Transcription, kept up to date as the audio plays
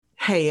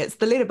Hey, it's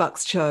the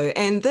Letterboxd Show,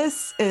 and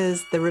this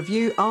is the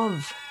review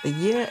of the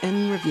Year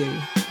in Review.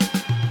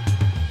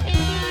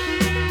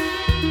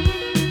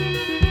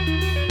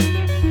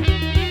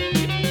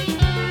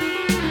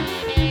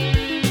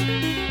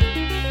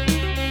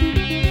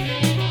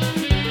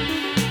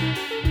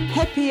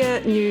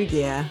 Happier New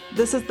Year.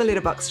 This is the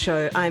Letterboxd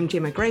Show. I'm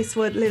Gemma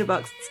Gracewood,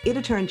 Letterboxd's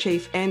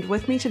Editor-in-Chief, and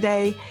with me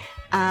today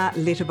are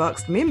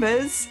Letterboxd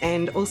members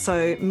and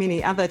also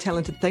many other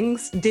talented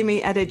things,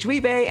 Demi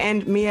Adejwibe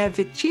and Mia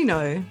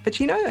Vicino.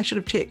 Vicino? I should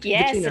have checked.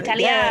 Yes, Vicino.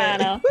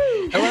 Italiano.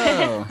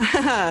 Yeah.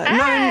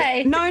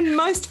 Hello. known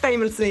most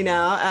famously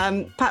now,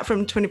 apart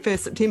from 21st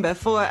September,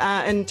 for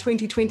in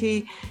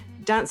 2020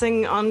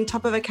 dancing on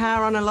top of a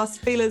car on a Los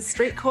Feliz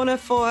street corner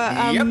for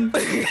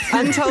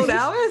untold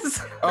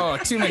hours. Oh,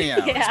 too many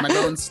hours. Yeah. My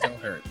bones still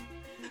hurt.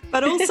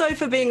 But also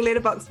for being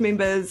Letterboxd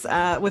members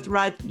with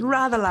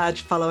rather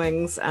large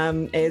followings,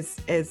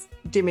 as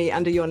Demi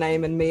under your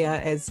name and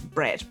Mia as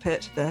Brad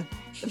Pitt, the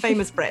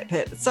famous Brad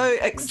Pitt. So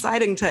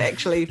exciting to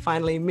actually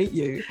finally meet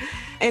you.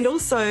 And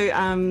also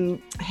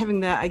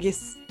having the, I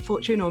guess,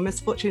 fortune or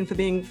misfortune for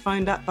being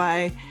phoned up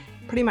by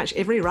pretty much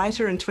every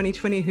writer in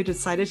 2020 who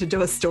decided to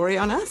do a story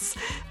on us,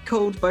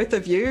 called both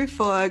of you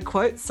for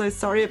quotes. So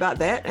sorry about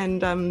that,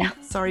 and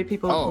sorry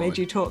people made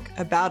you talk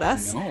about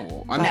us.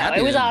 No, I'm happy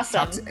it was to awesome.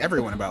 talk to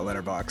everyone about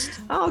Letterboxd.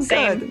 Oh,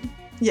 Same. good.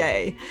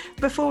 Yay.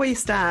 Before we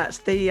start,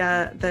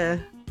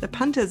 the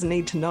punters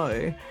need to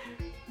know,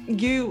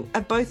 you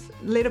are both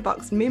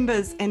Letterboxd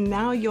members and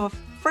now you're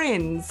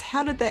friends.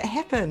 How did that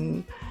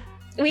happen?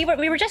 We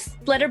were just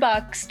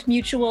Letterboxd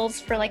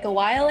mutuals for like a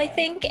while, I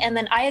think, and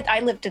then I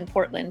lived in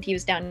Portland. He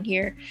was down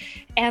here,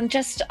 and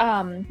just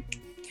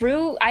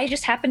I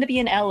just happened to be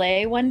in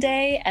LA one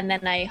day, and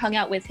then I hung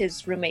out with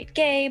his roommate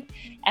Gabe,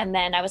 and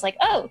then I was like,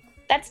 oh,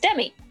 that's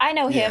Demi. I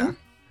know him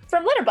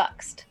from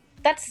Letterboxd.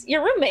 That's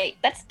your roommate.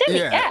 That's Demi.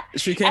 Yeah.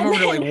 She came And over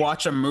to then- like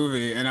watch a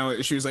movie,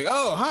 and she was like,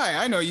 "Oh,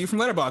 hi, I know you from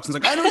Letterboxd." I was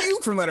like, "I know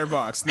you from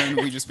Letterboxd." And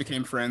then we just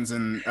became friends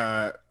and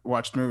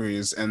watched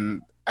movies.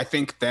 And I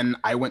think then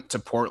I went to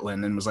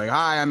Portland and was like,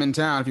 "Hi, I'm in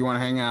town if you want to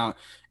hang out."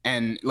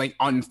 And like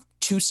on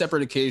two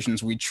separate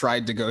occasions, we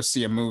tried to go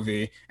see a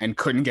movie and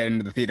couldn't get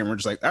into the theater. And we're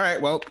just like, "All right,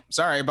 well,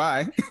 sorry,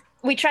 bye."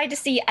 We tried to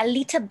see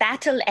Alita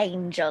Battle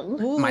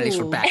Angel. My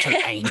little Ooh. battle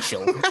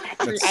angel.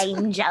 Battle That's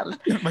Angel.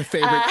 my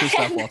favorite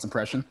Christoph Waltz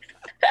impression.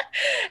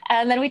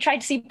 And then we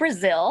tried to see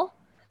Brazil.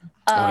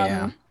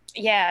 Yeah.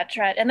 Yeah,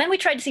 tried. And then we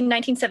tried to see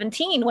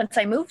 1917 once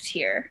I moved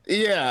here.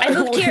 Yeah.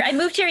 I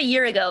moved here a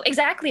year ago.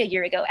 Exactly a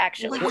year ago,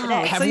 actually. Wow.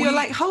 Today. Have So your we-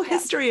 like whole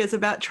history is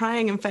about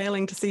trying and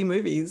failing to see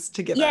movies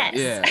together. Yes.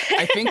 Yeah,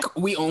 I think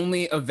we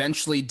only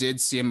eventually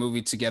did see a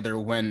movie together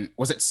when,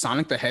 was it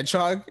Sonic the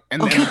Hedgehog?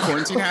 And then the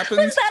quarantine happened?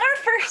 Was that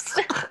our first?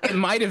 It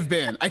might have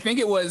been. I think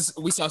it was,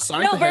 we saw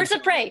Sonic No, the Birds Hedgehog.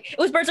 of Prey. It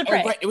was Birds of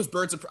Prey. Oh, right, it was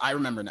Birds of Prey. I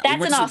remember now. We That's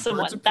went an to see awesome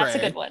Birds one. of That's a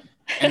Prey, good one.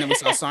 And then we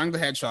saw Sonic the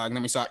Hedgehog, and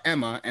then we saw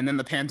Emma, and then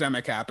the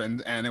pandemic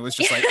happened, and it was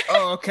just like,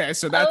 oh, okay,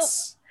 so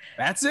that's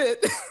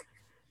it.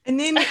 And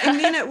then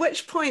at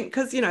which point,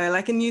 because, you know,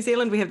 like in New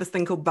Zealand, we have this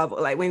thing called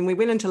bubble. Like when we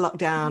went into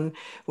lockdown,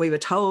 we were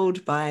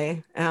told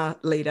by our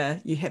leader,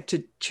 you have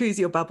to choose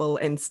your bubble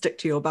and stick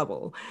to your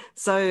bubble.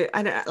 So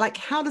I don't like,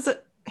 how has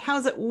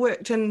it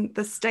worked in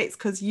the States?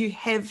 Because you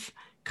have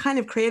kind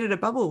of created a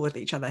bubble with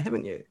each other,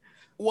 haven't you?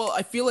 Well,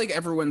 I feel like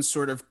everyone's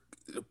sort of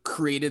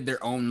created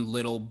their own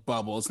little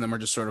bubbles, and then we're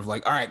just sort of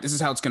like, all right, this is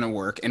how it's going to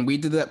work. And we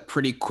did that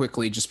pretty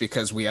quickly just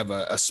because we have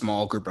a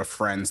small group of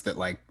friends that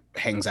like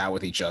hangs out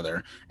with each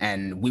other.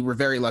 And we were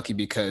very lucky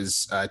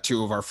because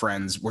two of our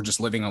friends were just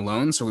living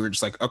alone. So we were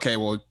just like, okay,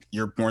 well,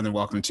 you're more than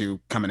welcome to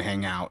come and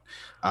hang out.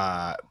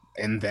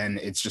 And then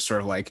it's just sort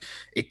of like,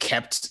 it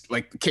kept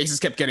like cases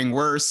kept getting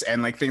worse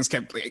and like things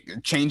kept like,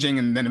 changing.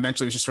 And then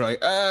eventually it was just sort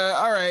of like,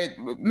 all right,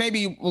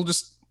 maybe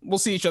we'll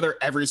see each other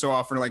every so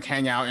often, like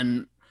hang out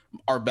in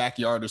our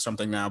backyard or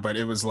something now. But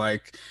it was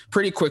like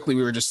pretty quickly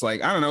we were just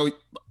like, I don't know,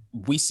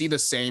 we see the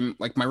same,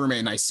 like my roommate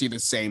and I see the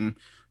same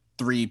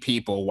three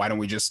people. Why don't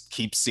we just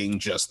keep seeing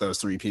just those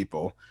three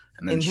people?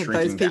 And then Have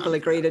shrinking those people down.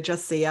 agree to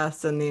just see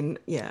us and then,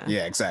 yeah.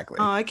 Yeah, exactly.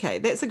 Oh, okay.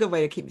 That's a good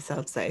way to keep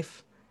yourself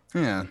safe.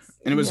 Yeah.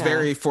 And it was Yeah.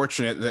 very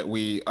fortunate that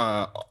we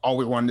all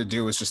we wanted to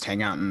do was just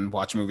hang out and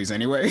watch movies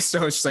anyway.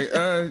 So it's just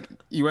like,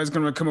 you guys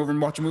gonna come over and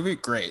watch a movie?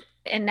 Great.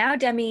 And now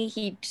Demi,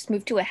 he just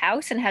moved to a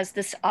house and has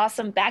this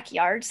awesome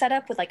backyard set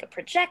up with like a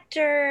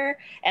projector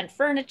and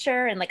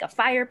furniture and like a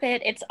fire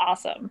pit. It's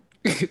awesome.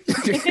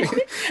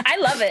 I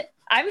love it.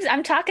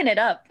 I'm talking it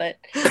up, but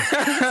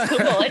it's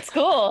cool. It's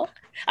cool.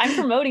 I'm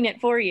promoting it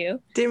for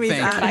you. Demi's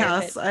Thank Art you.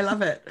 House. I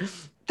love it.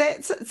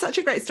 That's such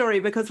a great story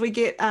because we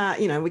get,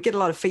 we get a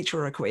lot of feature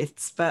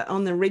requests, but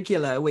on the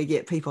regular, we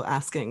get people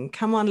asking,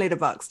 come on,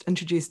 Letterboxd,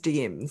 introduce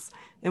DMs.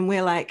 And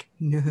we're like,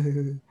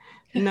 no.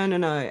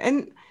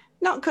 And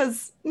not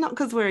because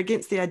we're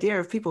against the idea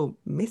of people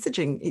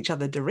messaging each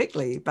other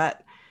directly,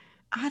 but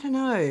I don't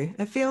know.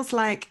 It feels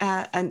like,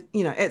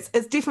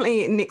 it's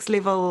definitely next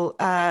level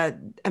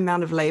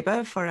amount of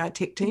labor for our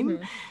tech team,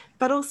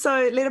 but also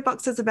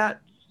Letterboxd is about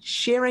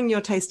sharing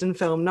your taste in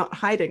film, not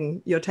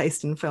hiding your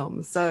taste in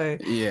film. So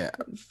Yeah.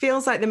 it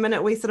feels like the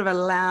minute we sort of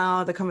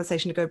allow the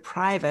conversation to go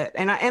private,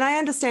 and I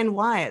understand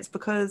why, it's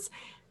because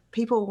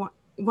people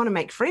want to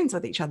make friends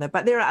with each other,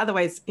 but there are other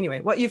ways.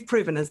 Anyway, what you've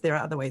proven is there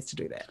are other ways to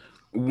do that.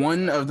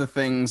 One of the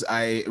things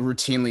I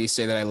routinely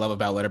say that I love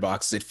about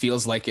Letterboxd is it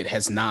feels like it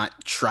has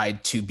not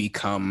tried to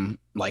become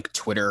like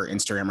Twitter or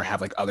Instagram or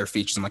have like other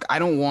features. I'm like,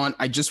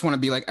 I just want to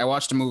be like, I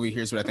watched a movie,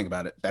 here's what I think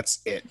about it. That's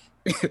it.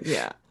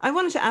 Yeah. I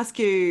wanted to ask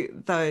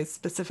you, though,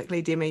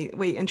 specifically, Demi,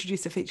 we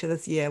introduced a feature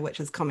this year, which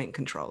is comment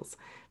controls.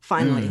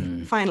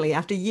 Finally,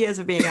 after years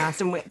of being asked,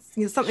 and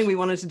it's something we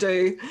wanted to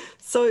do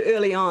so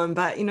early on,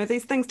 but,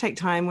 these things take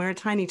time. We're a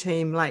tiny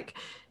team. Like,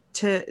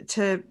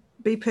 to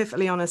be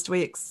perfectly honest,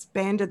 we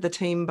expanded the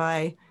team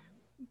by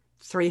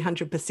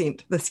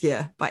 300% this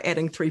year by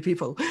adding 3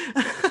 people.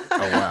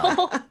 Oh,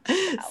 wow.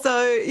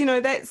 So,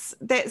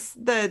 that's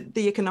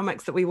the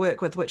economics that we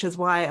work with, which is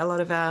why a lot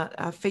of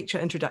our feature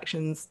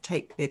introductions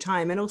take their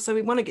time. And also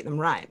we want to get them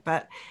right.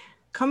 But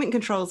comment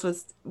controls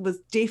was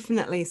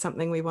definitely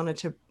something we wanted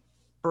to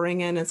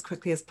bring in as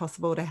quickly as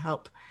possible to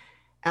help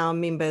our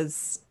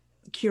members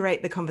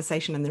curate the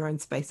conversation in their own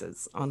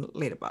spaces on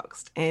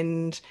Letterboxd.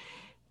 And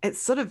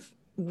it's sort of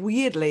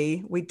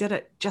weirdly, we did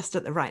it just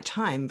at the right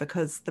time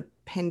because the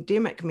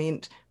pandemic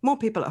meant more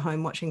people at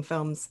home watching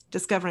films,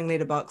 discovering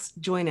Letterboxd,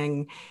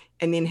 joining,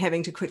 and then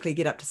having to quickly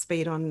get up to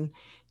speed on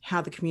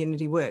how the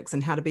community works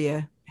and how to be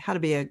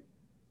a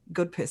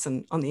good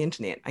person on the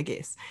internet, I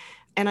guess.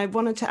 And I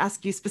wanted to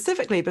ask you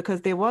specifically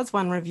because there was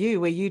one review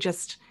where you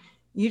just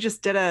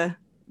did a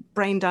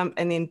brain dump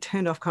and then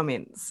turned off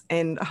comments,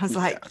 and I was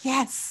like,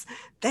 yes,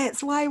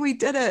 that's why we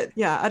did it.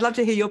 Yeah, I'd love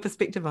to hear your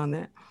perspective on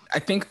that. I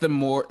think the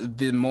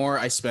more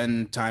I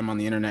spend time on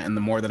the internet and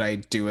the more that I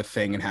do a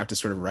thing and have to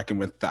sort of reckon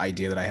with the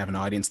idea that I have an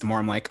audience, the more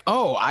I'm like,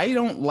 oh, I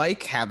don't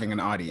like having an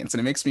audience.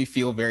 And it makes me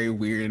feel very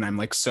weird. And I'm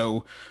like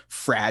so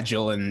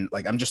fragile and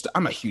like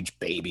I'm a huge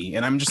baby.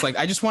 And I'm just like,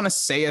 I just want to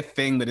say a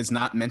thing that is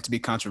not meant to be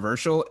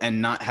controversial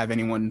and not have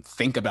anyone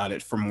think about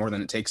it for more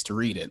than it takes to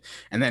read it.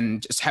 And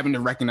then just having to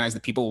recognize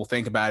that people will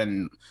think about it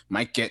and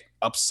might get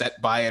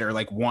upset by it or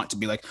like want to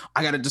be like,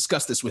 I got to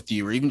discuss this with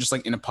you, or even just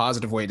like in a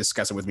positive way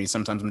discuss it with me.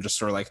 Sometimes I'm just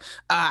sort of like,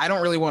 I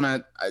don't really want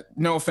to,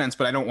 no offense,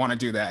 but I don't want to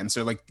do that. And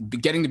so like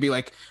getting to be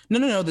like,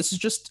 no, this is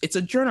just, it's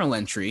a journal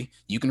entry.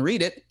 You can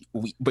read it,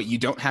 but you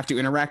don't have to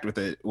interact with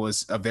it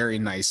was a very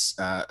nice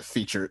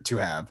feature to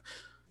have.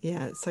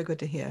 Yeah, it's so good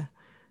to hear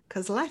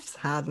because life's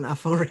hard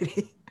enough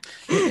already.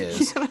 It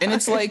is. And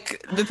it's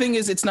like, the thing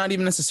is, it's not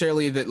even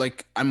necessarily that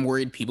like I'm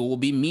worried people will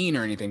be mean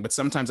or anything, but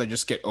sometimes I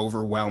just get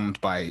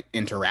overwhelmed by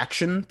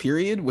interaction,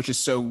 period, which is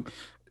so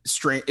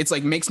strange. It's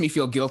like makes me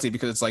feel guilty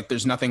because it's like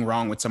there's nothing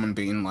wrong with someone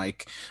being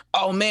like,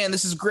 oh man,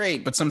 this is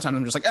great. But sometimes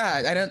I'm just like,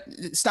 I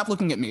don't, stop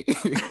looking at me.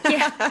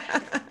 Yeah,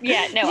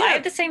 I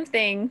have the same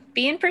thing.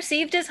 Being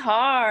perceived is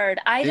hard.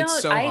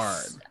 It's so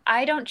hard.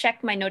 I don't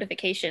check my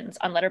notifications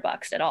on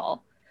Letterboxd at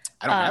all.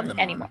 I don't have them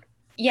anymore. on.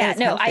 Yeah,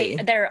 no, healthy.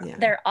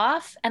 They're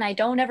off, and I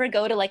don't ever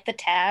go to like the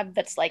tab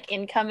that's like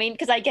incoming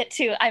because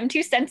I'm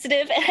too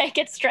sensitive and I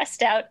get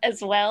stressed out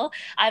as well.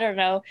 I don't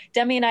know.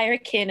 Demi and I are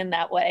kin in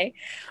that way.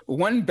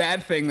 One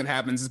bad thing that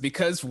happens is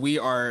because we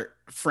are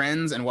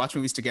friends and watch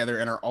movies together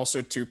and are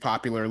also 2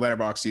 popular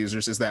Letterboxd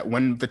users is that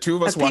when the 2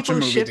 of us watch a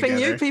movie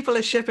together, people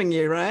are shipping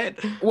you, right?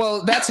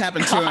 Well, that's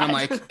happened too, and I'm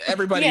like,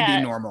 everybody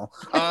be normal.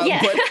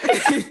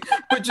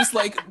 But just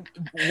like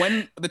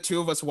when the 2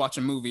 of us watch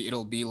a movie,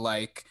 it'll be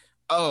like,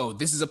 oh,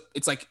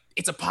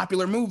 it's a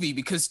popular movie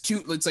because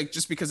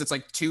it's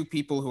like 2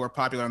 people who are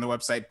popular on the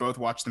website both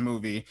watch the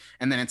movie,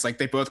 and then it's like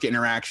they both get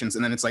interactions,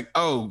 and then it's like,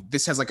 oh,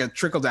 this has like a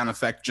trickle down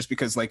effect just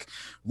because like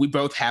we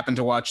both happen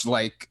to watch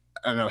like,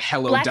 I don't know,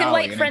 Hello Black Dolly.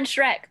 and White Friend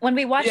Shrek. When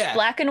we watched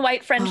Black and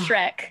White Friend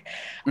Shrek.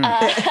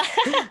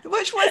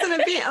 Which was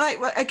an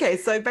event. Like, okay,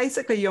 so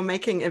basically you're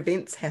making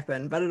events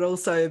happen, but it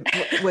also,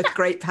 with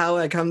great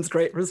power comes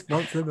great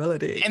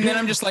responsibility. And then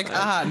I'm just like,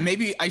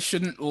 maybe I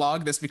shouldn't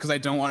log this because I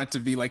don't want it to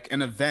be like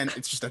an event.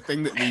 It's just a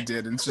thing that we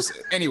did. And it's just,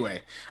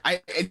 anyway,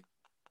 I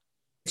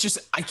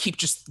keep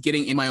just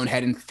getting in my own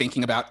head and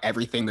thinking about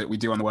everything that we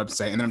do on the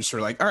website. And then I'm just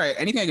sort of like, all right,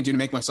 anything I can do to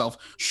make myself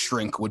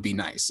shrink would be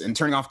nice. And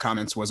turning off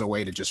comments was a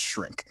way to just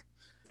shrink.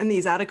 And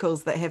these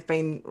articles that have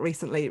been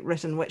recently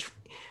written, which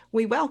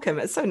we welcome.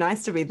 It's so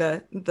nice to be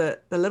the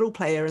little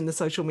player in the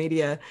social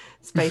media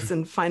space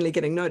and finally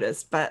getting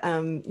noticed. But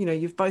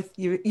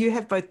you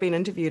have both been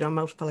interviewed on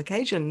multiple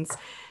occasions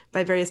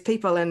by various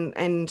people,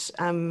 and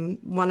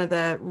one of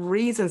the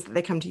reasons that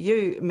they come to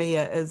you,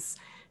 Mia, is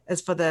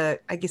for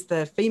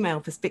the female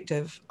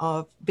perspective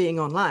of being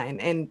online.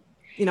 And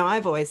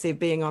I've always said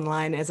being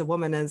online as a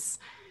woman is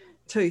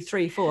 2,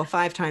 3, 4,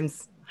 5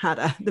 times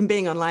harder than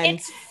being online.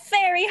 It's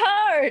very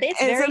hard.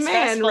 It's as very a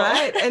man, stressful.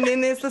 right? And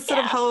then there's this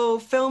sort of whole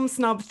film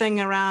snob thing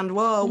around,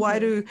 well, why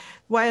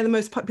are the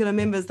most popular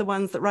members the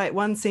ones that write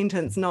 1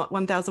 sentence, not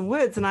 1,000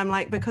 words? And I'm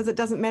like, because it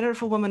doesn't matter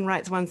if a woman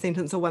writes 1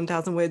 sentence or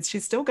 1,000 words,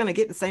 she's still going to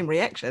get the same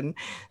reaction.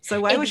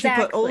 So why would she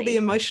put all the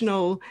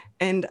emotional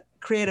and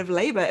creative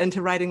labor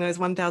into writing those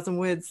 1,000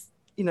 words,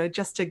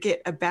 just to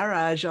get a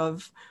barrage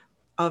of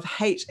of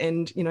hate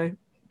and,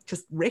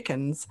 just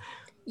reckons.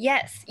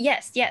 Yes,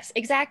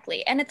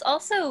 exactly. And it's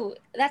also,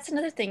 that's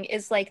another thing,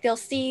 is like they'll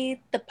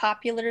see the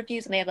popular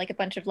reviews and they have like a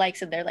bunch of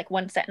likes and they're like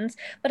one sentence,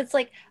 but it's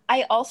like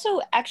I also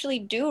actually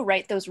do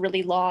write those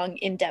really long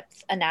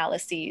in-depth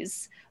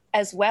analyses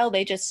as well.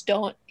 They just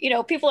don't,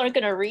 people aren't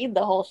going to read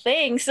the whole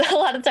thing. So a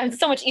lot of times it's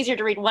so much easier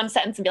to read one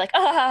sentence and be like,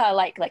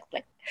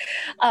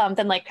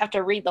 than like have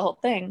to read the whole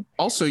thing.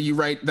 Also, you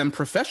write them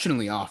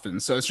professionally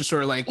often, so it's just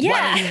sort of like,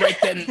 why don't you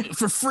write them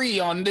for free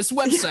on this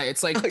website?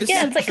 It's like, this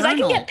it's like, 'cause I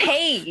can get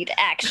paid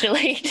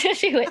actually to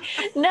do it.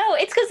 No,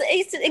 it's because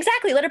it's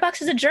exactly,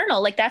 Letterboxd is a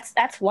journal. Like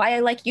that's why I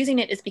like using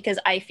it, is because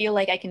I feel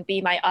like I can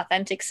be my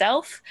authentic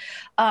self.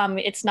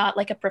 It's not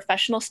like a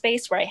professional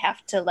space where I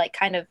have to like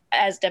kind of,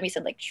 as Demi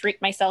said, like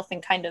shrink myself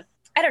and kind of,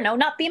 I don't know,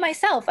 not be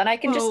myself, and I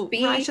can just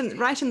be write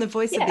in the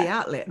voice of the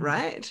outlet,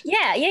 right?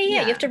 Yeah.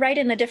 You have to write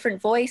in a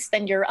different voice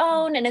than your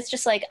own, and it's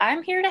just like,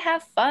 I'm here to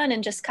have fun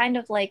and just kind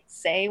of like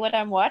say what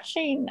I'm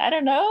watching. I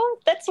don't know,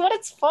 that's what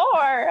it's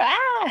for.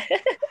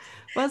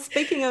 Well,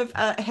 speaking of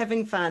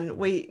having fun,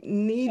 we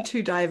need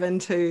to dive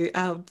into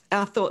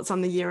our thoughts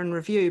on the year in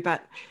review,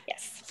 but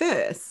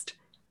first,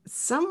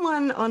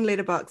 someone on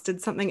Letterboxd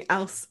did something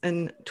else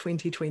in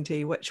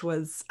 2020, which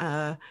was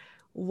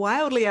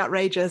wildly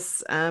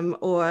outrageous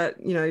or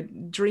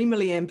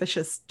dreamily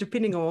ambitious,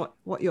 depending on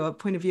what your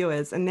point of view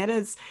is, and that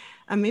is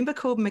a member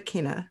called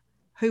McKenna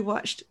who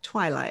watched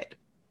Twilight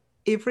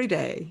every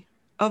day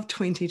of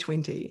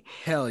 2020.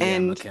 Hell yeah,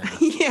 and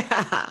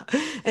McKenna.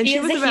 And she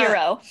was a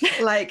hero.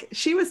 Like,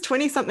 she was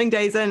 20 something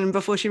days in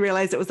before she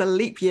realized it was a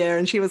leap year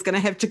and she was going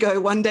to have to go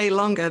one day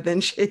longer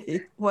than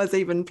she was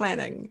even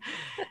planning.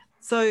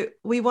 So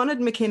we wanted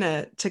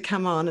McKenna to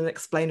come on and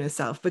explain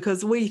herself,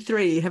 because we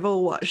three have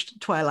all watched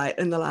Twilight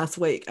in the last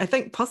week. I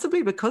think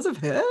possibly because of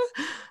her.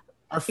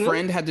 Our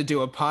friend had to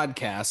do a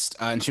podcast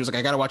and she was like,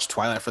 I got to watch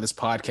Twilight for this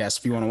podcast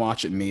if you want to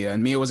watch it, Mia.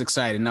 And Mia was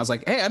excited. And I was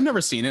like, hey, I've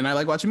never seen it and I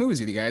like watching movies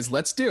with you guys.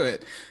 Let's do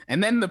it.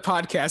 And then the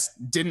podcast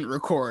didn't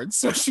record.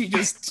 So she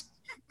just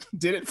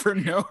did it for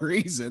no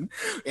reason.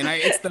 And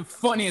it's the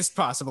funniest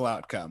possible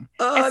outcome.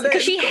 Oh,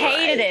 because she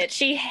hated it.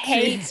 She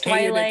hates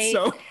Twilight.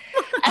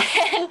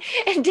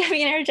 And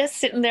Demi and I are just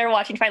sitting there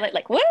watching Twilight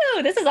like, woo,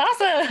 this is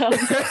awesome.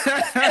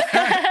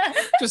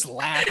 Just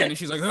laughing, and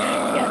she's like,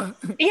 ugh.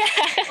 Yeah.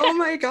 Oh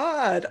my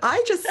God.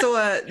 I just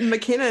saw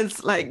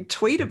McKenna's like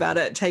tweet about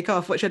it take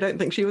off, which I don't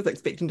think she was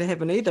expecting to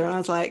happen either. And I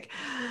was like,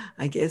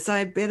 I guess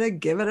I better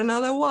give it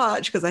another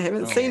watch, because I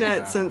haven't seen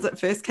it since it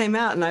first came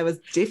out, and I was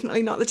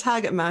definitely not the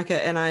target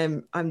market, and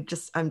I'm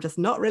just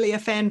not really a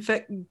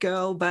fanfic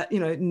girl, but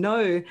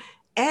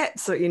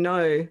absolutely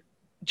no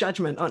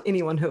judgment on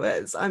anyone who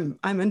is. I'm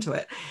into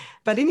it.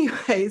 But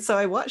anyway, so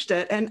I watched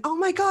it and oh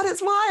my God,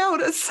 it's wild.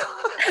 It's so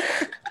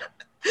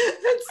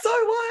it's so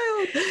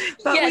wild.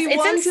 But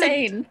it's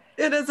insane.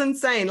 It is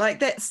insane.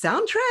 Like that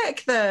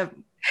soundtrack, the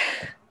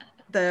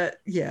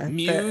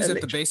Muse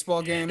at the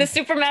baseball game, the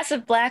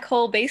supermassive black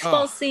hole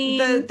baseball scene,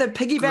 the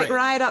piggyback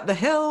ride up the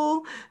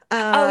hill.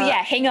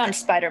 Hang on,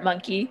 Spider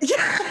Monkey.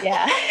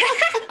 Yeah.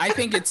 I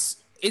think it's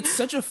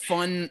such a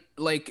fun,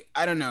 like,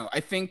 I don't know.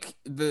 I think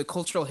the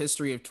cultural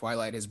history of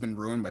Twilight has been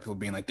ruined by people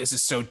being like, this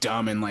is so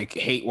dumb, and like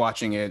hate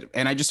watching it.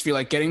 And I just feel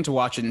like getting to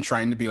watch it and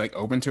trying to be like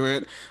open to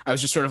it, I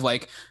was just sort of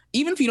like,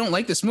 even if you don't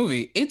like this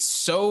movie, it's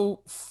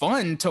so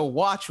fun to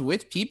watch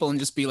with people and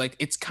just be like,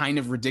 it's kind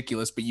of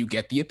ridiculous, but you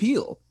get the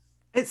appeal.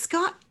 It's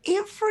got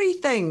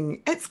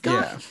everything. It's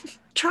got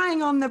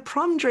trying on the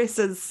prom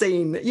dresses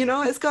scene.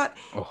 It's got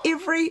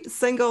every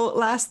single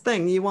last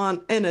thing you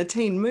want in a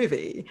teen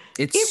movie.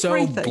 It's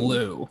everything. So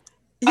blue.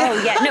 Yeah.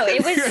 Oh yeah, no,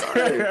 it was,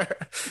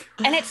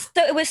 and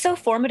it was so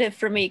formative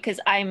for me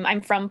because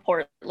I'm from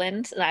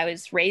Portland and I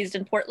was raised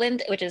in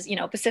Portland, which is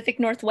Pacific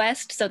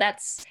Northwest. So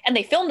and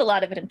they filmed a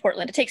lot of it in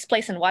Portland. It takes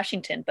place in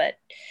Washington, but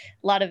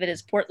a lot of it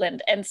is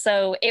Portland, and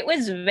so it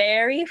was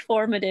very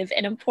formative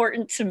and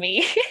important to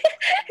me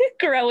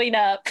growing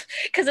up,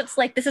 because it's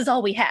like, this is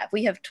all we have.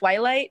 We have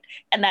Twilight,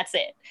 and that's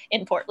it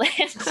in Portland.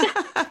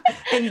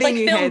 And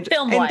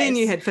then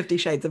you had 50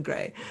 Shades of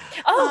Grey.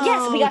 Oh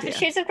yes, we got 50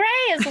 Shades of Grey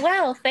as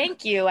well.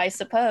 Thank you. I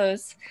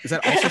suppose. Is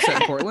that also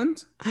set in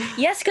Portland?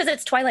 Yes, because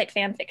it's Twilight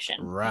fan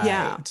fiction. Right.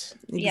 Yeah,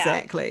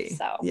 exactly. Yeah.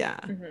 So. Yeah.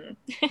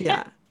 Mm-hmm.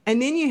 Yeah.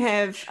 And then you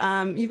have,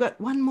 you've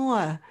got one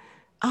more.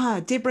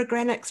 Deborah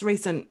Granick's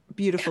recent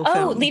beautiful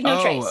film. Leave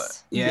No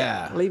Trace.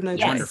 Yeah. Leave No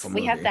Trace. Wonderful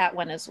movie. We have that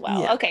one as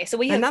well. Yeah. Okay, so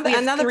we have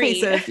another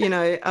three. piece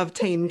of of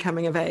teen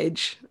coming of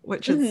age,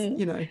 which is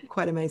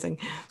quite amazing.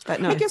 But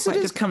no, I guess it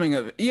is coming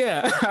of.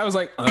 Yeah, I was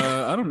like,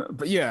 I don't know,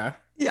 but yeah.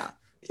 Yeah.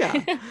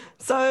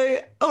 So,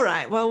 all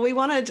right. Well,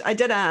 I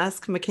did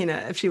ask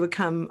McKenna if she would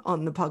come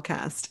on the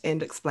podcast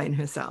and explain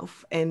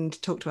herself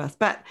and talk to us,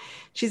 but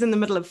she's in the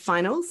middle of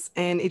finals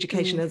and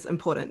education is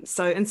important.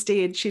 So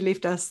instead, she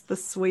left us the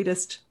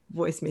sweetest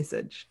voice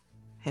message.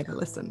 Have a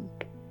listen.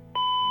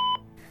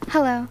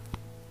 Hello,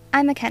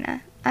 I'm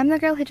McKenna. I'm the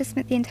girl who just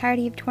spent the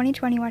entirety of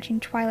 2020 watching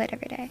Twilight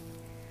every day.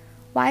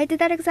 Why I did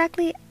that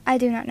exactly, I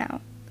do not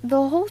know.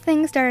 The whole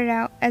thing started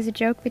out as a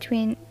joke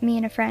between me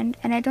and a friend,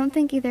 and I don't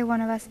think either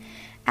one of us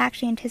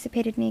actually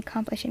anticipated me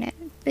accomplishing it.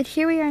 But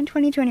here we are in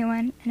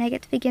 2021, and I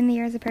get to begin the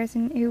year as a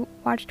person who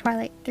watched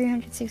Twilight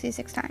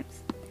 366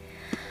 times.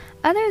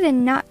 Other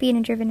than not being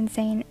a driven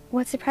insane,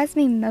 what surprised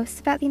me most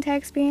about the entire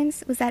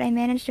experience was that I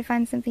managed to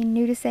find something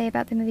new to say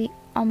about the movie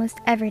almost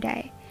every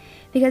day.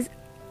 Because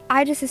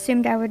I just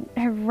assumed I would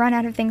have run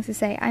out of things to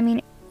say. I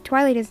mean,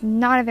 Twilight is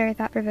not a very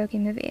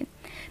thought-provoking movie.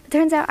 But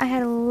turns out I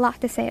had a lot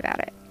to say about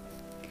it.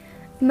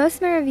 Most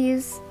of my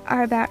reviews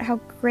are about how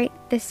great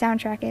this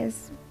soundtrack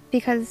is,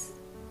 because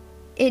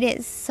it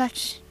is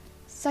such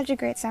a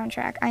great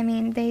soundtrack. I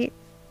mean, they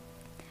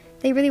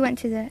really went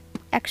to the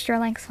extra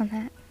lengths on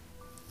that.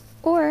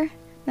 Or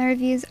my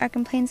reviews are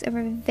complaints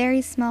over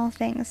very small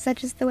things,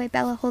 such as the way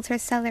Bella holds her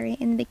celery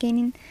in the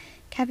beginning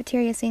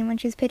cafeteria scene when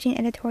she was pitching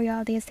editorial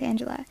ideas to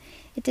Angela.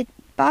 It did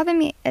bother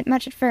me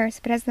much at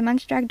first, but as the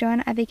months dragged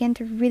on, I began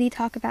to really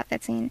talk about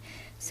that scene.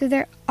 So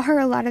there are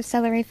a lot of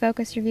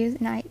celery-focused reviews,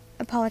 and I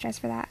apologize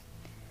for that.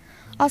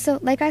 Also,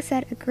 like I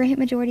said, a great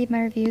majority of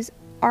my reviews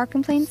are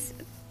complaints,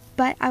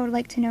 but I would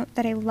like to note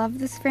that I love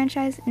this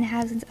franchise and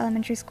have since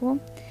elementary school.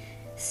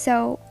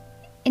 So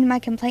in my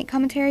complaint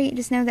commentary,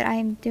 just know that I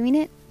am doing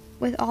it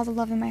with all the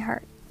love in my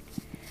heart.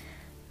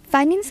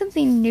 Finding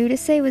something new to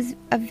say was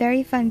a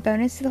very fun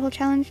bonus to the whole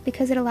challenge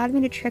because it allowed me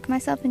to trick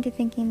myself into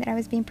thinking that I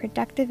was being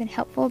productive and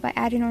helpful by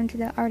adding on to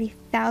the already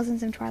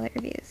thousands of Twilight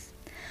reviews.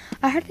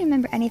 I hardly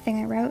remember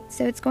anything I wrote,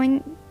 so it's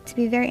going to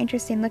be very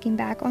interesting looking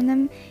back on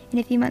them in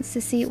a few months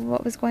to see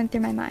what was going through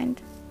my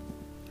mind.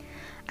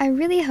 I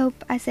really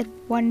hope I said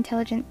one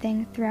intelligent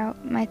thing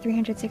throughout my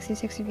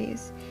 366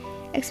 reviews,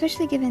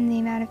 especially given the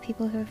amount of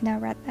people who have now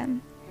read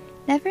them.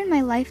 Never in my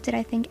life did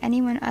I think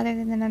anyone other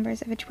than the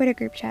members of a Twitter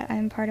group chat I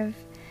am part of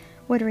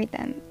would read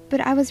them, but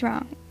I was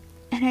wrong,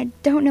 and I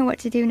don't know what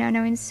to do now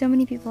knowing so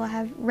many people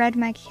have read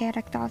my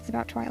chaotic thoughts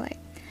about Twilight.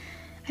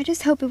 I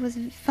just hope it was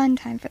a fun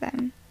time for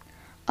them.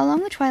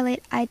 Along with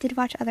Twilight, I did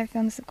watch other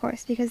films, of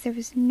course, because there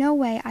was no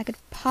way I could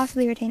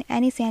possibly retain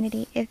any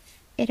sanity if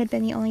it had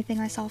been the only thing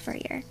I saw for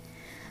a year.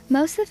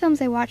 Most of the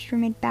films I watched were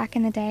made back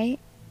in the day,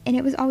 and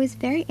it was always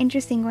very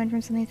interesting going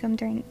from something filmed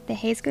during the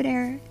Hays Code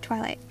era to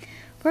Twilight.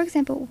 For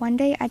example, one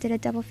day I did a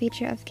double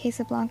feature of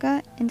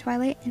Casablanca and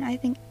Twilight, and I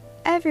think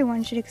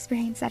everyone should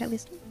experience that at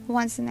least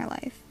once in their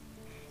life.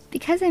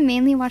 Because I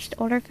mainly watched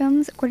older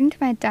films, according to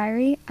my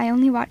diary, I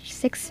only watched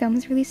 6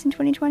 films released in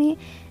 2020,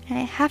 and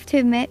I have to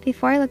admit,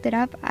 before I looked it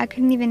up, I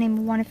couldn't even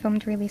name one film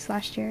to release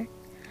last year.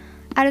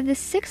 Out of the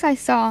 6 I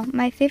saw,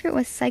 my favorite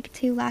was Psych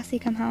 2 Lassie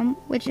Come Home,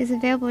 which is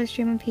available to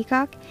stream on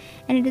Peacock,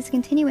 and it is a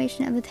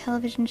continuation of the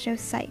television show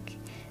Psych.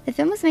 The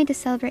film was made to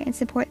celebrate and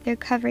support the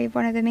recovery of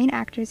one of the main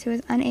actors who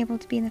was unable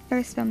to be in the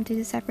first film due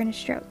to suffering a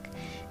stroke.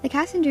 The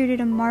cast and crew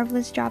did a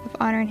marvelous job of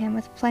honoring him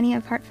with plenty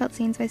of heartfelt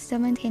scenes while still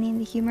maintaining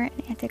the humor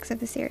and antics of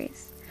the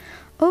series.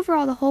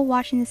 Overall, the whole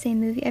watching the same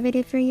movie every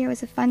day for a year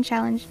was a fun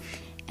challenge,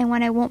 and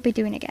one I won't be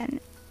doing again.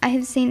 I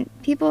have seen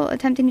people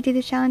attempting to do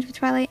this challenge with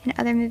Twilight and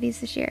other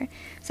movies this year,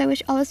 so I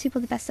wish all those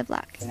people the best of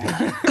luck.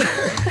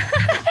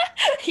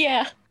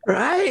 Yeah.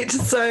 Right.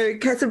 So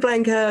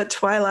Casablanca,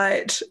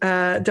 Twilight,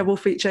 double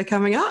feature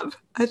coming up,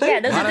 I think. Yeah,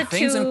 those A lot are of the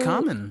things two in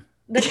common.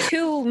 The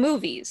 2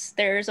 movies.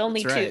 There's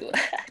only That's 2.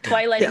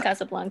 Twilight and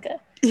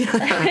Casablanca.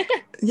 Yeah.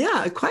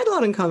 Yeah, quite a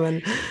lot in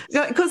common.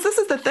 Because this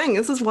is the thing.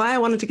 This is why I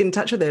wanted to get in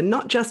touch with her,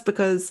 not just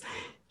because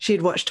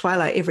she'd watched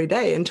Twilight every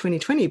day in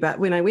 2020, but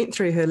when I went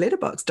through her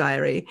Letterboxd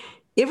diary,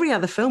 every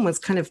other film was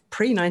kind of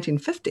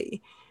pre-1950.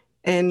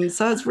 And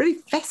so I was really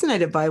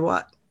fascinated by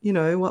what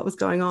was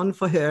going on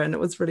for her. And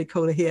it was really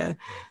cool to hear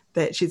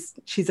that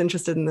she's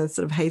interested in the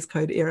sort of Hays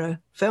Code era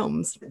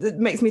films. It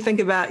makes me think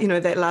about,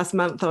 that last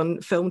month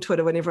on film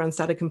Twitter when everyone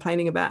started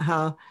complaining about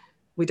how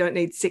we don't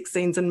need sex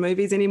scenes in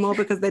movies anymore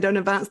because they don't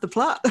advance the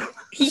plot.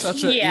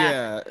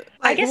 Yeah.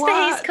 I guess the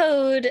Hays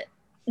Code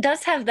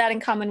does have that in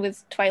common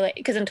with Twilight,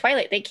 because in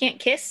Twilight they can't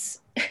kiss.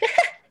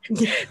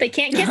 They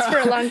can't kiss for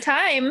a long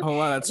time. Oh,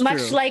 wow, that's much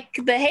true. like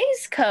the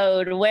Hays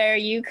Code, where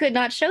you could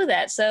not show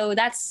that. So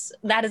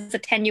that is a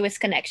tenuous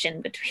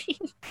connection between.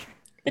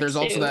 There's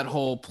also that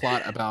whole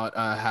plot about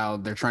how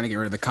they're trying to get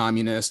rid of the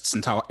communists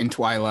in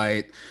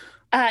Twilight.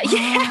 Yeah,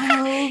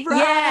 Oh, right.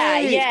 Yeah,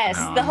 yes,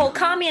 the whole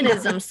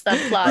communism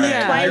subplot of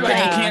Yeah.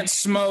 Twilight. You can't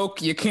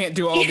smoke. You can't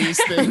do all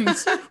these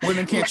things.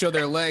 Women can't show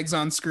their legs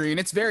on screen.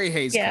 It's very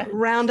Hays Yeah. Code.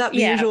 Round up the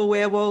Yeah. usual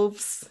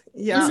werewolves.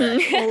 Yeah,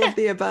 all of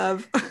the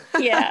above.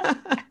 Yeah.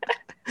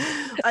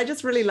 I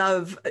just really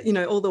love,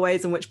 all the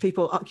ways in which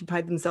people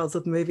occupied themselves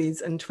with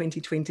movies in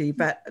 2020.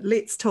 But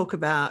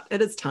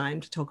it is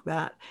time to talk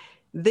about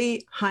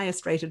the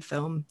highest rated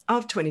film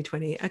of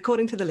 2020,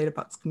 according to the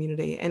Letterboxd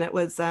community. And it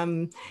was,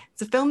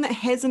 it's a film that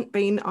hasn't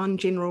been on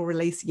general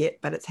release yet,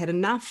 but it's had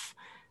enough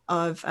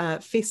of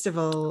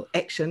festival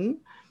action.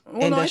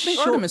 Well, and no, a I think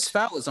short- Artemis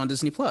Fowl is on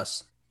Disney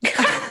Plus.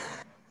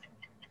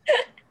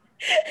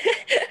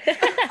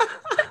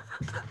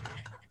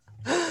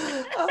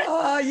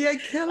 Oh, you're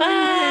killing me.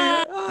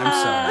 Oh, I'm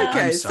sorry.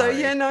 Okay, I'm so sorry.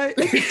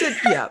 it did,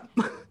 yeah.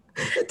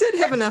 It did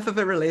have enough of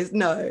a release.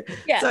 No.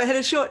 Yeah. So it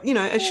had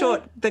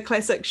the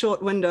classic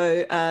short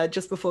window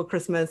just before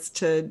Christmas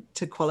to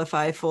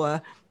qualify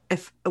for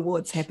if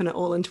awards happen at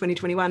all in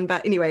 2021.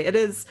 But anyway, it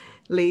is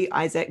Lee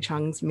Isaac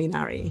Chung's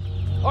Minari.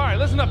 All right,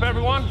 listen up,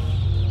 everyone.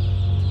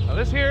 Now,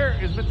 this here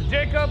is Mr.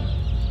 Jacob,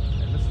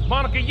 and this is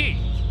Monica Yee.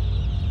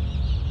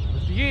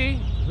 Mr. Yee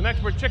is an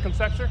expert chicken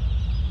sexer.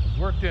 He's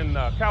worked in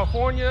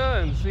California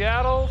and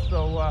Seattle,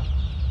 so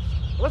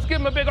let's give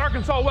him a big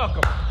Arkansas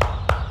welcome.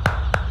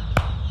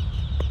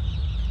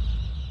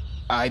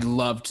 I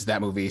loved that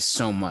movie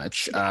so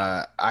much.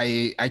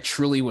 I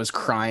truly was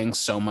crying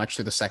so much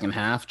through the second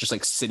half, just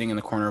like sitting in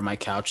the corner of my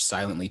couch,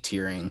 silently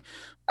tearing.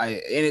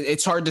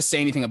 It's hard to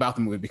say anything about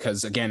the movie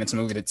because, again, it's a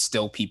movie that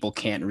still people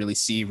can't really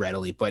see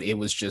readily, but it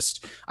was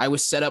just, I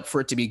was set up for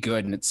it to be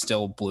good and it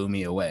still blew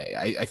me away.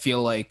 I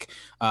feel like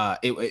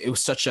it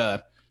was such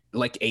a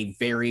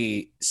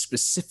very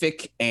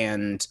specific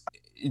and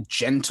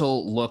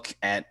gentle look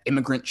at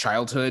immigrant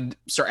childhood.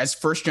 So as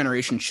first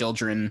generation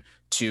children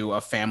to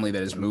a family that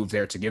has moved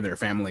there to give their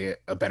family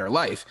a better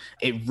life,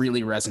 it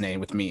really resonated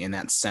with me in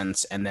that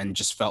sense. And then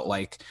just felt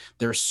like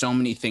there are so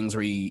many things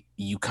where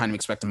you kind of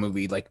expect a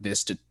movie like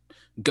this to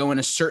go in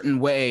a certain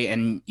way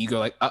and you go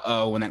like,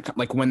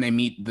 when they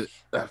meet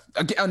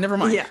never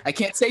mind. Yeah. I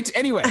can't say it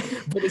anyway,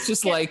 but it's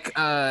just like,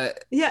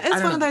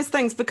 it's one of those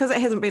things because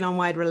it hasn't been on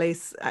wide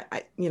release.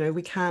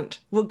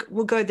 We'll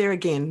go there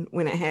again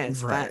when it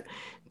has, right.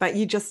 But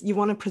you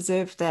want to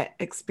preserve that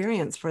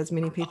experience for as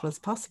many people as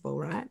possible,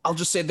 right? I'll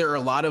just say there are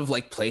a lot of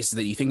like places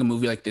that you think a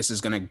movie like this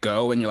is going to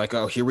go and you're like,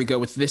 oh, here we go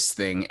with this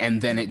thing.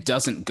 And then it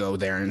doesn't go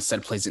there and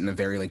instead plays it in a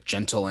very like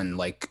gentle and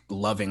like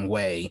loving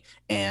way.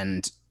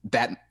 And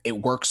that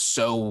it works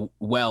so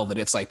well that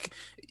it's like,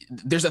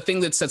 there's a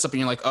thing that sets up and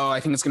you're like, oh, I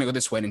think it's going to go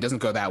this way and it doesn't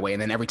go that way.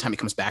 And then every time it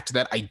comes back to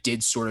that, I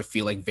did sort of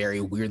feel like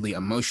very weirdly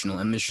emotional.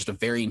 And there's just a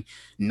very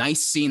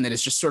nice scene that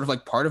is just sort of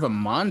like part of a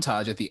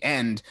montage at the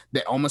end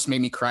that almost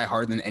made me cry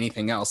harder than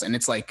anything else. And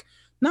it's like,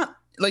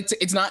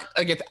 it's not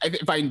like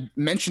if I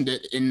mentioned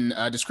it in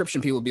a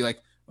description, people would be like,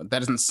 well, that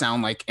doesn't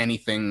sound like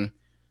anything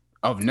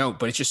of note,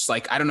 but it's just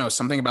like, I don't know,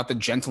 something about the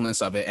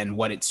gentleness of it and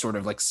what it sort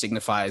of like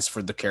signifies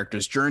for the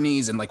characters'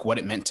 journeys and like what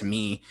it meant to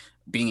me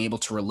being able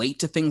to relate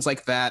to things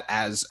like that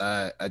as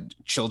a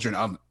children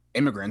of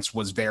immigrants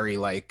was very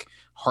like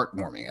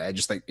heartwarming. I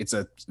just think it's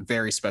a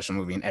very special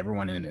movie and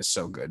everyone in it is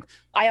so good.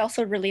 I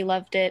also really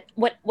loved it.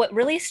 What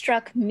really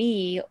struck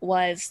me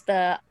was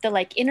the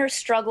like inner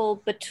struggle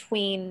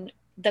between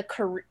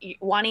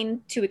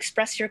wanting to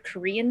express your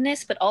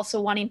Koreanness, but also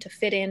wanting to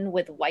fit in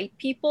with white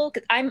people.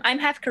 Cause I'm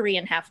half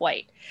Korean, half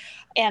white.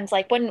 And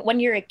like when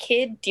you're a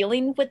kid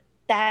dealing with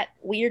that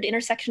weird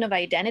intersection of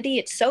identity,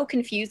 it's so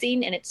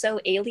confusing and it's so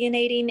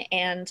alienating.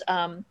 And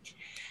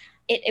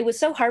it was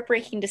so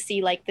heartbreaking to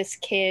see like this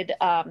kid,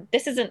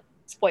 this isn't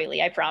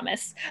spoily, I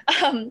promise.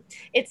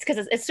 It's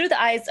because it's through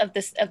the eyes of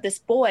this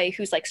boy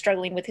who's like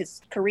struggling with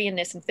his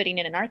Koreanness and fitting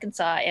in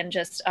Arkansas, and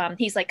just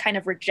he's like kind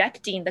of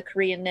rejecting the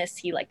Koreanness.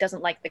 He like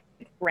doesn't like the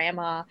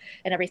grandma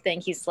and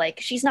everything. He's like,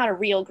 she's not a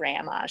real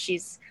grandma.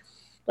 She's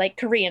like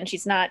Korean.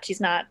 She's not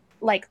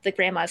like the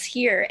grandmas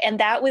here. And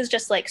that was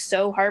just like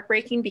so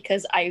heartbreaking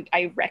because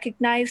I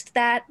recognized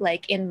that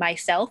like in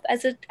myself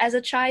as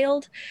a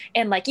child,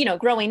 and like, you know,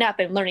 growing up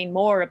and learning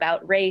more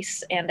about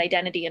race and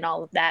identity and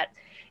all of that.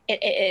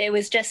 It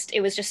was just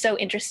so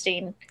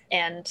interesting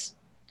and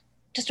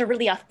just a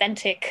really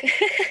authentic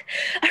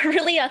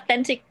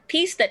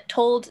piece that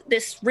told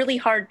this really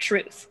hard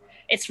truth.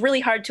 It's really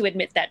hard to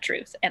admit that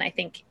truth. And I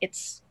think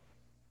it's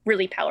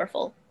really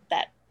powerful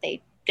that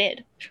they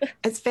did.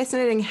 It's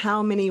fascinating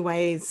how many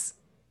ways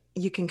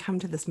you can come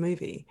to this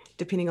movie,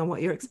 depending on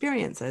what your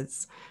experience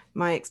is.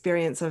 My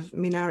experience of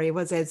Minari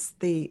was as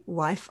the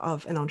wife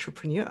of an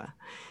entrepreneur.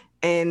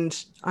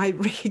 And I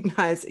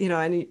recognize, you know,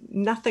 I knew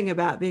nothing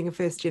about being a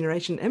first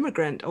generation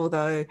immigrant,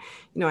 although, you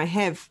know, I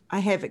have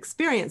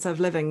experience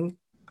of living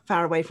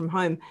far away from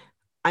home.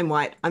 I'm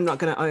white. I'm not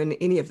going to own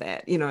any of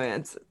that. You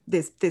know,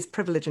 there's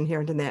privilege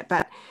inherent in that.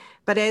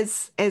 But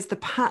as the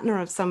partner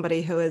of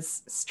somebody who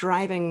is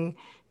striving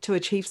to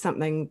achieve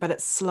something, but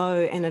it's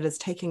slow and it is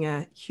taking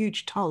a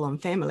huge toll on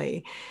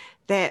family,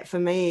 that for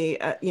me,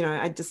 you know,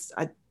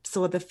 I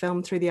saw the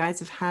film through the eyes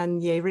of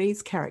Han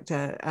Ye-ri's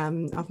character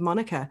of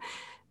Monica.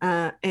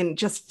 And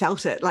just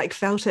felt it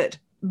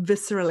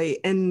viscerally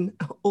in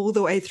all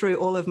the way through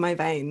all of my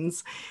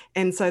veins.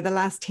 And so the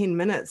last 10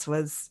 minutes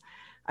was,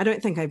 I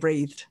don't think I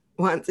breathed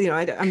once, you know,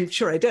 I'm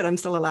sure I did, I'm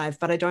still alive,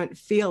 but I don't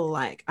feel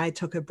like I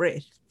took a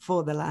breath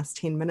for the last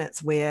 10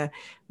 minutes where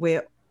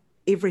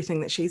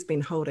everything that she's been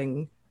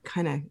holding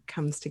kind of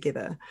comes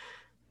together.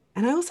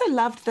 And I also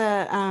loved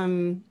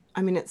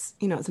it's,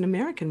 you know, it's an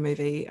American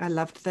movie. I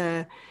loved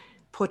the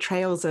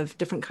portrayals of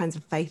different kinds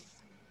of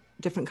faith,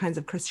 different kinds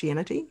of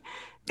Christianity.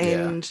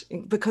 And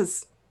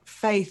because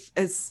faith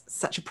is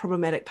such a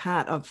problematic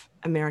part of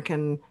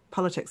American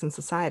politics and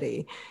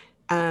society,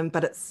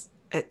 but it's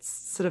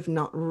sort of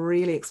not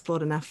really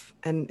explored enough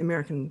in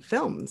American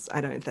films,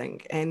 I don't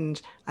think.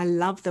 And I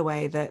love the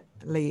way that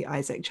Lee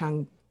Isaac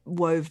Chung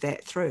wove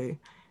that through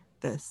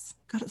this.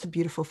 God, it's a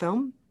beautiful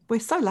film. We're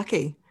so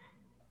lucky.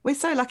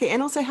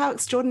 And also how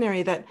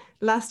extraordinary that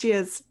last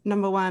year's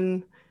number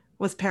one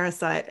was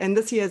Parasite, and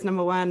this year's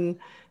number one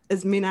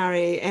is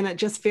Minari, and it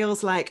just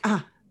feels like,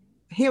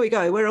 here we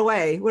go. We're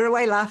away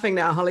laughing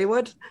now,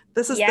 Hollywood.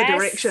 This is the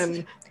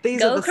direction.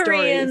 These Go are the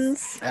Koreans.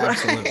 stories.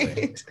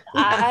 Absolutely. Right.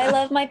 I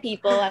love my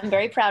people. I'm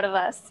very proud of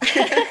us.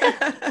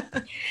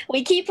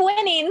 We keep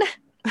winning.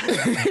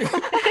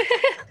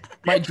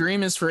 My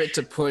dream is for it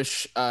to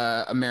push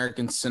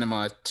American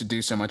cinema to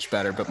do so much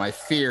better, but my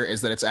fear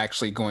is that it's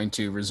actually going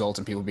to result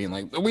in people being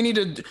like, we need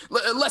to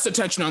less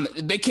attention on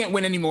they can't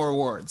win any more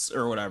awards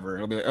or whatever.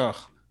 It'll be like,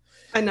 oh.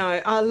 I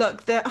know.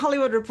 Look, the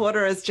Hollywood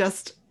Reporter has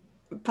just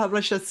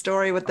published a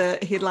story with the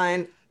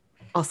headline,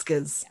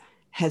 Oscars.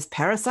 Has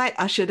Parasite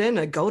ushered in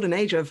a golden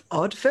age of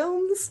odd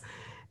films?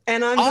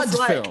 And I'm just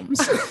like,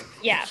 films.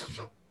 Yeah.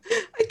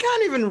 I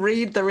can't even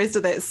read the rest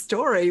of that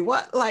story.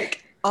 What,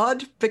 like,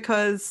 odd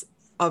because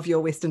of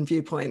your Western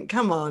viewpoint?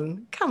 Come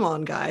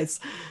on,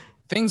 guys.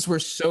 Things were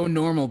so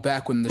normal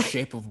back when The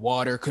Shape of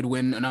Water could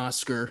win an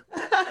Oscar.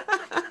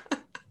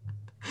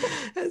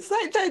 It's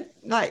like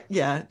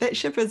that, that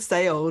ship has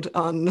sailed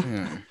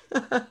on.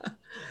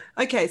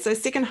 Okay, so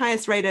second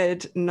highest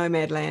rated,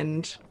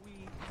 Nomadland.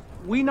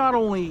 We not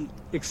only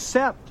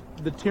accept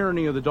the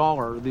tyranny of the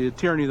dollar, the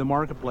tyranny of the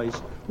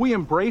marketplace, we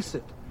embrace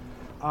it.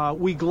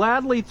 We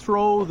gladly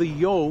throw the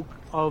yoke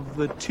of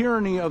the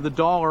tyranny of the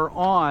dollar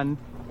on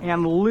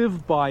and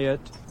live by it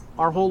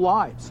our whole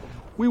lives.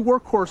 We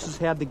workhorses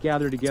had to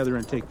gather together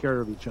and take care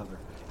of each other.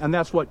 And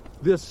that's what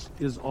this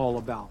is all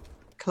about.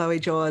 Chloe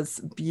Zhao's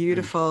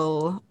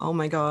beautiful, oh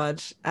my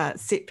God,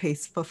 set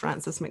piece for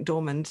Frances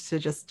McDormand to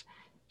just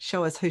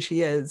show us who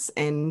she is,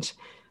 and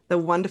the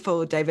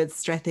wonderful David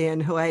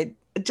Strathairn, who I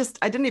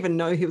didn't even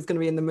know he was going to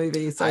be in the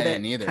movie. So I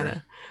didn't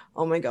either.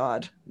 Oh my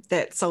God,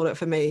 that sold it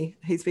for me.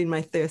 He's been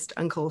my thirst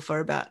uncle for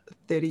about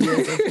 30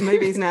 years of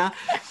movies now.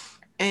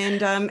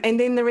 And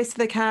then the rest of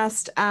the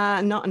cast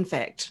are not, in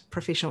fact,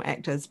 professional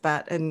actors,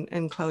 but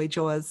in Chloe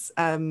Zhao's,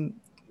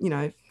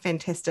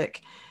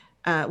 fantastic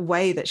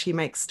way that she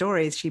makes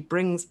stories, she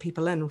brings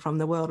people in from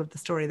the world of the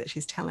story that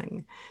she's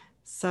telling.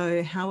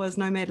 So how was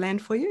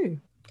Nomadland for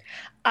you?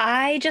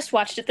 I just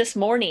watched it this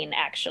morning,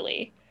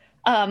 actually,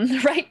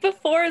 right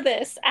before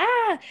this.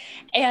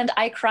 And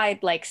I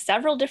cried like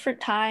several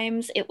different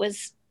times. It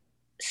was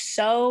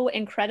so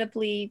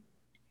incredibly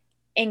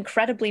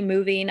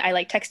moving. I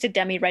like texted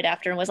Demi right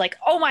after and was like,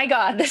 oh my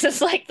God, this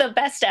is like the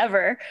best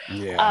ever.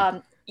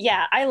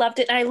 Yeah, I loved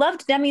it. And I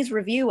loved Demi's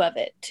review of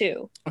it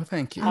too. Oh,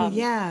 thank you.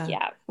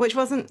 Yeah. Which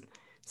wasn't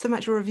so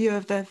much a review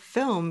of the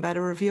film, but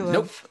a review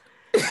of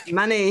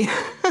Money.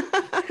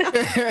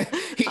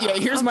 Yeah,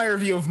 here's my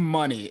review of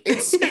Money.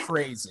 It's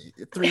crazy.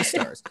 3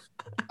 stars.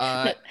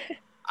 I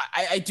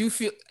do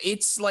feel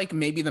it's like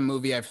maybe the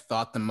movie I've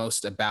thought the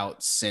most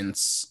about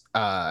since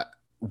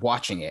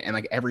watching it. And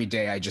like every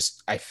day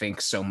I think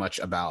so much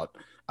about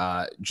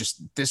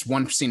just this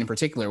one scene in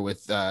particular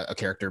with a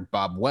character,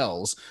 Bob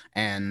Wells,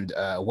 and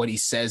what he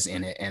says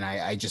in it. And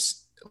I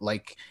just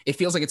like, it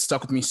feels like it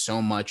stuck with me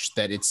so much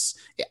that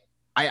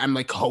I'm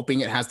like hoping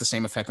it has the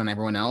same effect on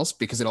everyone else,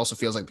 because it also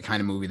feels like the kind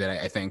of movie that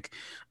I think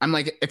I'm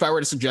like, if I were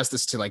to suggest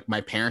this to like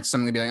my parents,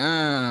 something they'd be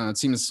like, it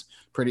seems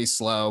pretty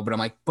slow, but I'm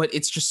like, but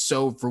it's just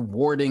so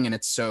rewarding, and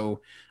it's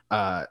so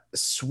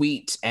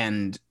sweet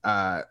and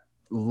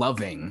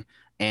loving,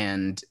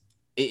 and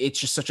it's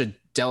just such a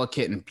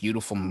delicate and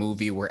beautiful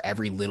movie where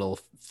every little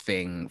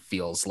thing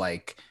feels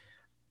like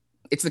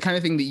it's the kind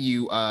of thing that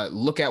you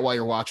look at while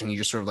you're watching. You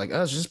just sort of like,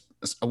 oh, it's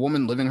just a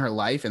woman living her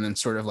life, and then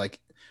sort of like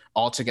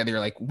all together you're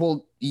like,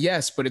 well,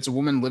 yes, but it's a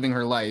woman living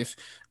her life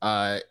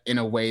in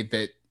a way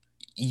that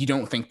you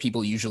don't think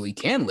people usually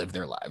can live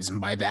their lives,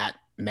 and by that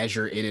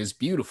measure it is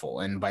beautiful.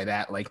 And by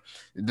that, like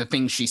the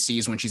things she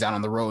sees when she's out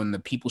on the road and the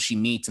people she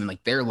meets and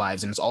like their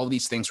lives, and it's all of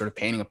these things sort of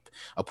painting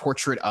a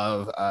portrait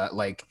of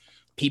like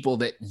people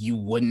that you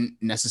wouldn't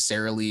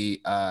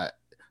necessarily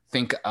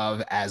think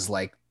of as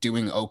like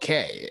doing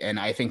okay. And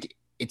I think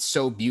it's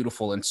so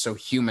beautiful and so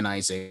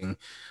humanizing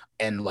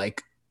and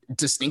like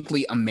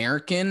distinctly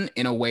American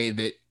in a way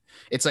that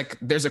it's like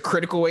there's a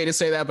critical way to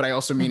say that, but I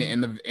also mean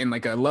it in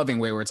like a loving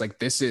way, where it's like,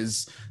 this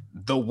is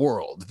the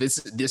world, this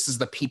is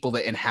the people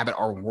that inhabit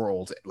our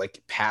world,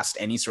 like past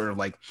any sort of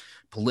like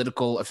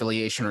political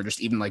affiliation or just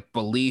even like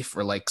belief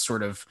or like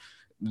sort of,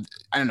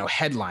 I don't know,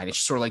 headline. It's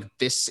just sort of like,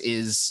 this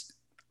is,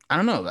 I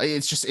don't know,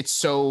 it's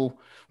so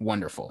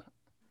wonderful.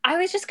 I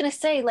was just gonna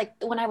say, like,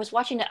 when I was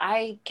watching it,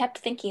 I kept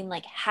thinking,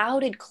 like, how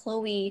did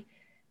Chloe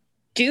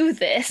do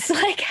this?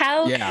 Like,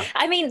 how? Yeah.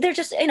 I mean, they're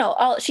just,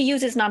 she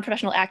uses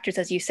non-professional actors,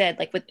 as you said,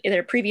 like with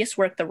their previous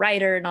work, The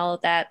Writer and all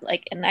of that.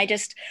 Like, and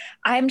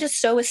I'm just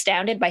so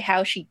astounded by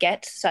how she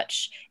gets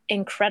such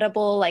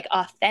incredible, like,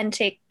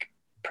 authentic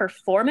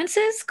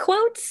performances,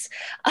 quotes,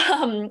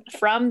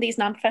 from these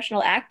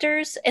non-professional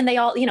actors. And they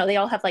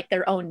all have like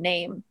their own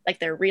name, like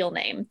their real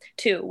name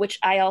too, which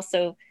I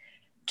also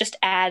just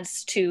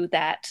adds to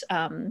that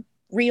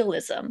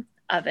realism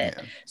of it.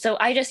 Yeah. So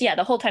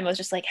the whole time I was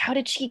just like, how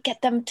did she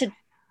get them to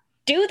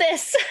do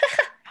this?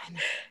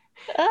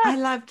 I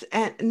loved,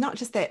 not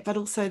just that, but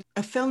also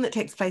a film that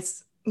takes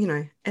place,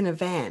 in a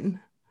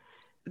van.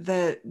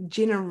 the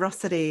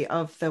generosity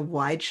of the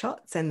wide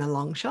shots and the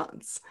long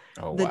shots.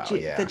 Oh, the, wow,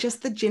 yeah. the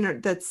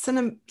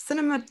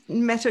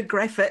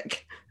cinematographic,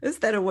 is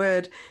that a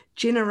word?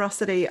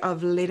 Generosity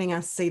of letting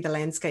us see the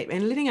landscape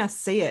and letting us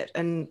see it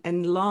in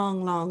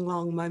long, long,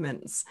 long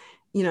moments,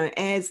 you know,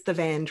 as the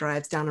van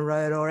drives down a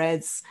road, or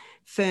as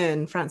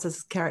Fern,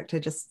 Francis's character,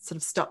 just sort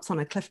of stops on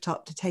a cliff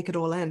top to take it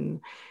all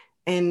in.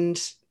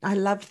 And I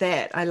love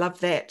that.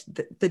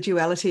 The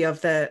duality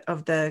of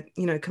the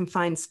you know,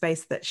 confined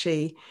space that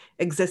she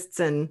exists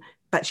in,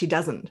 but she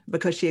doesn't,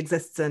 because she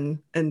exists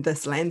in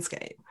this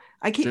landscape.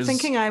 I keep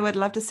thinking I would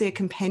love to see a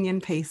companion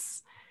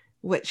piece,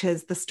 which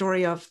is the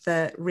story of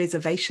the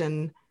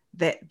reservation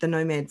that the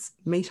nomads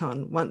meet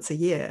on once a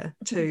year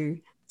to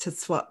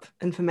swap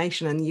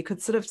information. And you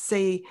could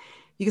see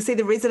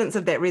the residents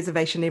of that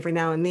reservation every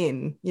now and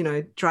then, you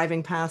know,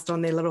 driving past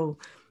on their little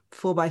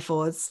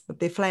 4x4s with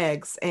their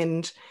flags.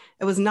 And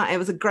it was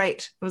a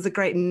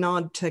great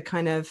nod to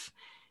kind of,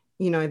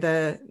 you know,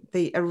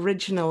 the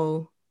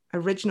original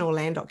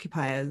land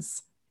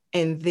occupiers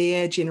and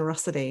their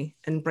generosity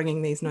in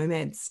bringing these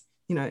nomads,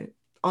 you know,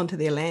 onto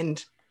their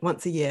land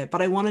once a year.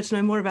 But I wanted to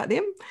know more about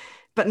them,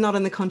 but not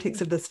in the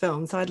context of this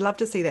film. So I'd love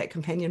to see that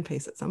companion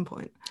piece at some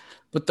point.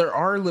 But there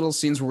are little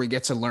scenes where we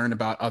get to learn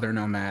about other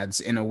nomads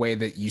in a way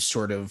that you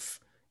sort of,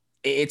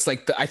 it's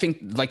like I think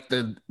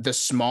the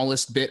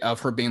smallest bit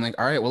of her being like,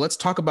 all right, well, let's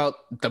talk about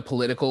the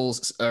political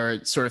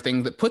sort of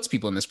thing that puts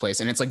people in this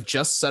place. And it's like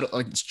just subtle,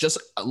 like it's just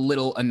a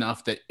little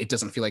enough that it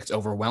doesn't feel like it's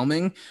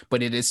overwhelming,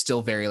 but it is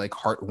still very like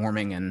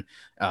heartwarming and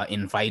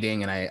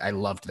inviting. And I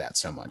loved that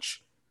so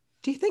much.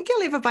 Do you think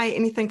you'll ever buy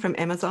anything from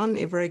Amazon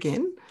ever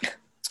again?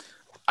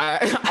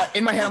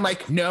 In my head, I'm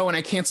like, no, and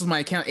I canceled my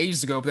account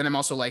ages ago. But then I'm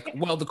also like,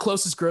 well, the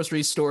closest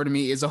grocery store to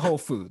me is a Whole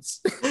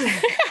Foods.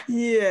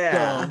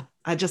 Yeah. So,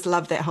 I just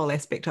love that whole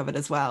aspect of it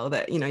as well,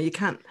 that, you know, you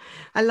can't,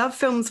 I love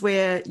films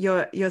where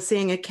you're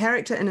seeing a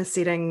character in a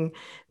setting,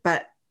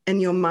 but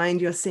in your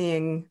mind, you're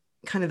seeing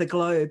kind of the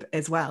globe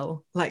as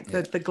well, like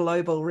the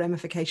global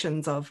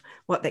ramifications of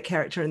what that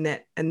character in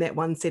that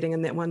one setting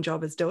and that one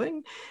job is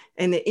doing.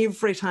 And that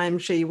every time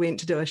she went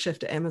to do a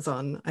shift at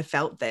Amazon, I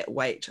felt that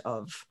weight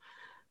of,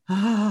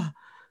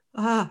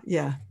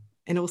 yeah.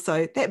 And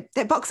also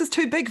that box is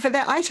too big for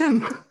that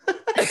item.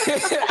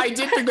 I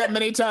did think that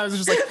many times.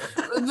 Just like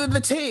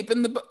the tape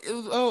and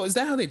is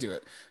that how they do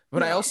it?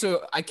 But yeah.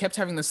 I kept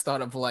having this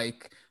thought of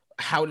like,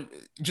 how,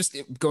 just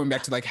going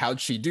back to like, how'd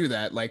she do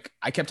that? Like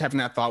I kept having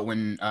that thought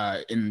when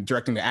in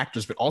directing the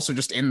actors, but also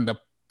just in the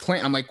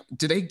plant. I'm like,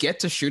 do they get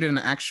to shoot in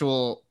an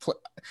actual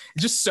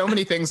just so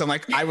many things. I'm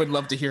like, I would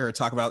love to hear her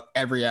talk about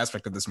every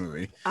aspect of this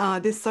movie.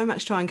 There's so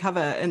much to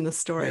uncover in the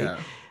story. Yeah.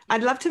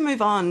 I'd love to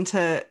move on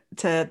to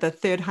the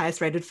third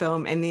highest rated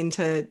film, and then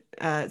to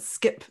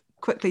skip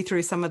quickly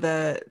through some of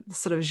the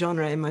sort of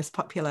genre and most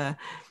popular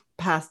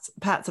parts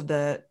of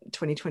the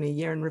 2020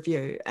 year in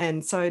review.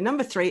 And so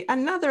number 3,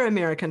 another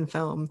American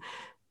film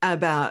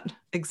about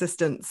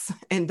existence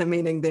and the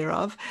meaning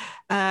thereof,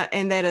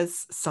 and that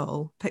is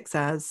Soul,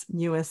 Pixar's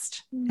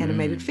newest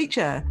animated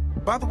feature.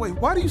 By the way,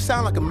 why do you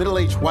sound like a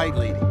middle-aged white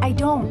lady? I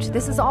don't.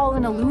 This is all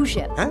an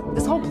illusion. Huh?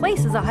 This whole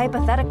place is a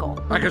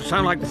hypothetical. I could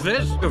sound like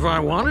this if I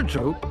wanted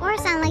to. Or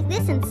sound like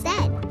this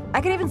instead. I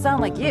could even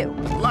sound like you.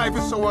 Life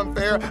is so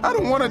unfair. I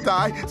don't want to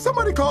die.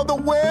 Somebody call the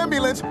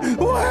ambulance.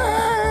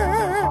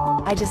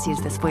 I just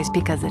use this voice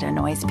because it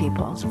annoys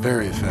people. It's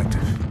very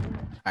effective.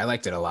 I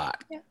liked it a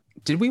lot. Yeah.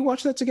 Did we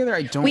watch that together?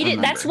 I don't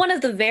remember. That's one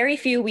of the very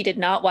few we did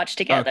not watch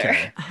together.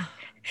 Okay.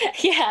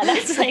 Yeah,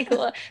 that's like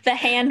the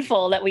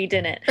handful that we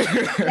didn't.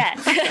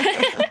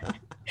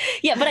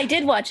 Yeah, but I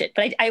did watch it.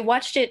 But I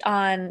watched it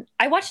on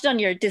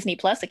your Disney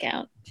Plus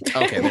account.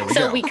 Okay, there we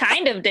so go. We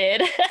kind of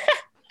did.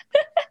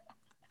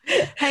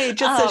 Hey,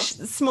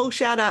 just a small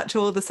shout out to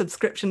all the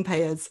subscription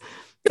payers.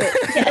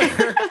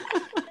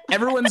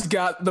 Everyone's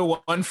got the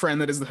one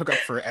friend that is the hookup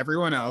for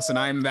everyone else, and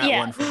I'm that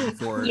one friend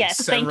for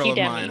several of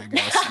mine, I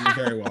guess. You're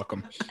very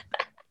welcome.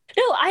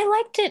 No, I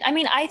liked it. I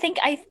mean, I think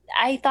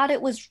I thought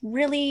it was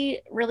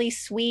really, really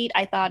sweet.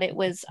 I thought it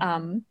was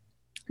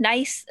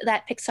nice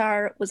that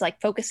Pixar was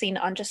like focusing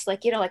on just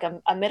like, you know, like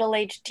a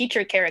middle-aged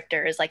teacher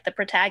character is like the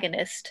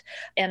protagonist.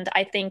 And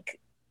I think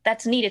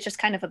that's neat. It's just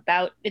kind of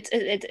about it's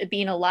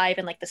being alive,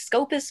 and like the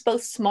scope is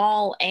both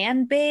small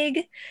and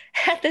big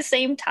at the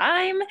same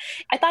time.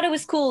 I thought it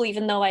was cool,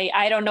 even though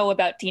I don't know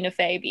about Tina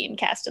Fey being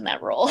cast in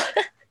that role.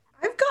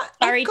 I've got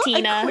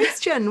Tina. A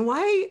question.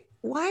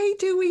 Why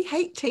do we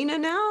hate Tina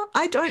now?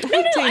 I don't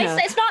hate Tina.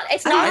 It's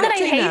not that I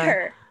hate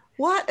her.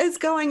 What is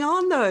going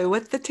on though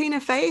with the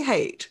Tina Fey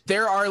hate?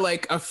 There are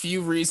like a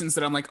few reasons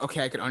that I'm like,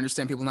 okay, I could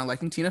understand people not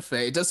liking Tina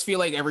Fey. It does feel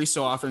like every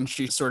so often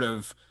she sort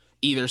of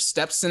either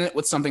steps in it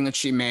with something that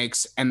she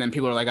makes, and then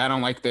people are like, I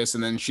don't like this,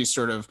 and then she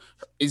sort of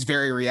is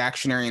very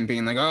reactionary and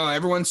being like, oh,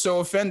 everyone's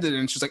so offended,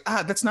 and she's like,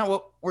 that's not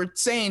what we're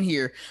saying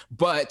here.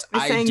 But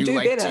I do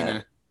like better.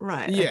 Tina.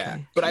 Right. Yeah.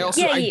 Okay. But I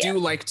also I do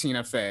like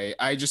Tina Fey.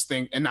 I just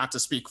think, and not to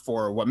speak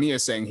for what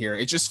Mia's saying here,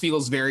 it just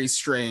feels very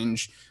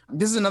strange.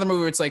 This is another movie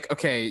where it's like,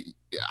 okay,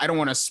 I don't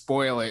want to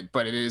spoil it,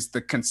 but it is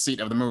the conceit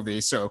of the movie.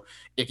 So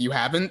if you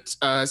haven't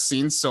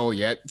seen Soul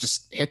yet,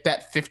 just hit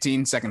that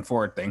 15-second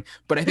forward thing.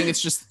 But I think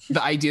it's just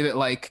the idea that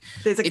like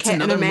there's a it's cat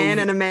and a another man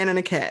movie- and a man and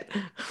a cat.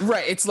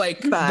 Right. It's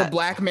like But- the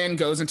black man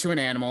goes into an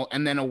animal,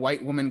 and then a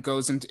white woman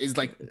goes into is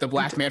like the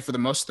black man for the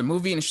most of the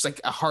movie, and it's just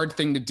like a hard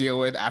thing to deal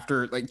with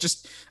after like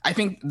just I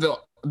think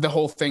the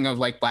whole thing of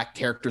like black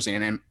characters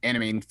in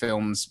animating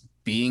films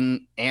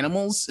being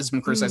animals has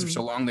been criticized for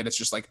so long that it's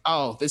just like,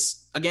 oh,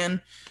 this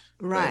again.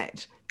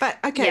 Right. But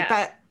okay, Yeah.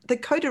 but the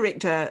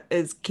co-director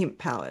is Kemp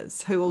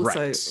Powers, who also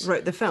Right.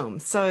 wrote the film.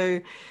 So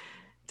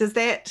does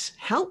that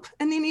help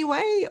in any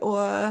way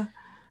or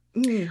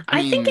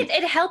I think mean-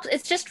 it helps.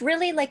 It's just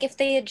really like if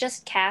they had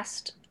just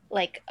cast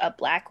like a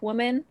black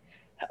woman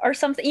or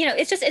something, you know,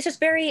 it's just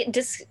very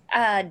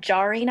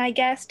jarring, I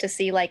guess, to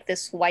see like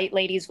this white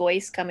lady's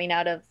voice coming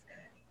out of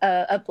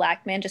a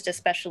black man, just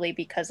especially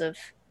because of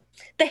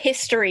the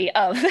history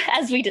of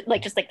as we did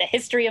like just like the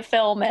history of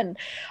film and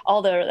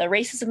all the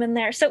racism in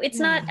there. So it's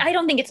not, I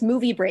don't think it's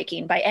movie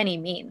breaking by any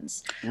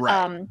means.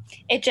 Right.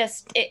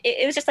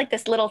 It was just like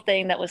this little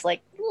thing that was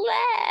like,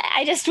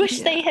 I just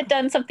wish they had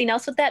done something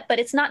else with that, but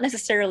it's not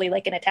necessarily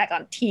like an attack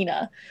on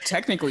Tina.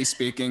 Technically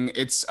speaking,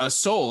 it's a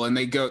soul, and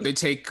they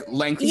take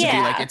lengths to be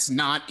Yeah. like it's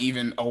not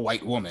even a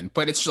white woman,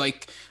 but it's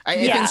like I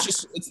think Yeah. it's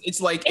just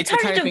it's like It's the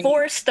hard kind to of thing.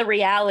 divorce the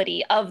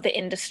reality of the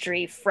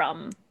industry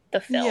from the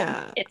film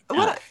Yeah.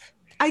 itself.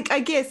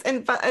 I guess,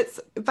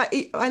 but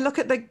I look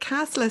at the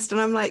cast list and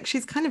I'm like,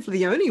 she's kind of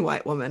the only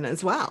white woman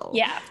as well.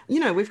 Yeah.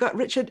 You know, we've got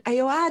Richard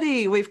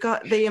Ayoade, we've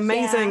got the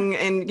amazing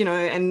and you know,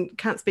 and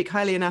can't speak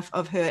highly enough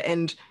of her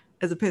and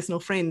as a personal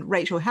friend,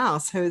 Rachel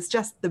House, who is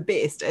just the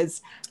best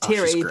as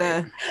Terry, she's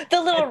great.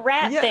 The little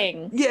rat yeah,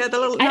 thing. Yeah, the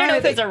little. I don't know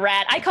if the- it's a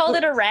rat. I called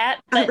it a rat,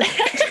 but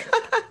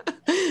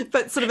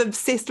but sort of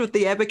obsessed with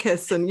the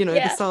abacus and you know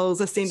Yeah. the souls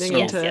ascending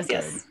yes, into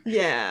yes.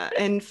 yeah,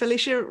 and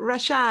Felicia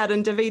Rashad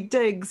and David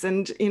Diggs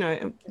and you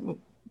know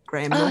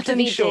Graham Oh, Norton,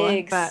 David sure,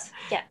 Diggs. but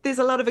Yeah. there's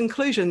a lot of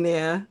inclusion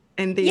there,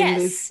 and then Yes.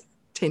 there's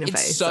Tina Fey.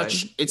 It's so-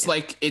 such it's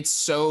like it's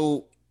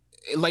so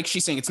like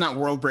she's saying, it's not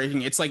world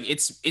breaking. It's like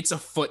it's a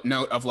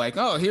footnote of like,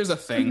 oh, here's a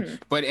thing. Mm-hmm.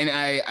 But and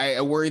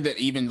I worry that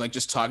even like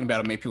just talking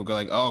about it, make people go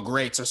like, oh,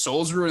 great, so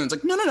Soul's ruined. It's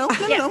like no,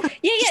 yeah, no.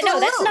 yeah, Just no, a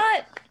that's little.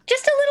 not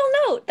just a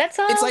little note. That's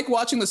all. It's like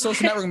watching the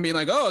Social Network and being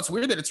like, oh, it's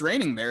weird that it's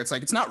raining there. It's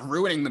like it's not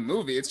ruining the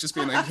movie. It's just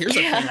being like, here's a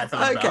thing I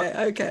thought about.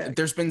 Okay.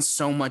 There's been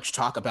so much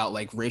talk about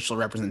like racial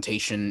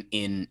representation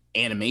in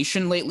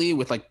animation lately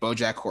with like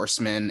BoJack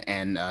Horseman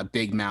and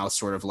Big Mouth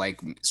sort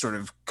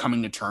of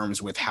coming to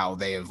terms with how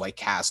they have like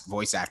cast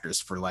voice actors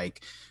for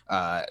like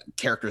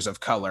characters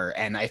of color.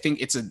 And I think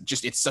it's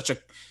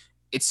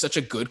such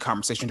a good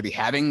conversation to be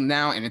having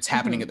now, and it's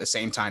happening at the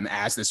same time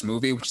as this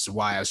movie, which is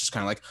why I was just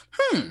kind of like,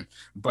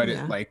 but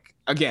Yeah. it like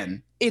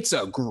again, it's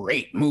a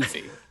great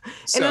movie.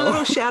 And a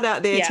little shout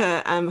out there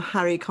Yeah. to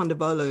Hari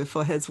Kondabolu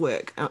for his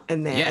work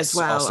in there Yes, as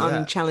well also on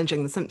that.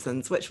 Challenging the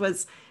Simpsons, which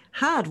was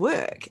hard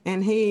work,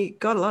 and he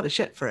got a lot of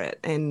shit for it.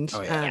 And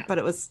Oh, yeah. but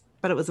it was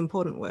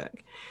important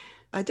work.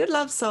 I did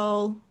love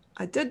Soul.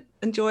 I did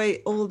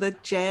enjoy all the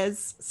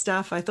jazz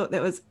stuff. I thought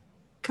that was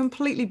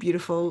completely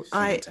beautiful.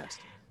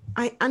 Fantastic.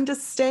 I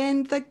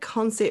understand the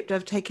concept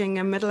of taking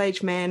a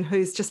middle-aged man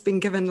who's just been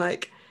given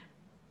like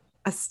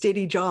a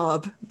steady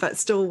job but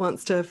still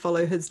wants to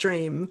follow his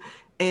dream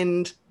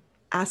and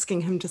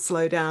asking him to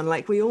slow down.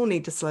 Like we all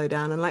need to slow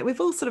down, and like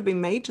we've all sort of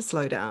been made to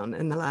slow down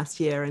in the last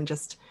year and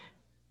just,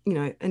 you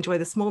know, enjoy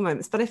the small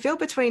moments. But I feel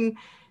between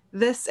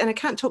this, and I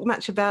can't talk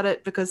much about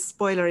it because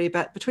spoilery,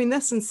 but between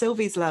this and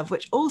Sylvie's Love,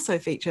 which also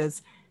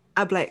features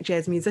a black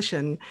jazz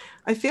musician,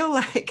 I feel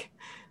like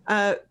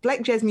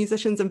black jazz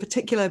musicians in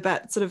particular,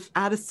 but sort of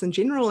artists in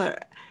general,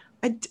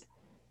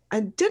 I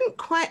didn't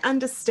quite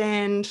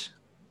understand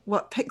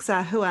what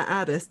Pixar, who are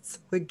artists,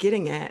 were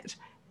getting at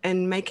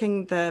in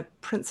making the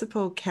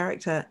principal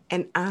character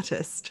an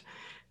artist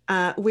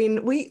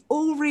when we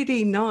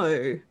already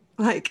know,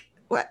 like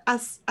what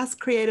us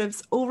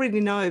creatives already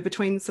know,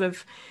 between sort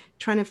of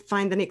trying to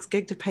find the next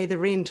gig to pay the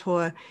rent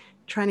or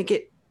trying to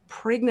get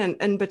pregnant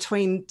in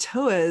between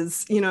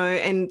tours, you know,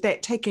 and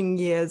that taking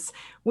years,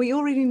 we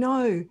already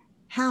know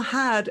how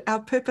hard our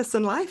purpose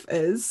in life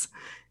is.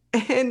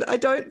 And I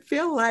don't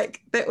feel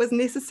like that was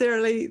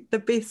necessarily the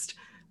best.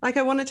 Like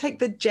I want to take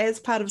the jazz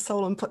part of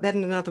Soul and put that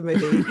in another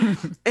movie.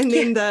 And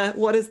then the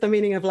what is the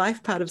meaning of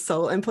life part of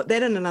Soul and put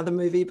that in another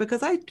movie,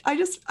 because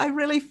I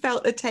really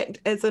felt attacked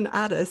as an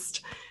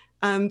artist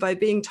by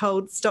being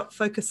told, stop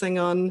focusing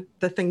on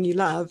the thing you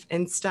love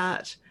and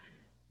start,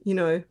 you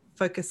know,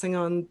 focusing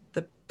on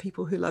the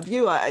people who love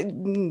you. I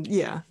get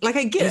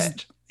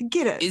it. I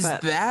get it. Is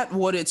but- that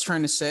what it's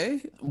trying to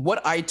say?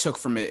 What I took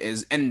from it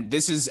is, and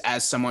this is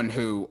as someone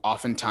who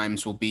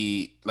oftentimes will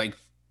be like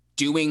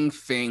doing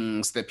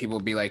things that people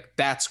would be like,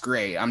 that's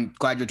great. I'm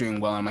glad you're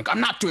doing well. I'm like,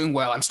 I'm not doing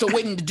well. I'm still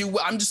waiting to do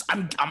well.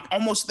 I'm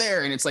almost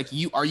there. And it's like,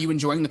 are you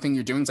enjoying the thing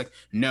you're doing? It's like,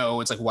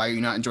 no. It's like, why are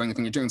you not enjoying the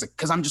thing you're doing? It's like,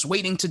 because I'm just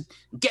waiting to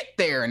get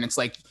there. And it's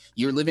like,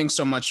 you're living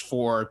so much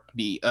for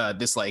the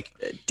this like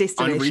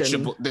destination,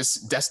 unreachable, this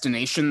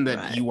destination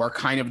that you are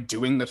kind of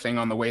doing the thing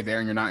on the way there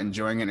and you're not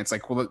enjoying it. And it's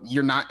like, well,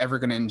 you're not ever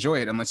going to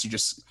enjoy it unless you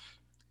just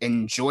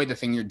enjoy the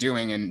thing you're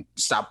doing and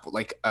stop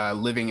like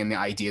living in the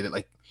idea that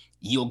like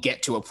you'll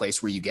get to a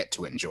place where you get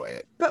to enjoy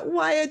it. But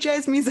why a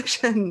jazz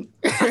musician?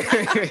 we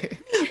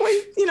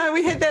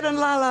had that in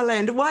La La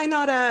Land. Why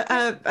not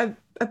a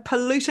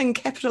polluting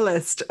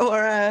capitalist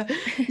or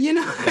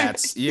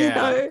that's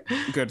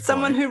good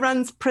someone who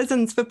runs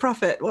prisons for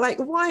profit? Like,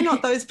 why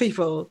not those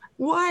people?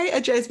 Why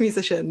a jazz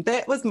musician?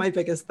 That was my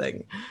biggest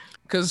thing.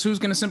 Because who's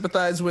going to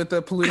sympathize with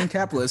a polluting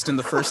capitalist in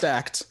the first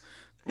act?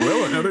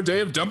 Well, another day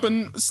of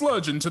dumping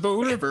sludge into the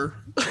river.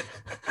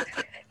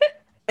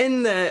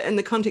 In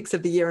the context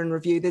of the year in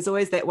review, there's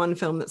always that one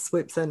film that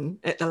swoops in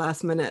at the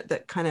last minute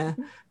that kind of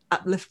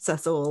uplifts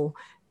us all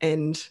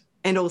and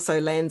also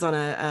lands on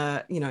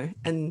a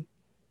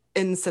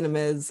in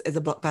cinemas as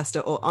a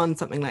blockbuster or on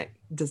something like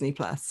Disney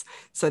Plus,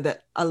 so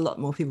that a lot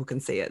more people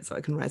can see it, so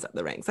it can rise up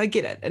the ranks. I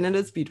get it, and it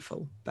is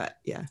beautiful, but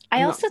yeah.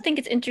 I also think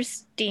it's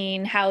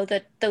interesting how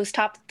those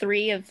top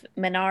three of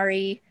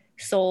Minari,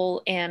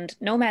 Soul, and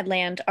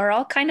Nomadland are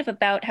all kind of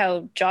about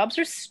how jobs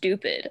are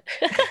stupid.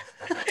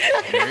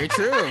 Very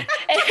true. And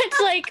it's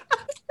like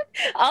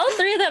all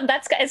three of them,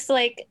 it's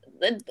like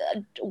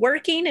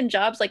working and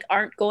jobs like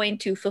aren't going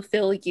to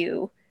fulfill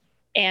you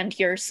and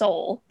your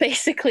soul,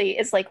 basically,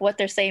 is like what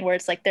they're saying, where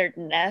it's like they're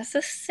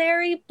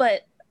necessary,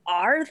 but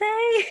are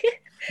they?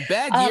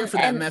 Bad year for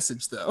that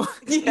message, though.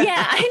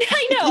 Yeah,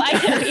 I know.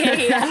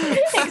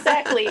 Yeah,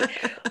 exactly.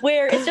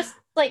 Where it's just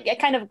like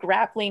kind of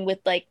grappling with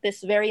like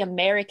this very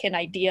American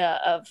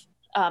idea of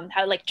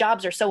how like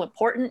jobs are so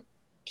important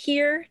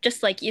here,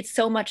 just like it's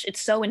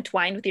so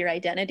entwined with your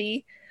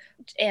identity.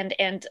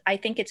 And I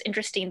think it's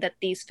interesting that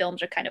these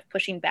films are kind of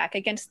pushing back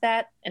against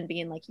that and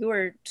being like, you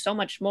are so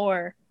much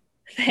more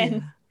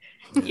than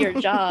your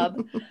job.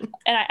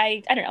 And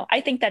I don't know.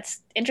 I think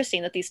that's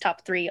interesting that these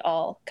top three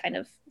all kind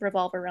of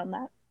revolve around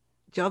that.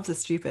 Jobs are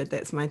stupid.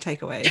 That's my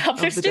takeaway.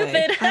 Jobs are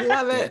stupid. I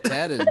love it.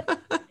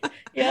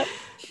 Yep.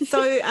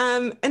 So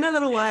in a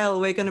little while,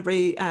 we're going to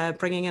be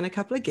bringing in a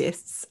couple of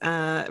guests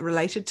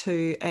related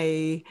to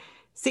a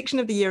section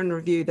of the year in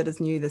review that is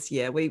new this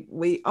year.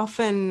 We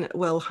often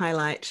will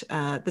highlight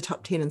the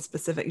top 10 in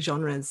specific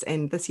genres,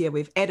 and this year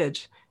we've added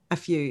a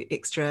few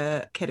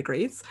extra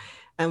categories.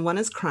 And one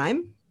is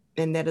crime,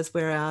 and that is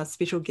where our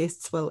special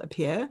guests will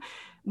appear.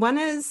 One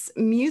is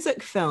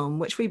music film,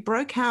 which we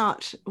broke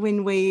out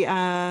when we,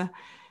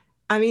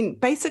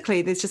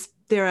 basically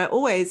there are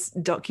always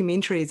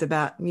documentaries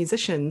about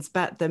musicians,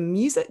 but the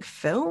music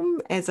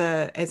film as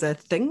a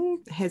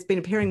thing has been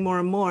appearing more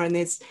and more. And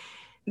there's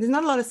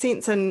not a lot of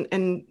sense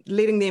in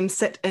letting them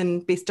sit in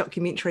Best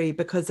Documentary,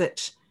 because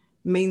it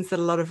means that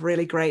a lot of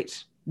really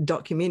great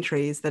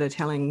documentaries that are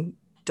telling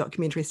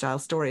documentary style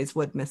stories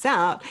would miss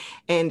out,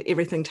 and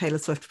everything Taylor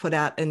Swift put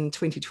out in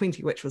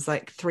 2020, which was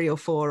like 3 or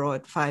 4 or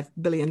 5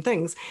 billion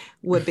things,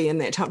 would be in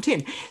that top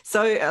 10.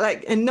 So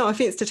and no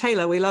offense to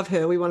Taylor, we love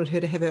her, we wanted her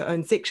to have her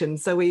own section,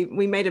 so we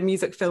made a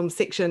music film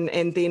section,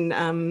 and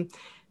then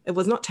it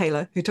was not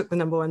Taylor who took the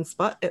number one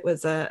spot. It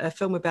was a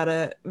film about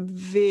a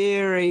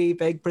very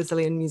big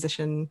Brazilian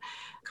musician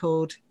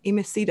called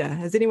Emicida.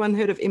 Has anyone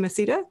heard of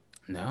Emicida?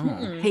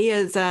 No.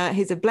 He's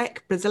a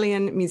Black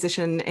Brazilian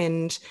musician,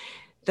 and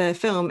the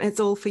film, It's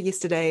All for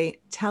Yesterday,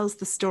 tells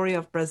the story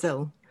of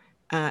Brazil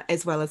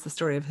as well as the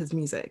story of his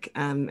music.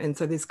 And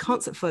so there's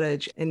concert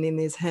footage, and then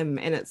there's him,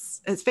 and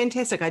it's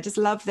fantastic. I just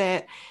love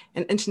that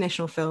an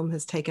international film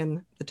has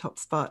taken the top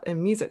spot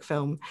in music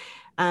film.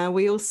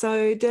 We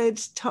also did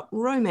top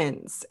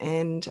romance,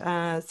 and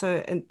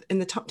so in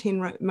the top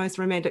 10 most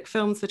romantic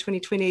films for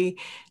 2020,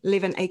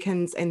 Levin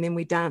Akins and Then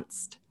We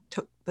Danced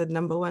took the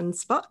number one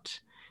spot.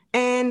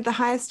 And the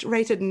highest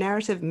rated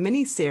narrative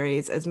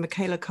miniseries is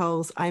Michaela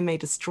Cole's I May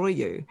Destroy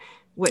You,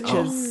 which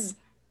is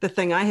the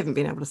thing I haven't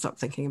been able to stop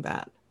thinking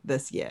about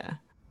this year.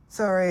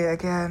 Sorry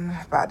again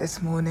about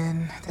this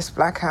morning. This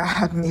blackout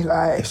had me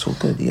like... It's all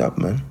good, up,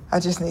 man. I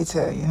just need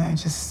to,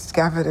 just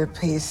gather the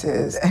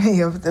pieces. Any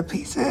of the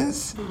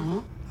pieces? Mm-hmm.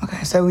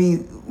 Okay, so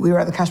we were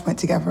at the cash point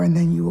together, and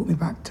then you walked me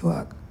back to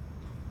work.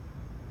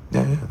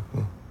 Yeah.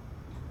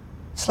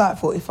 It's like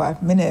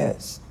 45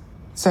 minutes.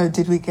 So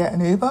did we get an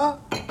Uber,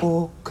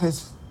 or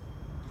because...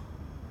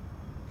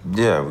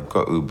 Yeah, we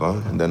got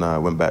Uber, and then I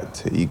went back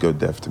to Ego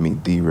Death to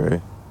meet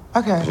D-Ray.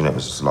 Okay. It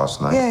was just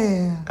last night.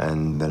 Yeah.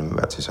 And then I went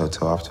back to his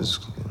hotel afterwards,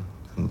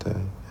 and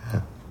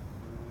yeah.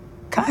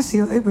 Can I see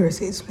your Uber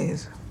receipts,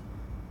 please?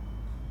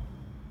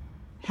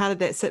 How did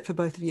that sit for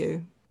both of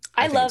you?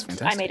 I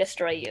loved I May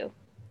Destroy You.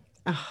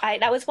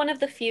 That was one of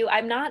the few.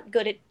 I'm not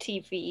good at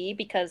TV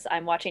because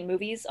I'm watching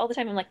movies all the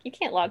time. I'm like, you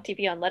can't log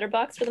TV on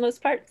Letterboxd for the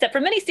most part, except for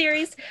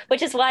miniseries,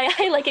 which is why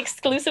I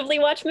exclusively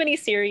watch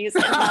miniseries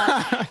and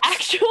not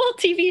actual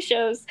TV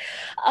shows.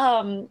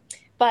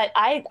 But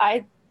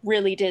I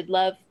really did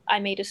love I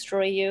May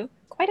Destroy You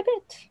quite a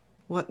bit.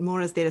 What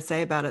more is there to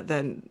say about it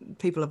than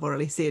people have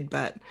already said?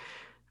 But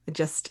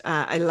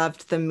I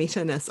loved the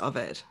meta-ness of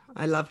it.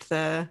 I loved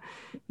the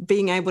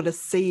being able to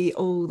see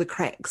all the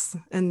cracks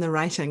in the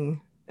writing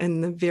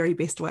in the very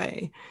best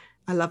way.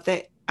 I love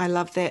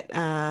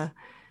that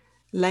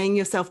laying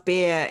yourself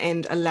bare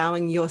and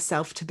allowing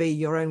yourself to be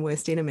your own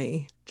worst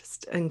enemy.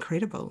 Just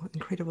incredible.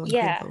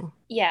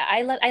 Yeah,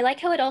 I like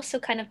how it also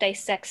kind of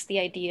dissects the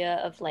idea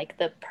of like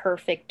the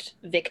perfect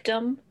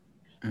victim,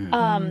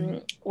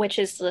 which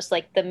is just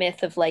like the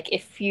myth of like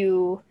if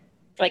you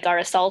like are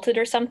assaulted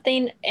or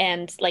something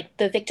and like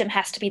the victim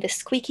has to be the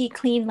squeaky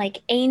clean like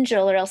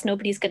angel or else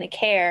nobody's going to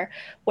care,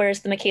 whereas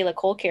the Michaela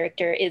Cole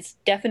character is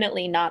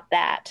definitely not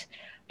that.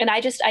 And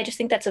I just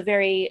think that's a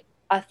very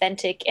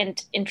authentic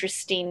and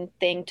interesting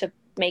thing to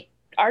make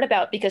art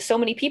about, because so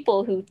many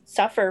people who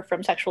suffer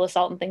from sexual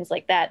assault and things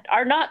like that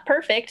are not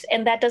perfect,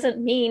 and that doesn't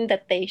mean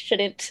that they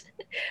shouldn't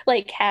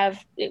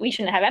we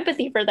shouldn't have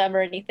empathy for them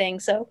or anything.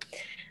 So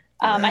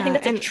I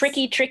think that's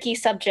a tricky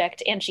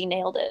subject, and she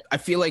nailed it. I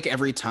feel like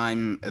every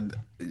time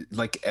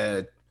like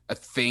a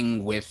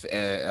thing with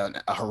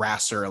a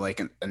harasser, like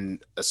an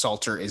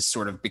assaulter is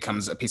sort of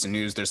becomes a piece of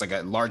news, there's like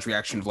a large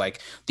reaction of like,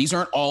 these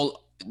aren't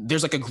all,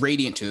 there's like a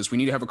gradient to this. We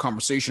need to have a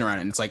conversation around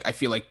it. And it's like, I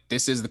feel like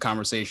this is the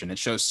conversation. It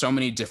shows so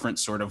many different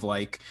sort of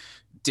like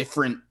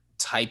different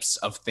types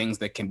of things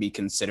that can be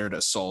considered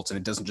assault. And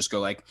it doesn't just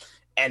go like,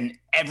 and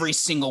every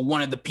single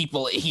one of the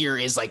people here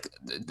is like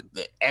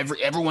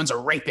everyone's a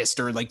rapist,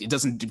 or like it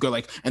doesn't go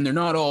like, and they're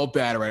not all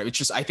bad, right? It's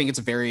just, I think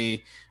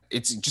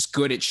it's just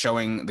good at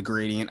showing the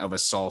gradient of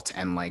assault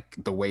and like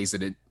the ways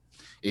that it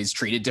is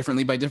treated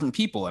differently by different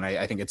people. And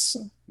I think it's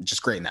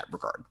just great in that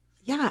regard.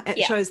 Yeah, it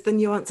shows the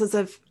nuances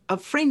of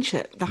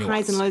friendship, the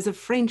highs and lows of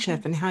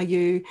friendship, and how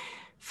you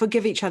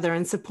forgive each other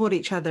and support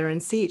each other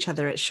and see each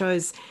other. It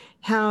shows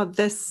how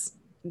this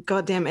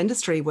goddamn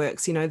industry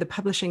works, you know, the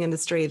publishing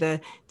industry, the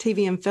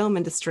TV and film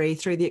industry,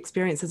 through the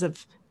experiences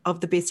of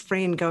the best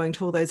friend going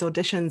to all those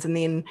auditions and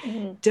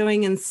then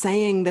doing and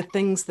saying the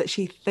things that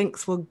she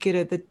thinks will get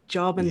her the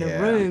job in the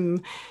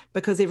room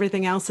because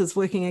everything else is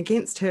working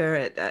against her.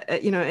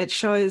 It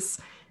shows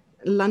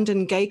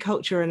London gay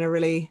culture in a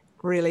really,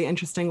 really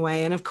interesting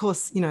way. And of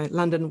course, you know,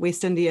 London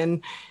West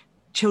Indian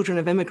children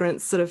of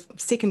immigrants, sort of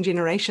second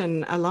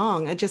generation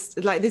along. It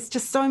just like, there's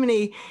just so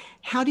many,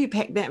 how do you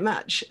pack that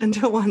much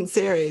into one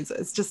series?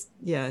 It's just,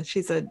 yeah,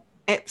 she's an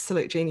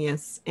absolute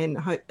genius and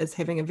is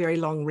having a very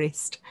long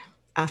rest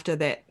after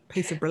that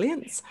piece of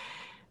brilliance.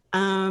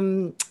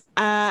 Have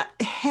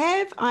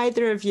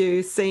either of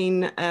you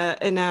seen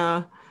in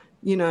our,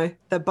 you know,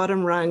 the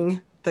bottom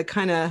rung, the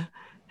kind of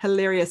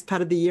hilarious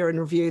part of the year in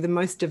review, the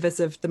most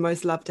divisive, the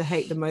most love to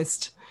hate, the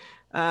most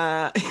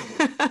that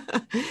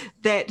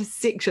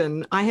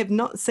section? I have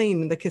not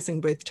seen The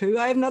Kissing Booth 2.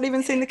 I have not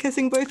even seen The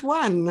Kissing Booth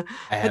 1.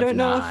 I don't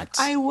know if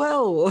I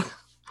will.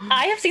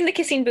 I have seen The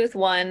Kissing Booth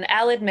 1.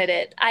 I'll admit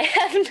it. I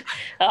haven't,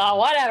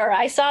 whatever.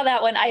 I saw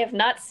that one. I have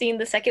not seen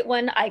the second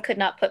one. I could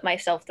not put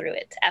myself through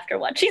it after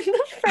watching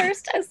the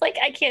first. I was like,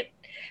 I can't,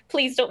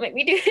 please don't make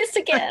me do this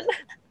again.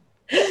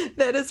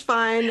 That is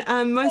fine.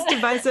 Most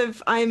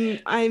divisive.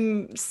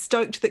 I'm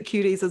stoked that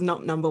Cuties is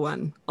not number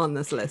one on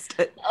this list.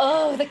 The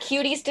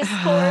Cuties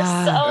discourse.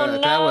 No.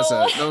 That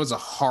was a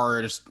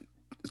hard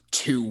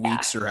 2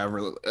 weeks or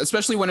however,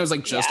 especially when it was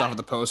like just off of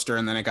the poster,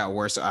 and then it got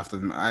worse after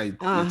them.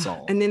 That's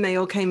all. And then they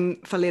all came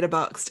for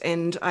Letterboxd,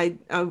 and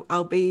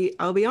I'll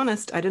be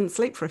honest, I didn't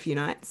sleep for a few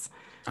nights.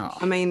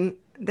 I mean,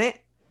 that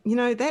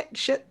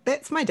shit,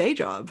 that's my day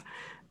job,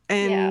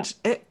 and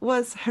it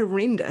was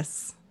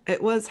horrendous.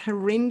 It was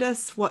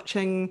horrendous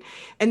watching.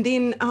 And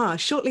then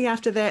shortly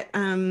after that,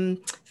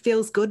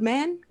 Feels Good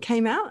Man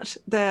came out,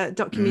 the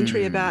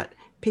documentary about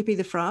Pepe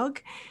the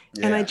Frog.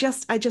 Yeah. And I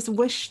just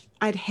wish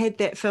I'd had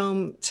that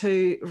film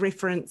to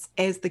reference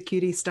as the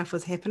Cutie stuff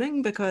was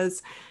happening,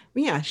 because,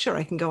 yeah, sure,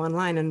 I can go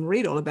online and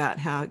read all about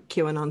how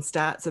QAnon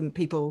starts and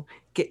people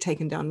get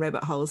taken down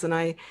rabbit holes. And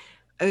I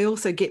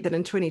also get that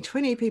in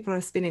 2020, people are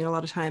spending a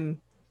lot of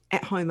time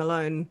at home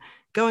alone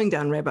going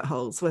down rabbit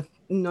holes with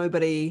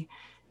nobody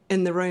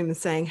in the room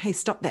saying, hey,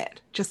 stop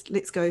that. Just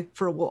let's go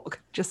for a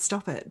walk. Just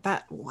stop it.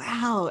 But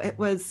wow, it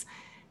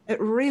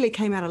really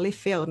came out of left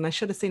field, and I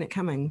should have seen it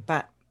coming.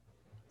 But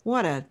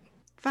what a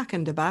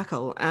fucking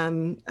debacle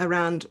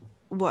around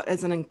what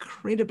is an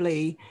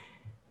incredibly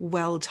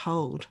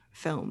well-told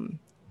film.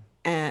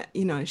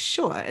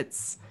 Sure,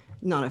 it's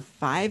not a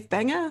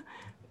 5-banger,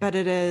 but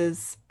it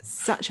is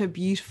such a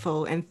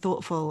beautiful and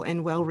thoughtful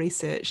and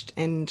well-researched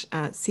and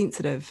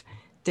sensitive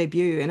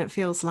debut. And it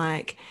feels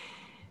like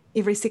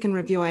every second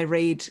review I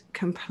read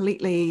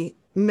completely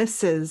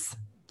misses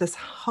this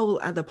whole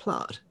other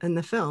plot in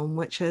the film,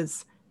 which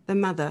is the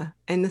mother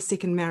and the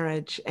second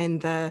marriage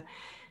and the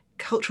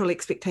cultural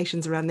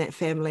expectations around that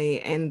family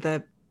and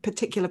the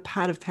particular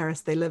part of Paris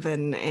they live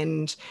in,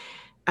 and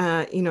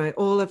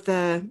all of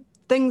the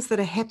things that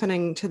are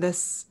happening to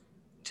this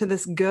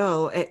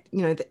girl at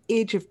the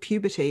edge of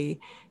puberty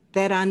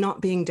that are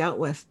not being dealt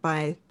with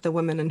by the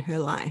women in her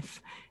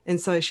life. And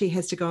so she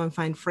has to go and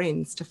find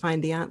friends to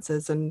find the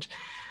answers. And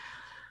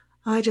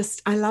I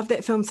love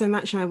that film so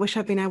much, and I wish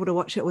I'd been able to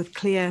watch it with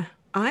clear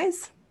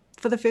eyes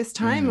for the first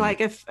time.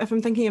 Like if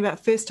I'm thinking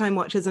about first time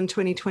watches in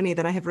 2020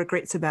 that I have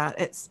regrets about,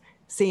 it's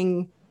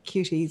seeing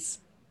Cuties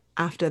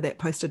after that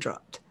poster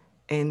dropped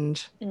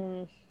and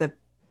the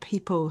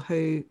people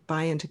who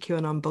buy into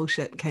QAnon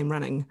bullshit came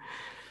running.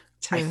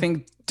 I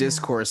think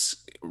discourse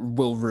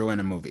will ruin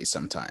a movie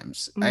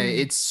sometimes.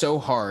 It's so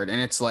hard. And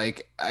it's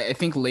like, I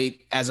think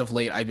as of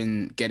late, I've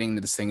been getting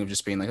to this thing of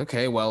just being like,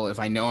 okay, well, if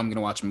I know I'm going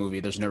to watch a movie,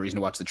 there's no reason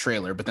to watch the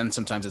trailer. But then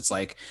sometimes it's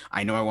like,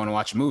 I know I want to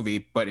watch a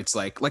movie, but it's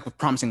like with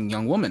Promising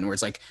Young Woman, where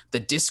it's like the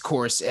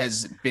discourse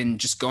has been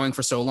just going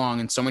for so long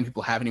and so many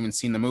people haven't even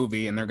seen the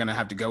movie, and they're going to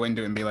have to go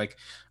into it and be like,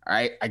 all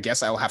right, I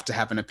guess I'll have to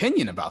have an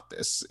opinion about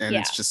this. And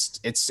it's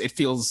just, it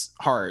feels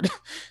hard.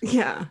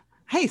 Yeah.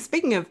 Hey,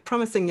 speaking of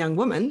Promising Young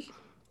Woman,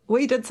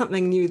 we did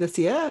something new this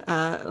year.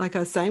 Like I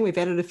was saying, we've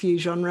added a few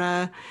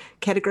genre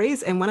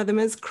categories, and one of them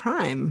is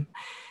crime.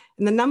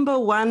 And the number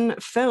one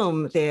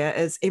film there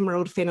is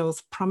Emerald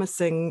Fennell's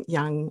Promising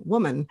Young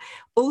Woman.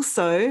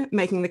 Also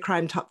making the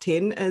crime top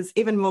 10 is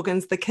Evan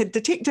Morgan's The Kid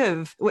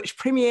Detective, which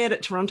premiered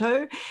at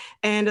Toronto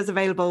and is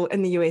available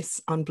in the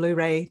US on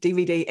Blu-ray,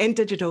 DVD, and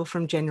digital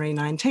from January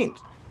 19th.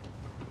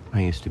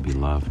 I used to be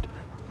loved.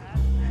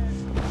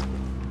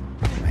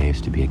 I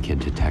used to be a kid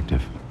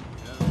detective.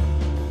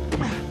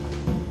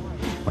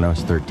 When I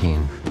was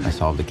 13, I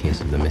solved a case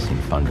of the missing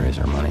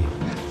fundraiser money.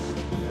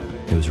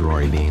 It was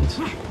Rory Beans,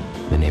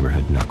 the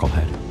neighborhood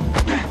knucklehead.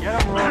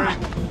 Get him, Rory.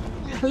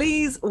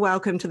 Please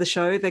welcome to the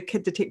show the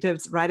Kid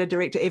Detective's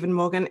writer-director Evan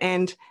Morgan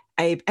and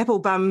Abe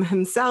Applebum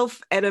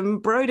himself, Adam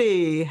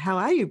Brody. How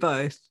are you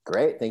both?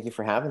 Great. Thank you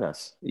for having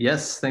us.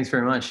 Yes, thanks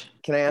very much.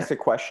 Can I ask a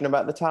question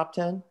about the top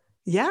 10?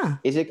 Yeah.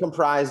 Is it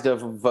comprised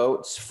of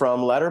votes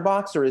from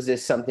Letterboxd, or is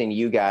this something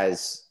you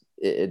guys,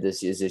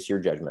 is this your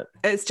judgment?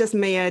 It's just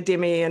Mia,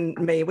 Demi, and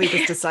me. We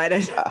just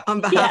decided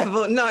on behalf of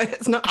all. No,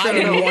 it's not true. I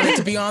didn't want it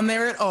to be on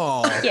there at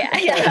all. Yeah.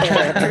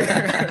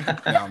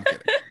 No, I'm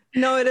kidding.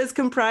 No, it is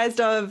comprised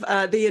of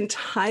the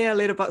entire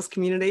Letterboxd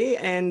community,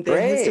 and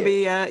there has to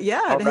be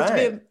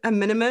to be a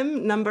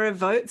minimum number of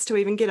votes to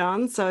even get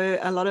on. So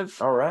a lot of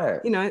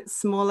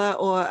smaller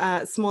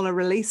or smaller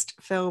released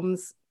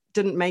films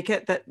didn't make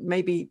it that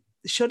maybe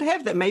should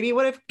have, that maybe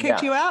would have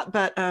kicked you out,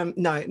 but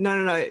no.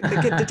 The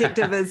Kid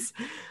Detective is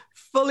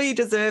fully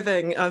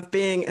deserving of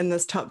being in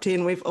this top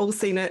 10. We've all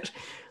seen it.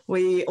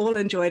 We all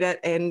enjoyed it,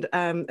 and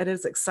it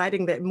is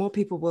exciting that more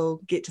people will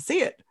get to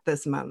see it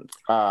this month.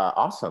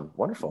 Awesome.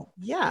 Wonderful.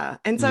 Yeah.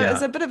 And so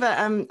it's a bit of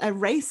a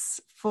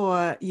race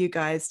for you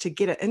guys to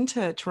get it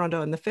into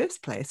Toronto in the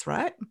first place,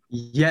 right?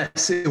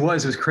 Yes, it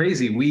was. It was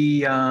crazy.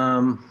 We,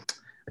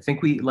 I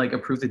think we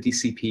approved the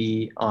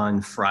DCP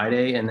on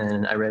Friday, and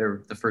then I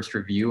read the first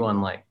review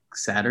on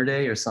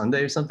Saturday or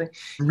Sunday or something.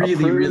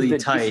 Really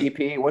tight.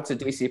 DCP? What's a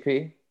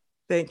DCP?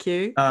 Thank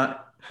you.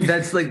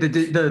 That's like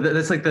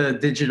the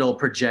digital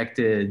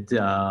projected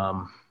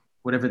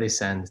whatever they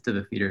send to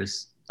the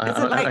theaters. It's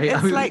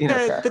like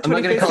the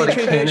 21st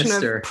century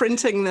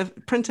version of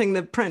printing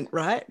the print,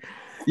 right?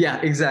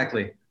 Yeah,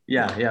 exactly.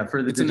 Yeah,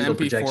 for the it's an digital MP4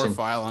 projection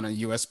file on a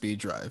USB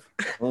drive.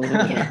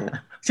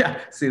 Yeah,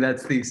 see,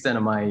 that's the extent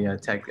of my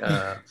tech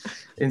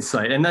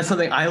insight, and that's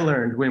something I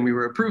learned when we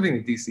were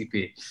approving the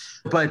DCP.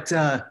 But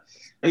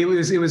it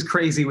was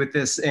crazy with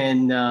this,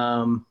 and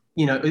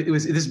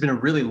this has been a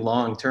really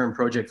long-term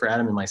project for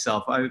Adam and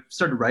myself. I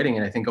started writing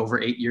it, I think,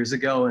 over 8 years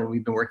ago, and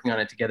we've been working on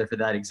it together for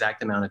that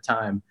exact amount of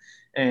time.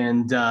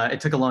 And it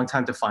took a long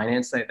time to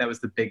finance. That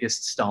was the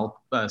biggest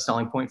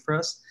stalling point for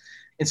us.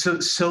 And so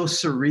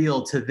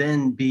surreal to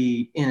then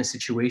be in a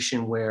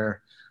situation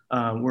where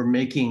we're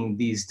making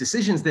these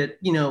decisions that,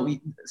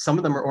 some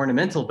of them are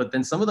ornamental, but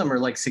then some of them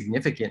are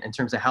significant in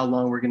terms of how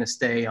long we're going to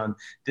stay on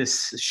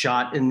this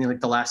shot in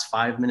the last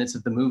 5 minutes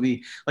of the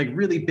movie,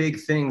 really big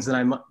things that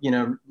I'm,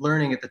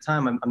 learning at the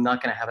time. I'm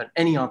not going to have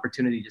any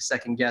opportunity to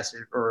second guess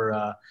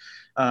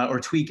or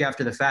tweak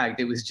after the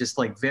fact. It was just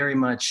very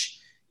much,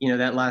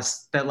 that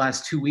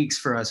last 2 weeks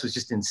for us was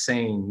just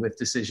insane with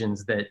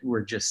decisions that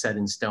were just set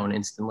in stone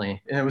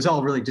instantly. And it was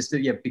all really just,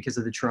 because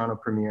of the Toronto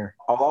premiere.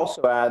 I'll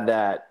also add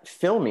that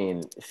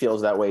filming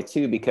feels that way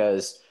too,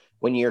 because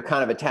when you're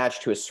kind of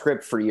attached to a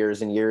script for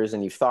years and years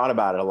and you've thought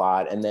about it a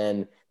lot, and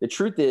then the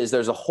truth is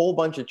there's a whole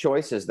bunch of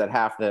choices that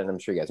have to, and I'm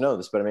sure you guys know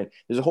this, but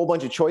there's a whole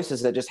bunch of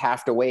choices that just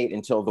have to wait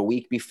until the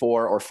week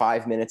before or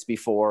 5 minutes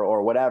before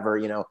or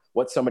whatever,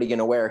 what's somebody going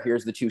to wear?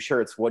 Here's the 2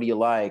 shirts. What do you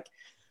like?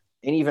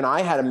 And even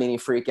I had a mini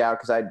freak out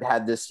because I'd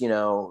had this,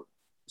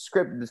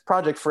 script, this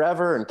project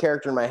forever and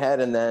character in my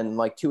head. And then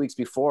 2 weeks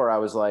before I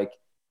was like,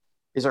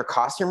 is our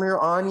costumer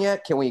on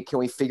yet? Can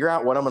we figure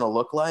out what I'm going to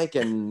look like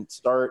and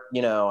start,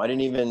 I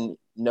didn't even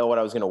know what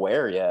I was going to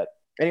wear yet.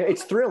 Anyway,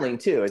 it's thrilling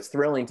too. It's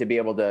thrilling to be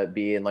able to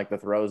be in the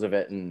throes of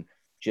it and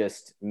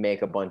just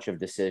make a bunch of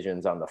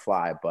decisions on the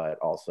fly, but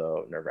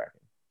also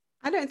nerve-wracking.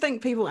 I don't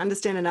think people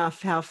understand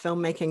enough how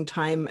filmmaking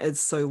time is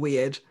so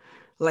weird.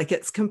 Like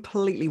it's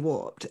completely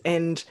warped,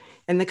 and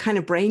the kind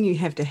of brain you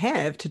have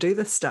to do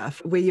this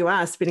stuff, where you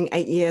are spending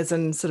 8 years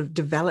in sort of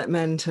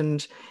development,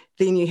 and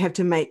then you have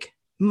to make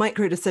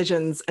micro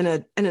decisions in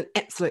an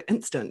absolute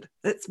instant.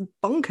 It's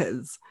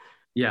bonkers.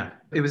 Yeah,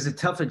 it was a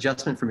tough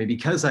adjustment for me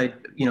because I,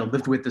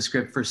 lived with the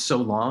script for so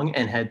long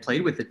and had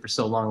played with it for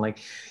so long. Like,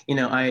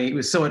 I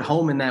was so at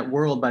home in that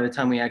world by the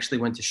time we actually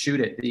went to shoot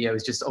it. I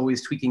was just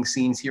always tweaking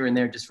scenes here and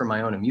there just for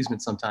my own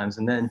amusement sometimes.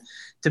 And then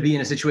to be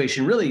in a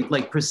situation really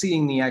like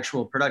preceding the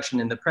actual production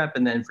and the prep,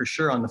 and then for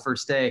sure on the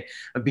first day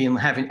of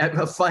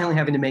finally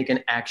having to make an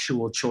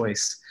actual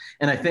choice.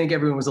 And I think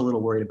everyone was a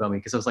little worried about me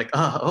because I was like,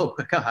 oh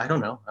God, I don't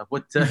know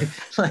what.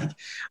 Like,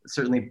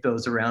 certainly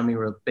those around me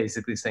were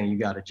basically saying, you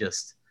got to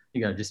just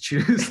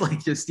choose.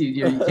 Like,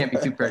 you can't be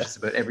too precious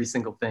about every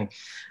single thing.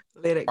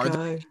 Let it go. Are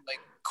there like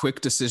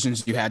quick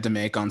decisions you had to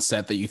make on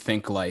set that you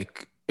think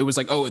like it was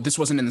like, oh, this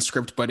wasn't in the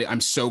script, but I'm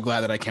so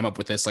glad that I came up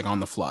with this like on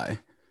the fly?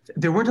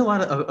 There weren't a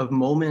lot of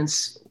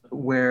moments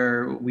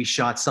where we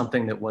shot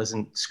something that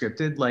wasn't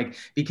scripted, like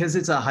because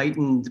it's a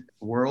heightened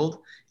world,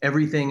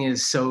 everything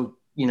is so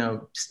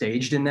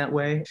staged in that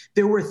way.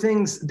 There were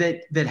things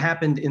that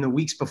happened in the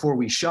weeks before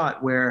we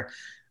shot where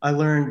I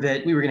learned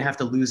that we were going to have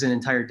to lose an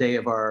entire day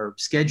of our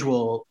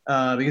schedule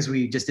because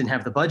we just didn't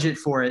have the budget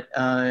for it.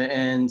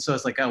 And so I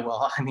was like, oh,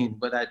 well, I mean,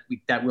 but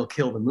that will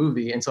kill the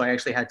movie. And so I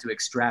actually had to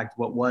extract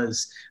what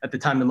was at the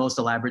time the most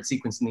elaborate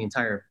sequence in the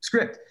entire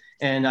script.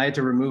 And I had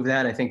to remove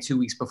that, I think, 2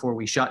 weeks before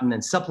we shot and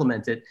then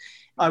supplement it.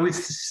 I would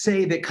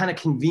say that kind of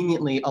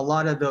conveniently, a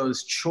lot of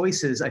those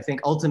choices, I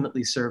think,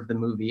 ultimately serve the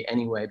movie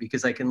anyway,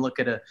 because I can look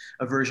at a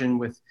version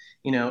with,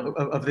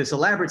 of this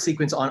elaborate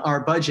sequence on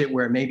our budget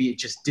where maybe it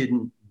just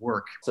didn't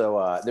work.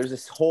 So there's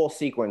this whole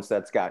sequence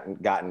that's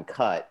gotten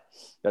cut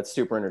that's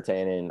super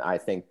entertaining, I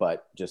think,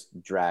 but just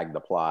dragged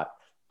the plot.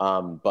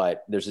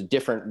 But there's a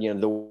different,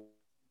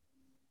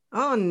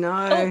 Oh,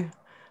 no.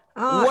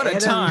 Oh, what a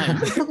time.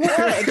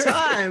 What a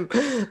time.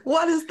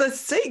 What is the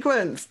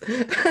sequence?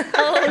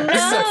 Oh,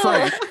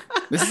 no.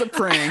 This is a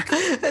prank.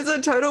 It's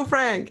a total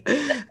prank.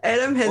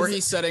 Adam has... Or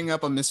he's setting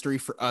up a mystery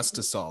for us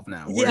to solve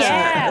now.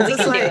 Yeah, we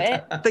can do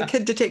it. The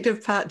Kid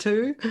Detective Part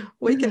 2.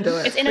 We can do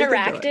it. It's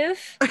interactive.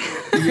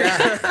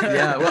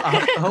 Yeah. Well,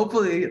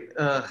 hopefully,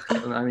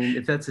 I mean,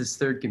 if that's his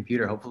third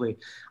computer,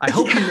 I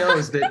hope he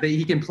knows that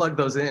he can plug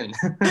those in.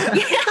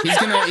 He's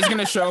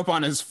gonna show up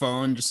on his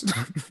phone. Just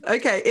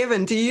Okay,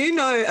 Evan, do you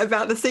know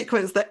about the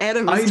sequence that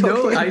Adam is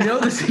talking about? I know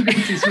the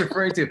sequence he's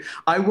referring to.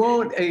 I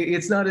won't.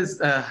 It's not as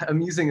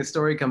amusing a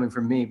story coming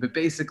from me, but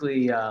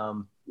basically,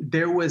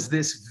 there was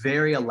this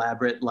very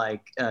elaborate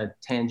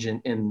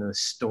tangent in the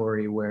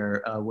story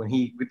where when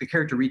the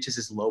character reaches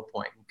his low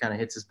point, kind of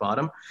hits his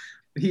bottom.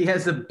 He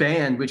has a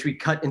band, which we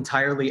cut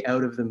entirely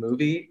out of the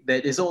movie,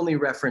 that is only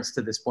referenced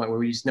to this point, where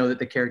we just know that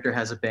the character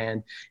has a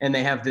band, and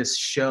they have this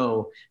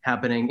show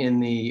happening in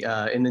the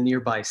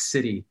nearby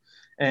city.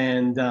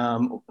 And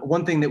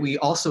one thing that we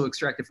also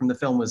extracted from the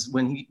film was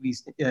when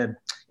he's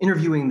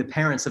interviewing the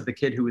parents of the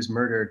kid who was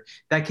murdered.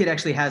 That kid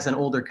actually has an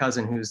older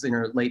cousin who's in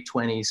her late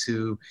 20s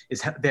who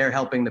is there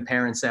helping the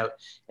parents out.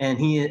 And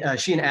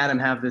she and Adam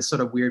have this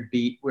sort of weird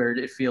beat where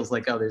it feels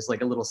like, oh, there's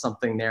like a little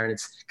something there, and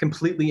it's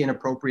completely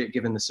inappropriate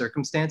given the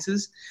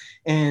circumstances.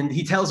 And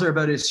he tells her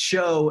about his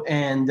show,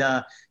 and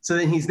so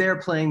then he's there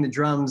playing the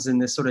drums in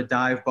this sort of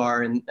dive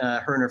bar, and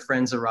her and her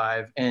friends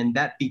arrive, and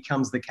that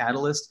becomes the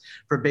catalyst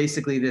for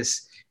basically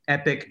this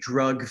epic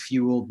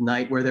drug-fueled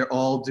night where they're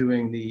all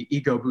doing the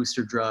ego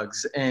booster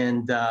drugs.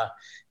 And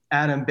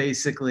Adam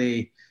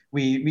basically,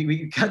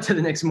 we cut to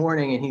the next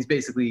morning, and he's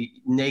basically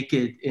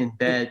naked in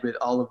bed with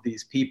all of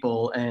these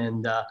people,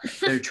 and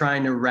they're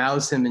trying to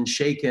rouse him and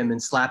shake him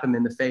and slap him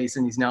in the face,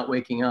 and he's not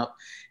waking up.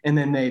 And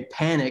then they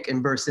panic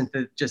and burst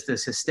into just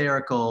this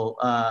hysterical,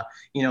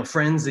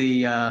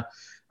 frenzy.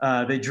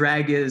 They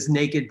drag his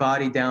naked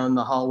body down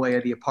the hallway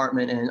of the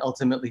apartment and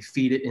ultimately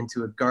feed it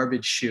into a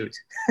garbage chute.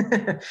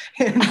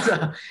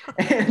 and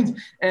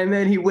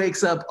then he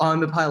wakes up on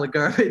the pile of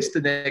garbage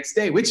the next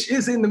day, which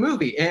is in the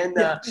movie. And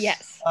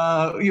yes,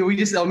 we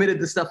just omitted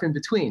the stuff in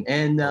between.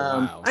 And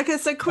wow. Okay,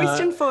 so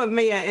question for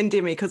Mia and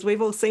Demi, because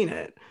we've all seen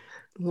it.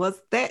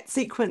 Was that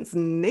sequence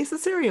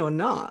necessary or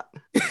not?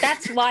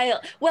 That's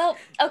wild. Well,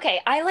 okay,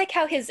 I like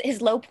how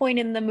his low point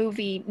in the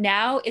movie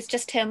now is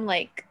just him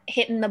like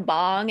hitting the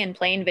bong and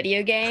playing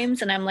video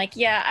games, and I'm like,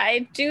 yeah,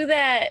 I do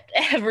that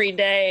every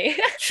day.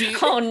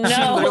 Oh no. She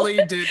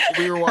literally did.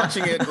 We were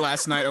watching it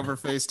last night over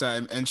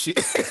FaceTime, and she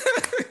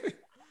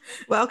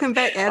Welcome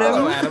back, Adam.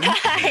 Hello,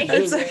 Adam.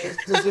 This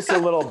is just a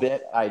little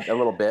bit I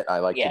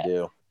like to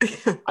do.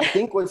 I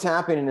think what's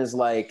happening is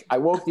like I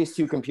woke these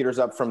two computers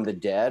up from the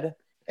dead.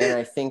 And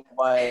I think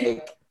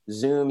like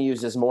Zoom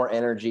uses more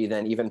energy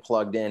than even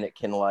plugged in. It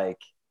can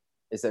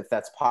is if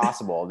that's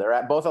possible.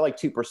 They're both at like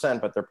 2%,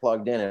 but they're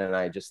plugged in. And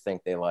I just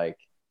think they Are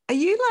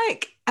you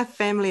like a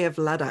family of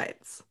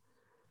Luddites?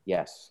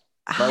 Yes.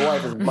 My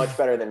wife is much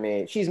better than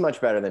me. She's much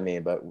better than me,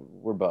 but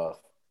we're both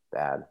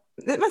bad.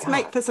 That must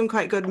make for some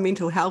quite good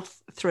mental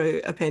health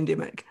through a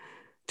pandemic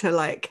to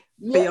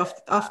be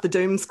off the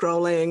doom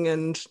scrolling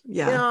and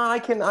Yeah, I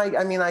can.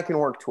 I mean, I can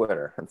work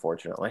Twitter,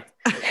 unfortunately.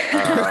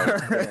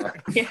 I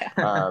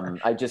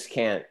just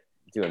can't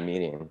do a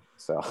meeting.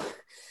 So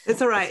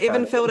it's all right.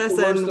 Evan filled us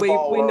in.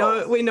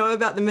 We know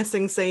about the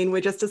missing scene.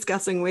 We're just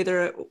discussing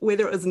whether it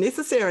was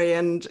necessary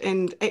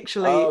and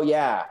actually. Oh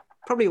yeah.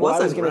 Probably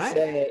wasn't. I was going right? to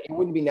say it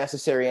wouldn't be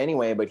necessary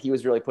anyway, but he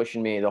was really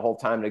pushing me the whole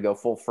time to go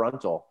full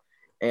frontal,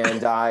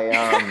 and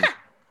I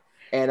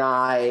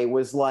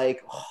was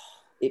like, oh,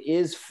 it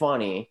is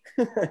funny.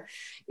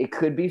 It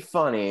could be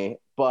funny,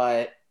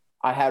 but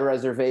I had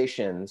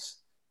reservations.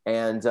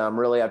 And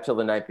really up till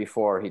the night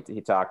before,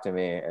 he talked to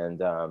me, and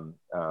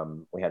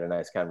we had a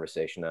nice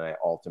conversation, and I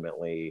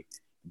ultimately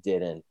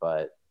didn't.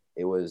 But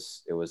it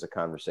was a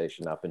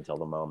conversation up until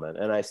the moment,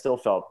 and I still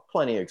felt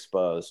plenty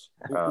exposed.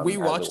 We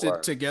watched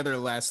it together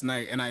last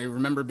night, and I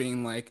remember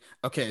being like,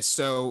 okay,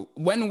 so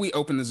when we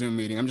open the Zoom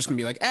meeting, I'm just going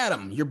to be like,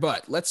 Adam, your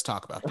butt, let's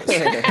talk about this.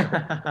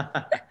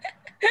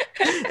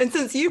 And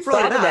since you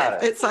brought it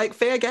up, it's like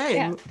fair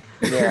game.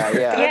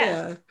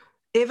 Yeah.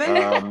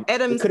 Evan,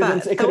 Adam's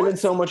butt. It could have been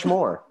so much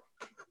more.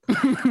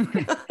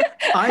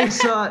 I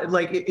saw,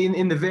 like,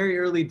 in the very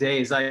early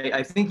days,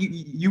 I think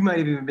you might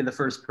have even been the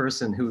first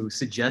person who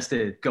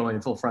suggested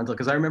going full frontal,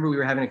 because I remember we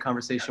were having a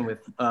conversation with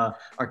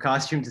our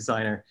costume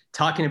designer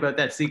talking about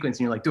that sequence,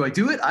 and you're like, do I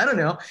do it? I don't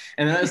know.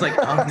 And then I was like,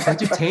 oh, he's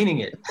entertaining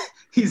it.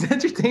 He's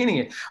entertaining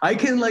it. I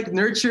can like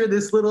nurture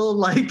this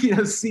little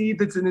seed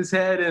that's in his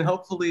head, and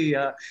hopefully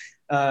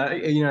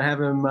have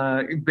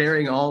him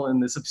bearing all in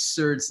this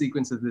absurd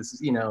sequence of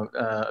this,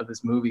 of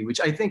this movie,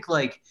 which I think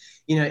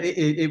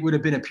it would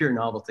have been a pure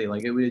novelty.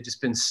 Like, it would have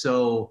just been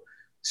so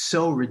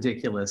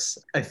ridiculous.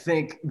 I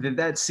think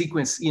that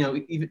sequence,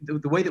 even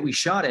the way that we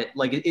shot it,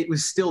 like it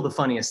was still the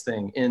funniest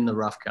thing in the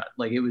rough cut.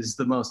 Like, it was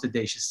the most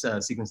audacious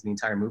sequence in the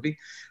entire movie.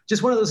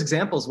 Just one of those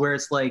examples where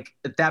it's like,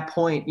 at that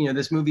point,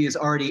 this movie has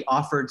already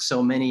offered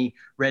so many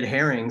red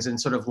herrings and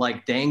sort of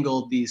like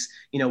dangled these,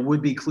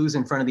 would-be clues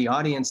in front of the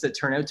audience that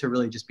turn out to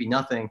really just be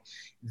nothing.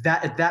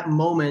 That at that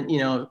moment,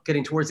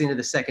 getting towards the end of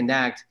the second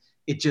act,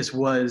 it just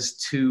was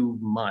too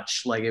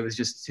much. Like, it was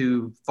just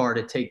too far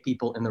to take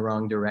people in the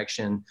wrong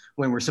direction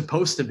when we're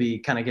supposed to be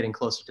kind of getting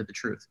closer to the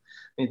truth.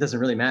 I mean, it doesn't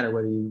really matter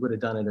whether you would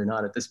have done it or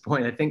not at this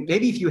point. I think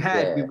maybe if you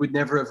had, we would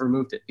never have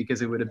removed it,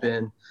 because it would have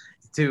been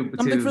too good. It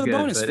would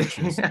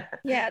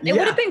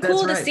have been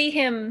cool to see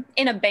him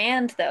in a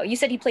band, though. You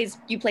said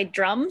you played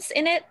drums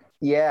in it?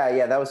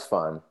 Yeah, that was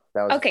fun.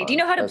 Okay, fun. Do you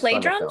know how to play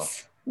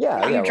drums? Yeah.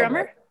 Are you a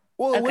drummer?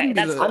 Well, okay,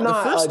 that's cool. I'm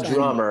not a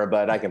drummer,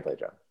 but I can play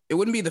drums. It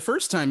wouldn't be the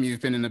first time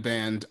you've been in a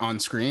band on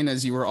screen,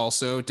 as you were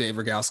also Dave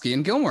Rogalski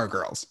in Gilmore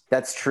Girls.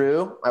 That's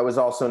true. I was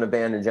also in a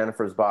band in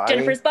Jennifer's Body.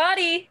 Jennifer's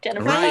Body. There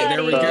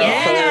we go.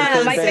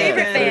 Yeah, my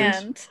favorite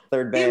band.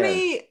 Third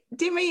band.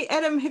 Demi,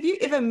 Adam, have you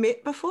ever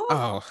met before?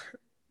 Oh,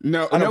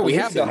 no, we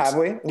haven't. So have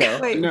we? No.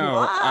 Wait,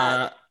 no.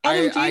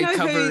 Adam, do you know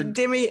who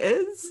Demi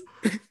is?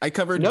 I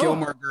covered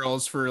Gilmore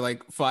Girls for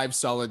like 5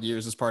 solid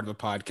years as part of a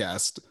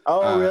podcast.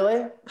 Oh,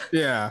 really?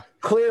 Yeah.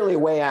 Clearly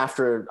way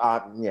after,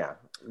 yeah.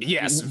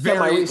 Yes,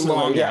 very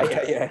long. Yeah.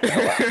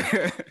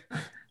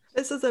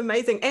 This is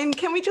amazing. And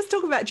can we just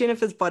talk about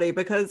Jennifer's Body?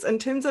 Because in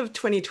terms of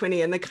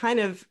 2020 and the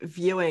kind of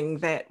viewing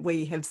that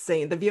we have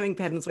seen, the viewing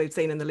patterns we've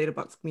seen in the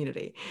Letterboxd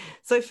community.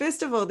 So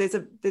first of all, there's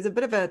a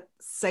bit of a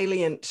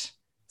salient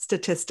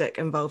statistic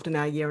involved in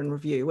our year in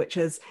review, which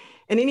is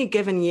in any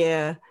given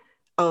year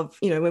of,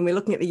 when we're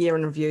looking at the year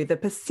in review, the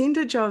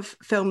percentage of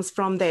films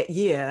from that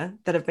year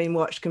that have been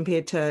watched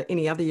compared to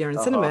any other year in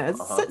cinema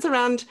sits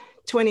around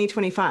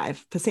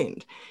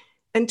 20-25%.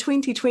 In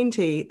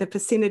 2020, the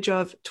percentage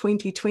of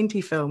 2020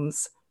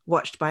 films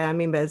watched by our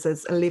members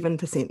is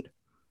 11%.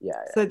 Yeah.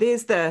 So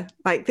there's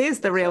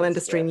the real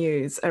industry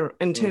news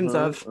in terms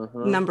of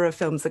number of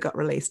films that got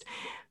released.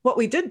 What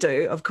we did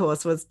do, of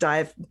course, was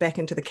dive back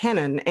into the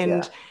canon,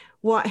 and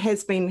what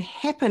has been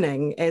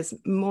happening as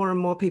more and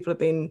more people have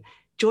been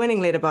joining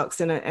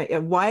Letterboxd and a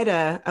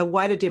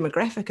wider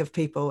demographic of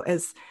people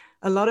is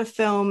a lot of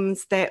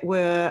films that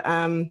were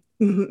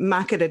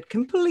marketed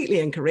completely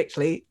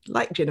incorrectly,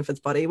 like Jennifer's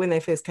Body, when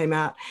they first came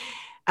out.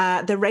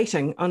 The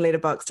rating on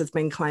Letterboxd has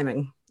been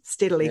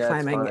steadily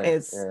climbing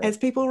as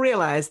people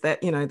realize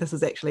that, this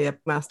is actually a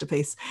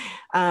masterpiece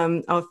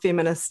of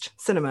feminist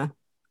cinema.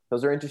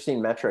 Those are interesting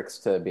metrics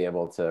to be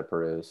able to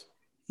peruse.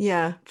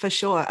 Yeah, for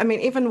sure. I mean,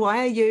 Evan, why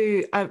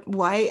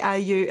are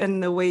you in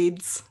the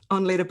weeds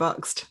on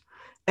Letterboxd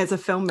as a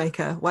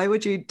filmmaker? Why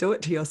would you do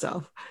it to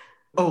yourself?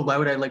 Oh, why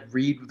would I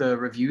read the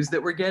reviews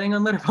that we're getting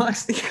on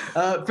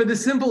Letterboxd? For the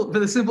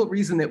simple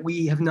reason that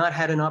we have not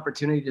had an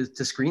opportunity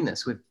to screen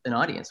this with an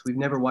audience. We've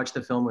never watched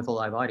the film with a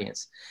live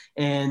audience,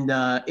 and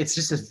it's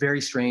just a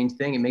very strange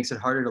thing. It makes it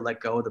harder to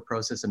let go of the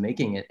process of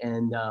making it,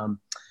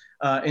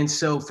 and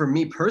so for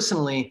me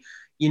personally,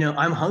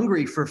 I'm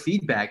hungry for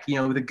feedback,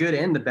 the good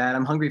and the bad.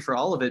 I'm hungry for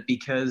all of it,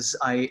 because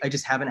I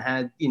just haven't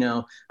had,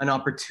 an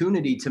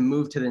opportunity to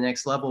move to the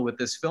next level with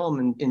this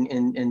film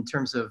in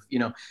terms of,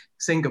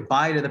 saying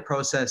goodbye to the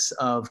process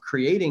of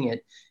creating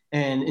it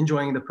and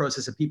enjoying the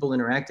process of people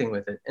interacting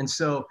with it. And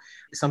so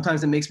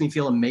sometimes it makes me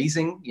feel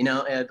amazing. You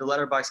know, the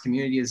Letterboxd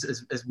community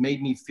has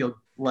made me feel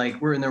like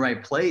we're in the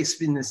right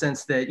place, in the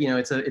sense that, you know,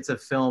 it's a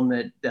film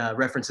that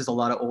references a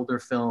lot of older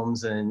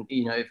films. And,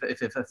 you know,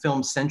 if a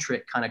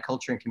film-centric kind of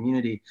culture and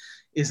community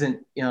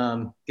isn't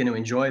going to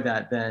enjoy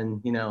that,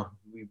 then, you know,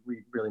 we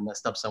really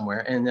messed up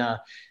somewhere. And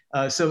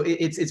so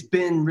it's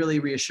been really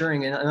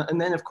reassuring. And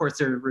then, of course,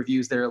 there are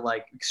reviews that are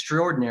like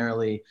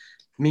extraordinarily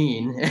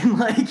mean and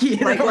like, you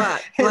know, like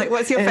what? Like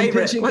what's your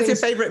favorite? What's your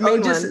favorite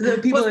mean just one? The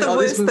people What's like, the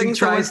worst this movie thing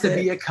tries to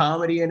be a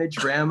comedy and a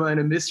drama and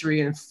a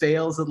mystery and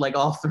fails at like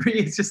all three.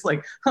 It's just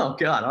like, oh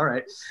God, all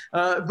right.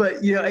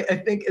 But you know, I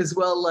think as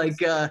well, like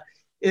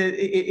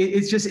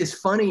it's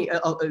funny.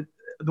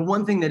 The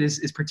one thing that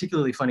is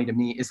particularly funny to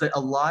me is that a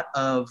lot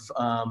of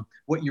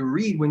what you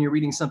read when you're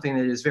reading something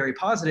that is very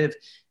positive,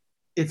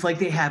 it's like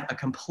they have a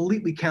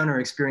completely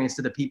counter experience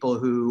to the people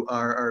who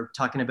are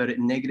talking about it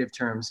in negative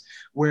terms,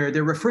 where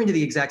they're referring to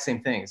the exact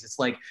same things. It's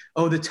like,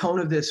 oh, the tone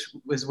of this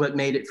was what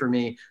made it for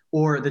me,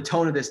 or the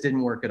tone of this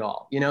didn't work at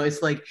all. You know,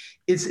 it's like,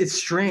 it's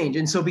strange.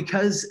 And so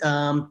because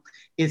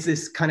it's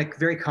this kind of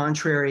very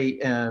contrary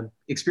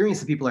experience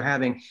that people are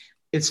having,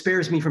 it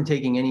spares me from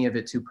taking any of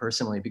it too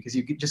personally, because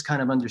you just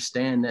kind of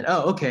understand that,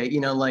 oh, okay,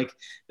 you know, like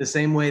the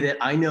same way that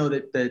I know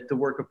that the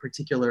work of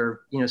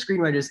particular, you know,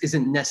 screenwriters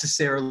isn't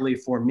necessarily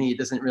for me. It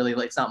doesn't really,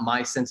 like, it's not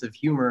my sense of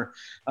humor.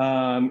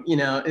 You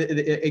know,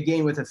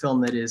 again, with a film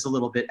that is a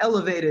little bit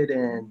elevated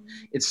and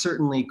it's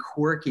certainly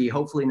quirky,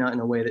 hopefully not in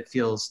a way that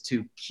feels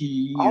too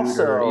cute.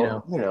 Also,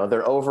 or, you know,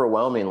 they're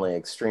overwhelmingly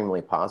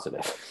extremely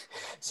positive.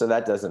 So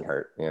that doesn't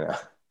hurt, you know.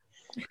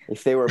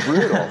 If they were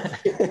brutal,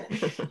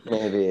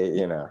 maybe,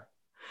 you know.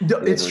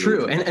 It's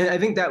true. And I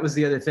think that was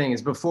the other thing,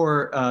 is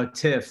before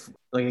TIFF,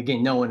 like,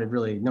 again, no one had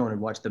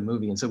watched the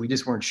movie. And so we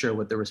just weren't sure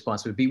what the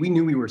response would be. We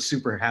knew we were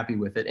super happy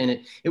with it. And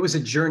it was a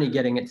journey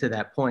getting it to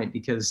that point,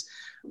 because,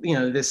 you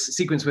know, this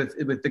sequence with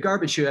the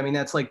garbage chute, I mean,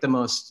 that's like the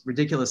most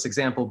ridiculous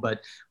example,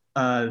 but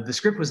the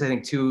script was, I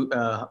think,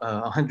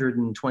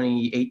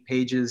 128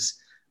 pages.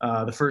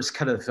 The first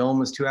cut of the film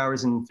was 2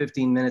 hours and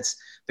 15 minutes.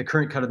 The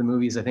current cut of the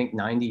movie is, I think,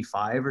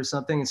 95 or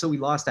something. And so we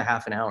lost a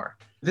half an hour.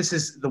 This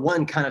is the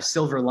one kind of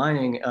silver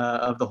lining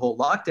of the whole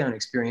lockdown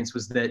experience,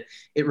 was that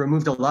it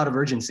removed a lot of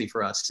urgency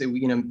for us. So,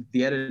 you know,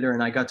 the editor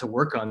and I got to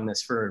work on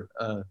this for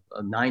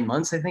 9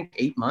 months, I think,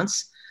 8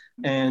 months.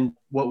 And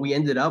what we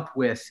ended up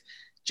with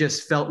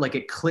just felt like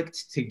it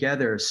clicked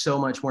together so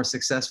much more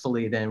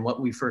successfully than what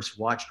we first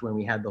watched when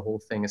we had the whole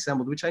thing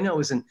assembled, which I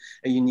know isn't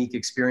a unique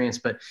experience,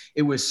 but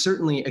it was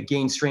certainly,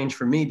 again, strange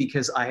for me,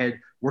 because I had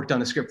worked on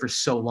the script for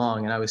so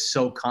long and I was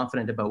so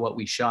confident about what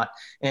we shot,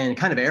 and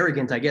kind of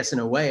arrogant, I guess, in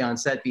a way, on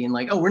set, being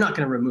like, oh, we're not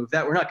going to remove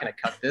that. We're not going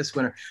to cut this,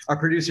 when our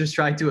producers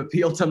tried to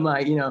appeal to my,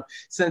 you know,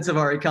 sense of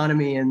our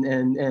economy and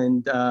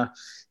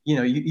you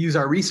know, use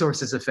our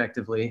resources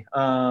effectively.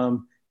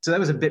 So that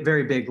was a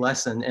very big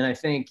lesson. And I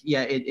think,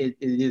 yeah, it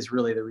is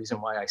really the reason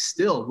why I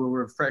still will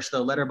refresh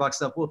the Letterboxd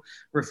stuff. We'll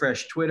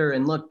refresh Twitter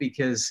and look,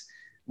 because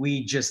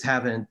we just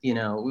haven't, you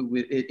know,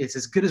 it's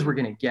as good as we're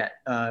going to get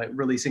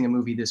releasing a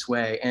movie this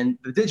way. And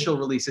the digital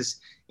release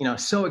is, you know,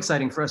 so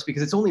exciting for us,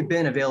 because it's only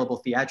been available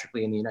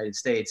theatrically in the United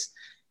States.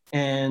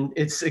 And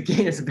it's a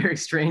very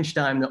strange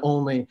time to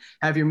only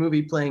have your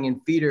movie playing in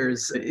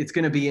theaters. It's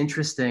going to be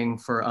interesting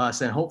for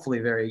us, and hopefully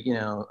very, you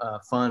know,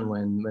 fun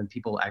when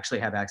people actually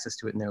have access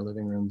to it in their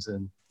living rooms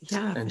and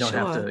don't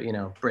have to, you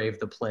know,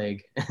 brave the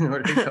plague in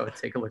order to go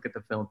take a look at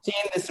the film.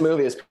 Seeing this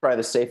movie is probably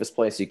the safest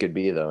place you could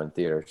be, though, in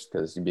theaters,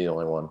 because you'd be the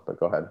only one. But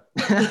go ahead.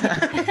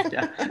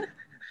 Yeah.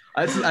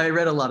 I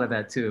read a lot of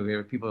that too.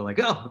 Where people are like,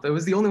 "Oh, that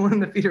was the only one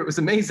in the theater. It was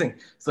amazing."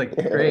 It's like,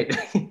 great.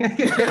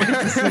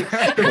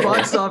 The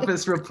box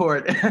office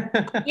report.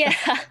 Yeah.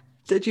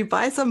 Did you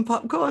buy some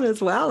popcorn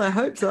as well? I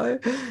hope so.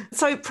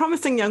 So,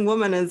 Promising Young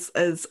Woman is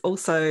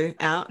also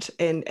out,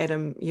 and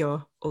Adam,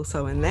 you're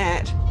also in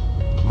that.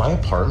 My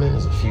apartment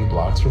is a few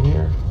blocks from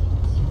here.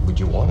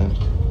 Would you want it?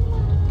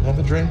 Have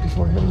a drink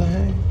before hitting the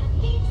hay?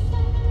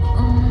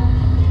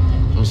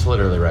 I'm just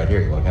literally right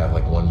here. You want to have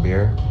like one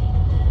beer?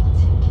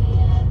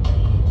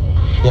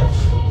 Yeah.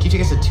 Can you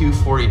take us to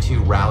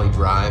 242 Raleigh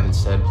Drive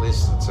instead,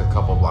 please? It's a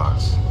couple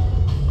blocks.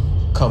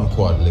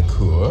 Kumquat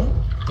liqueur.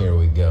 Here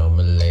we go,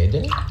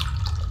 milady.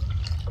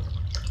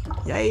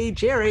 Yay,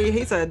 Jerry.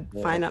 He's a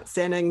fine,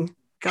 upstanding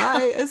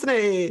guy, isn't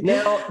he?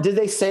 Now, did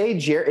they say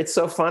Jerry? It's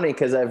so funny,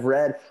 because I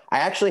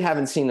actually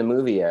haven't seen the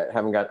movie yet.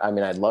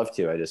 I'd love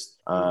to. I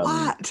just.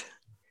 What?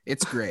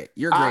 It's great.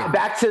 You're great.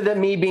 Back to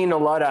me being a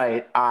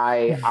Luddite.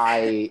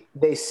 I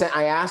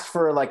asked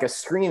for like a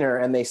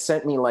screener, and they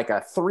sent me like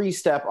a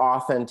 3-step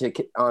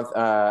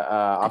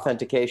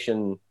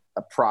authentication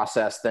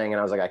process thing, and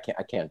I was like, I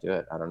can't do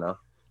it. I don't know.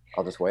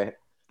 I'll just wait.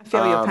 I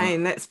feel your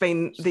pain. That's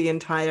been the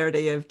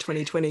entirety of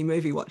 2020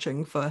 movie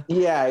watching for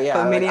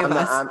many of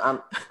us.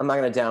 I'm not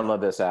going to download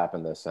this app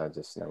and this. I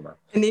just never mind.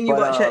 And then you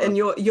watch it, and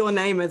your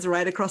name is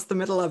right across the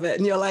middle of it,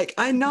 and you're like,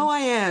 I know I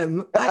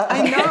am.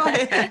 I know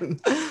I am.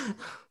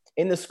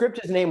 In the script,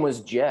 his name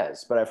was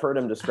Jez, but I've heard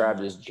him described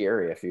as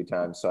Jerry a few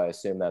times, so I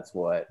assume that's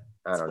what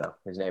I don't know.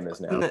 His name is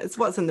now. No, it's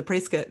what's in the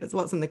press kit. It's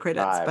what's in the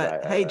credits.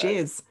 Hey,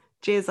 Jez.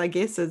 Jez, I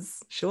guess,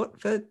 is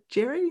short for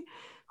Jerry.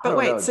 But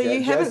wait, so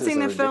you haven't seen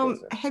the film?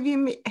 Have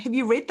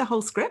you read the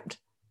whole script?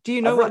 Do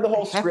you know I've read the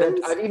whole script?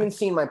 I've even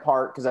seen my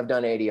part because I've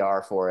done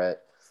ADR for it,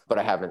 but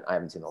I haven't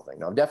seen the whole thing.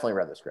 No, I've definitely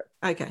read the script.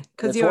 Okay,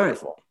 because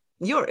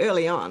you're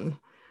early on.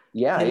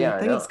 Yeah.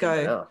 Things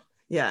go.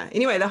 Yeah.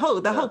 Anyway, the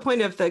whole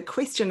point of the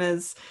question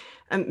is,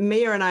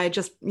 Mia and I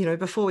just,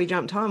 before we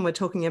jumped on, we're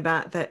talking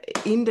about the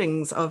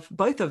endings of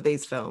both of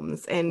these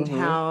films and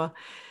how,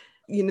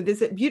 there's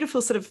that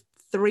beautiful sort of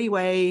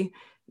three-way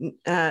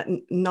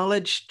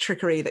knowledge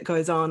trickery that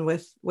goes on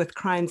with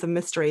crimes and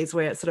mysteries,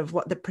 where it's sort of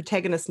what the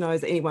protagonist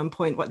knows at any one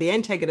point, what the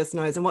antagonist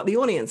knows, and what the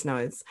audience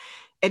knows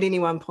at any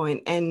one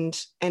point. And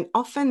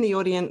often the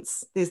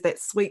audience, there's that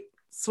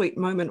sweet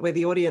moment where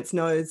the audience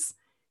knows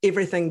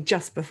everything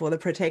just before the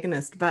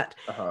protagonist. But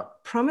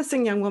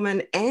Promising Young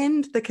Woman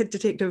and The Kid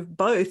Detective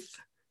both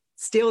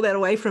steal that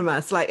away from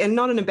us, and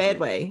not in a bad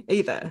way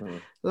either.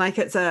 Like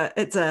it's a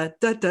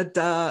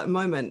da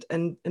moment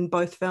in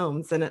both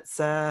films, and it's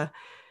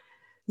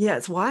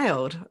it's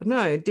wild.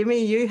 No,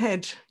 Demi, you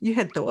had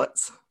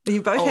thoughts.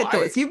 You both had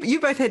thoughts. You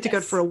both had to go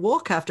for a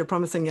walk after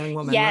Promising Young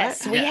Woman,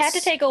 yes, right? We had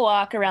to take a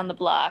walk around the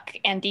block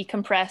and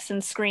decompress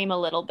and scream a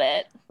little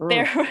bit.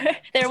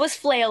 There was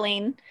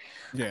flailing.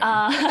 Yeah.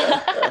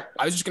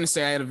 I was just going to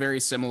say I had a very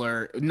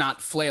similar,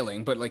 not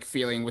flailing, but like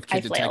feeling with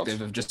Kid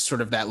Detective of just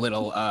sort of that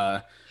little,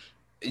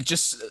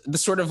 just the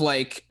sort of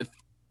like,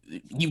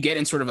 you get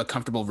in sort of a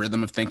comfortable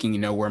rhythm of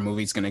thinking, where a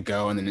movie's going to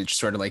go, and then it just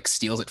sort of like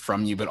steals it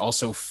from you, but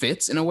also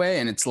fits in a way.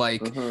 And it's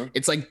like,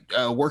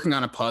 working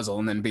on a puzzle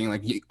and then being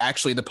like,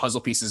 actually the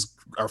puzzle pieces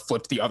are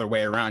flipped the other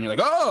way around. You're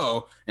like,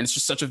 oh, and it's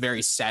just such a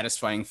very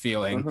satisfying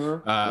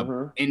feeling.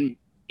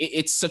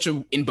 It's such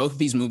in both of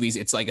these movies,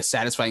 it's like a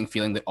satisfying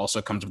feeling that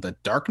also comes with a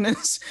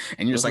darkness,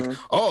 and you're just like,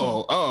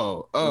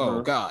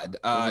 oh God.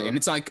 And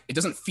it's like, it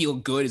doesn't feel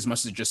good as much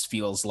as it just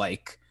feels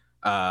like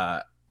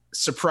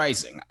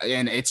surprising.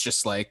 And it's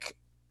just like,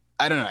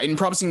 I don't know. In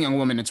Promising Young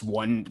Woman, it's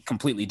one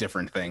completely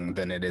different thing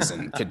than it is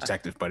in Kid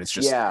Detective, but it's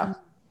just.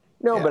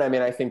 But I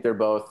mean, I think they're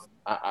both,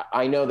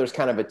 I know there's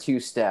kind of a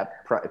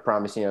two-step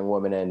Promising Young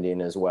Woman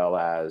ending as well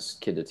as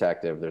Kid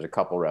Detective. There's a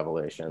couple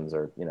revelations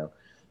or,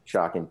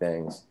 shocking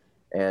things.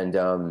 And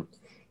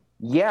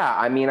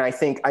I mean, I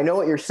think I know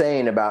what you're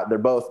saying about they're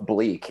both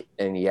bleak,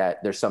 and yet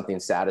there's something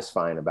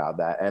satisfying about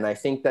that. And I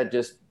think that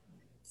just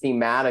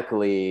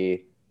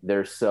thematically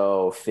they're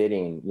so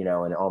fitting,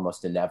 and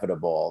almost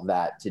inevitable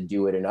that to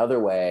do it another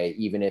way,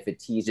 even if it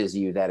teases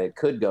you that it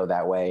could go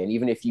that way. And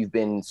even if you've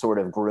been sort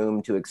of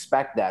groomed to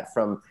expect that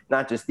from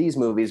not just these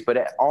movies,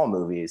 but all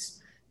movies,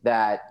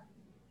 that,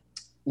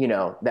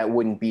 that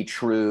wouldn't be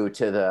true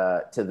to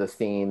the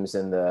themes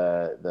and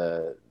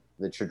the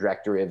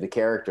trajectory of the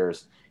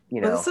characters,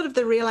 Well, sort of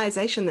the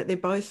realization that they're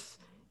both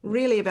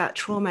really about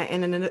trauma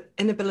and an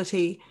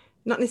inability,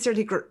 not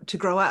necessarily to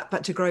grow up,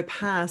 but to grow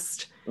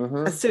past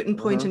a certain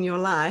point in your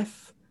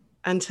life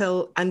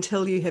until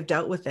you have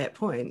dealt with that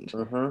point.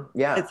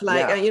 It's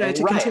like,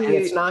 to continue.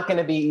 It's not going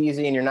to be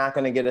easy, and you're not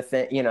going to get a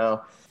thing,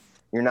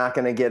 you're not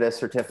going to get a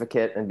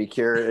certificate and be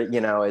cured.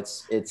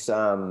 It's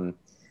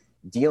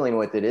dealing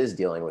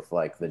with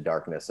like the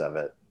darkness of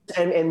it.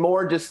 And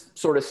more just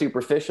sort of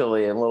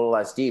superficially and a little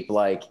less deep,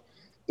 like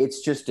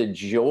it's just a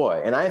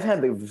joy. And I've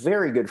had the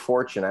very good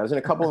fortune. I was in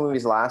a couple of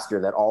movies last year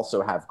that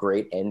also have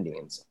great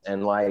endings.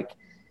 And like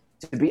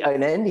to be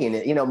an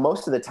ending,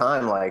 most of the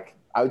time, like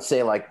I would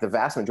say like the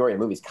vast majority of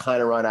movies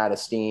kind of run out of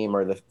steam,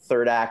 or the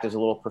third act is a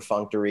little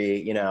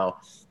perfunctory.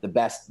 The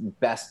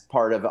best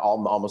part of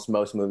almost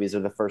most movies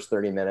are the first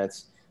 30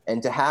 minutes.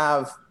 And to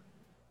have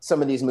some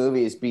of these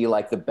movies be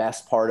like the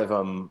best part of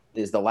them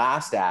is the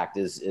last act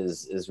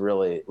is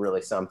really,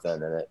 really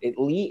something. And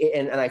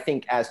and I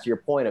think, as to your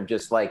point of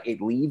just like,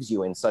 it leaves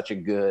you in such a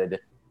good,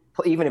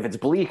 even if it's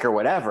bleak or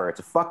whatever, it's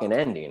a fucking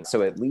ending.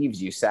 So it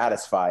leaves you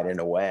satisfied in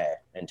a way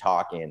and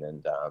talking,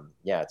 and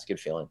it's a good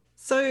feeling.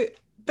 So a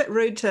bit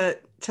rude to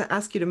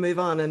ask you to move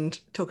on and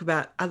talk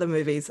about other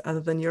movies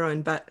other than your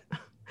own, but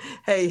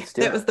hey,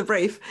 that was the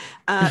brief.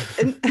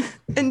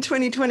 In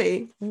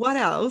 2020, what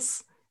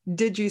else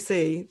did you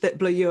see that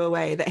blew you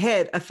away, that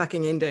had a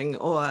fucking ending,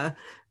 or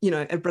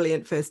a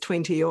brilliant first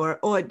 20,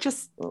 or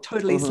just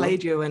totally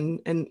slayed you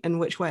in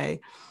which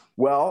way?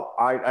 Well,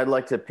 I'd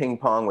like to ping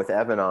pong with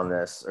Evan on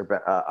this.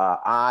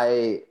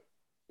 I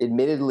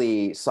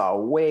admittedly saw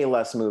way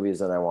less movies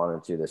than I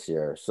wanted to this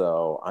year.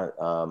 So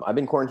I've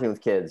been quarantined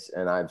with kids,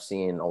 and I've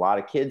seen a lot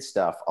of kids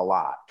stuff a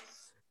lot.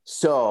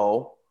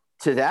 So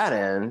to that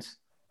end,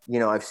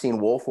 I've seen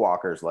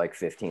Wolfwalkers like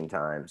 15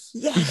 times.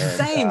 Yeah,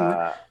 same.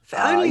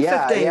 Only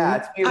 15. Yeah,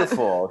 it's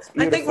beautiful.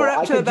 I think we're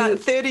up to about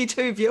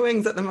 32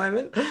 viewings at the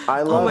moment.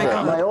 I love it.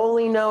 God. My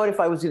only note, if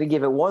I was going to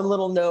give it one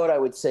little note, I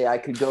would say I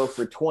could go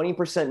for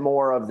 20%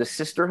 more of the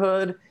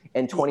Sisterhood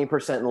and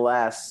 20%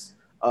 less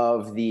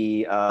of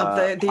the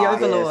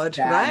Overlord,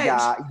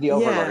 right? The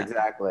Overlord,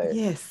 exactly.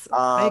 Yes,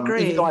 I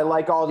agree. Even though I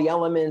like all the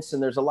elements,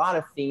 and there's a lot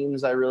of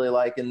themes I really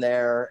like in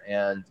there,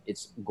 and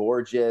it's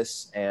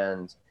gorgeous,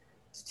 and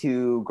It's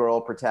 2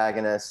 girl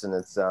protagonists, and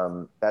it's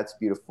that's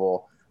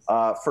beautiful.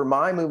 For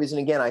my movies, and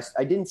again,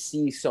 I didn't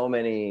see so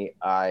many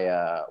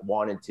I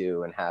wanted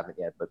to and haven't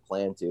yet, but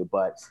plan to.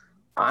 But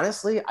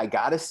honestly, I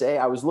gotta say,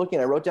 I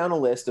wrote down a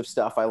list of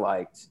stuff I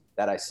liked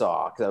that I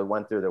saw because I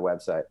went through their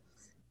website.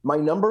 My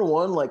number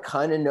one, like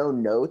kind of no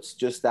notes,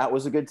 just that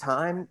was a good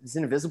time, is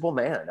Invisible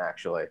Man,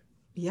 actually.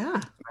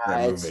 Yeah.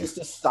 It's just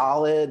a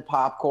solid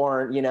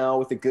popcorn,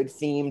 with a good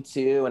theme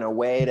too, and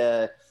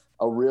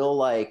a real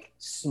like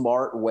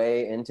smart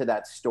way into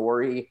that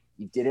story.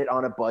 You did it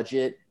on a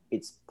budget.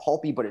 It's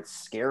pulpy, but it's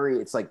scary.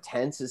 It's like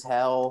tense as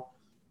hell.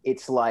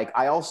 It's like,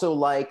 I also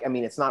like,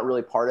 it's not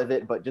really part of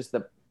it, but just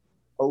a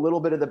little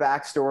bit of the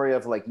backstory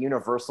of like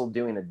Universal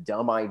doing a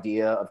dumb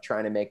idea of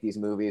trying to make these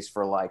movies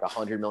for like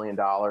 $100 million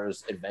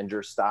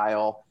Avenger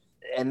style.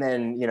 And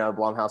then,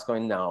 Blumhouse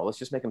going, no, let's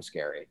just make them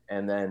scary.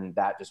 And then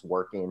that just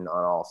working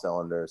on all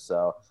cylinders.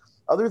 So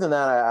other than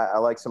that, I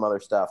like some other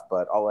stuff,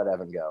 but I'll let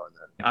Evan go. And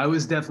then I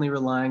was definitely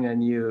relying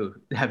on you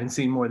having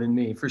seen more than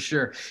me, for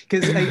sure.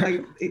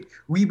 Because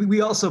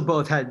we also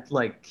both had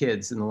like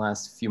kids in the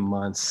last few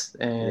months.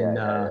 And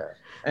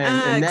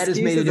and that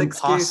has made it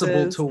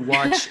impossible to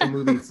watch a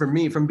movie for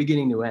me from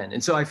beginning to end.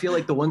 And so I feel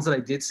like the ones that I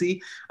did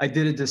see, I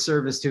did a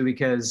disservice to,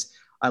 because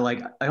I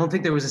don't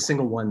think there was a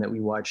single one that we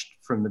watched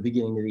from the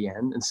beginning to the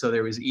end. And so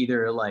there was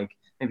either like,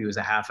 maybe it was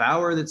a half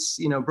hour that's,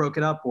 broke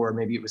it up, or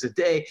maybe it was a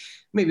day,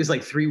 maybe it was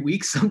like 3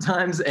 weeks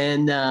sometimes.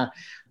 And I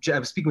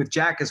was speaking with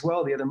Jack as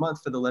well the other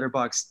month for the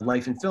Letterboxd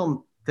Life and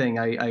Film thing.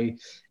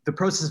 The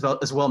process of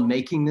as well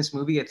making this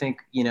movie, I think,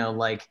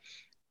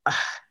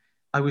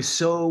 I was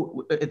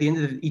so, at the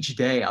end of each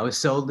day, I was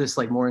so just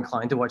like more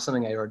inclined to watch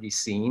something I'd already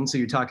seen. So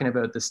you're talking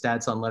about the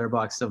stats on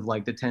Letterboxd of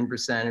like the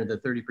 10% or the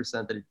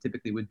 30% that it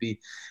typically would be.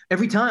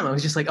 Every time I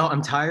was just like, oh,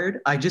 I'm tired.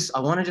 I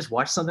want to just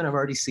watch something I've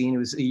already seen. It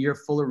was a year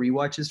full of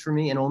rewatches for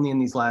me. And only in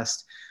these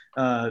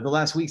the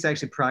last weeks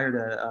actually prior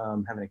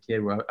to having a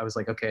kid, where I was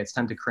like, okay, it's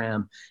time to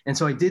cram. And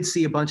so I did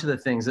see a bunch of the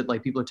things that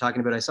like people are talking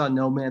about. I saw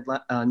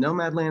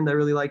Nomadland. I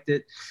really liked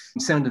it.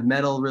 Sound of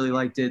Metal, really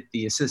liked it.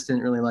 The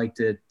Assistant, really liked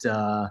it.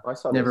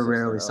 Never,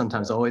 Rarely,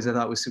 Sometimes, Always, I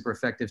thought was super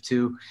effective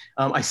too.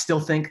 I still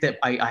think that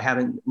I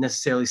haven't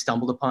necessarily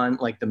stumbled upon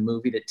like the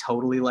movie that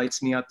totally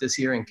lights me up this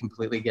year and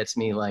completely gets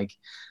me like,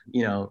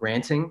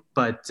 ranting.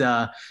 But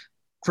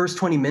first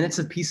 20 minutes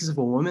of Pieces of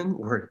a Woman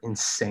were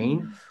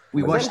insane.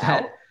 We watched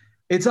that.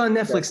 It's on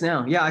Netflix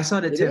now. Yeah, I saw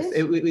it at TIFF.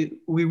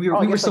 We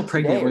were still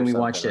pregnant when we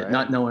watched it,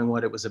 not knowing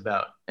what it was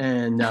about.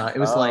 And it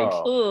was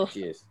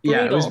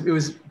it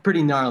was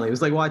pretty gnarly. It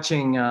was like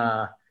watching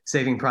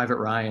Saving Private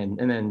Ryan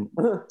and then,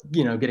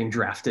 getting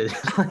drafted.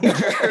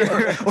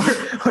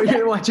 or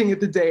you're watching it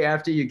the day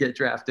after you get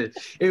drafted.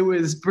 It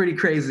was pretty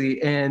crazy,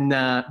 and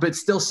but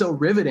still so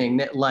riveting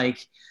that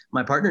like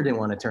my partner didn't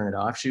want to turn it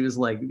off. She was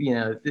like, she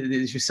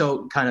was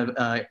so kind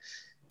of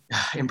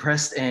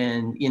impressed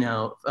and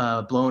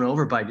blown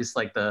over by just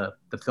like the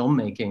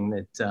filmmaking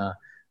that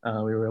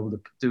we were able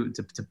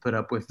to put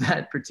up with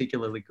that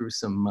particularly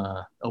gruesome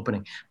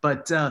opening.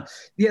 But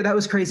that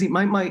was crazy.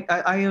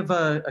 I have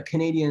a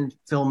Canadian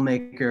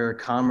filmmaker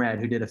comrade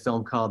who did a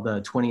film called The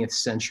 20th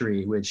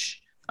Century,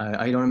 which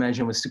I don't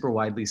imagine was super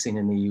widely seen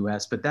in the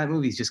US, but that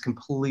movie is just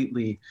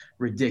completely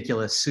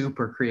ridiculous,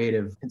 super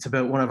creative. It's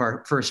about one of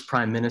our first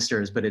prime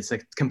ministers, but it's a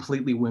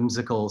completely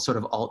whimsical sort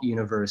of alt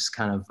universe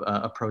kind of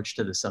approach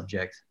to the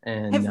subject.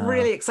 And I have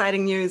really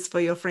exciting news for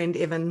your friend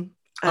Evan.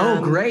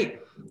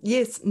 Great.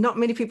 Yes, not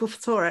many people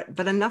saw it,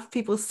 but enough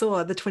people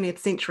saw The 20th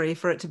Century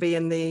for it to be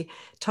in the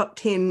top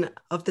 10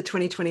 of the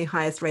 2020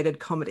 highest rated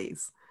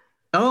comedies.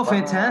 Oh,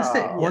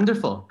 fantastic. Wow.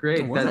 Wonderful.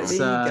 Great.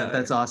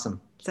 That's awesome.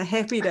 It's a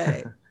happy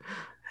day.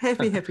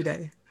 Happy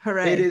day.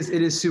 Hooray. It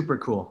is super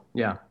cool.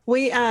 Yeah.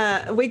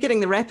 We're getting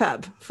the wrap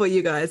up for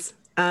you guys.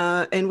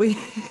 And we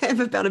have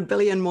about 1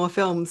 billion more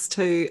films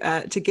to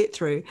get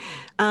through.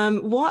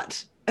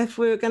 What if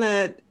we're going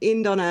to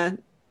end on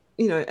an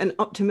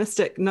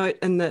optimistic note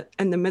in the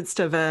midst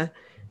of a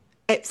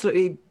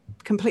absolutely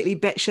completely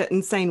batshit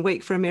insane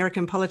week for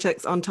American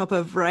politics on top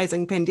of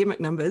rising pandemic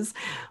numbers?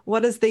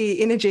 What is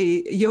the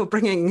energy you're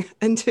bringing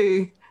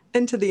into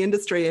the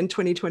industry in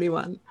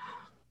 2021?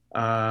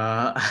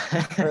 I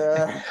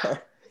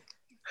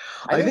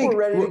think we're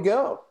ready to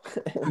go.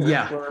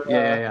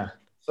 Yeah.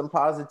 Some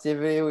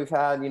positivity. We've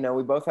had,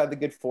 we both had the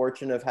good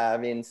fortune of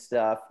having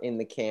stuff in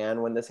the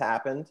can when this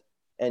happened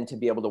and to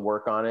be able to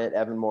work on it.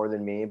 Evan more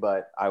than me,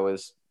 but I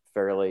was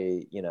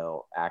fairly,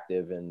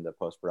 active in the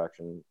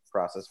post-production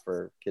process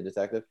for Kid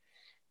Detective.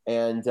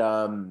 And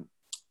am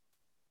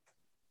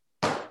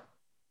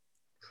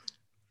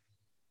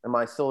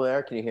I still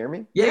there? Can you hear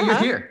me? Yeah, you're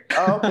here.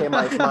 Oh, okay.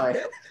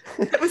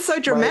 It was so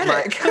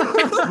dramatic.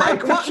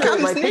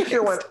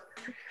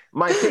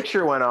 My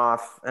picture went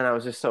off, and I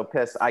was just so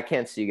pissed. I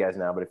can't see you guys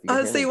now, but if you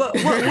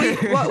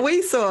can what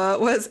we saw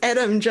was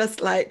Adam just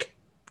like,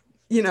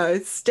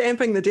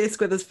 stamping the desk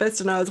with his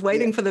fist, and I was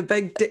waiting for the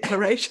big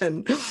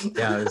declaration.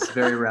 Yeah, it was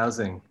very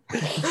rousing.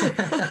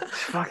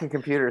 Fucking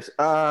computers.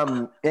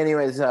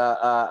 Anyways, no,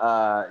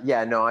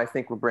 I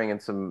think we're bringing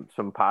some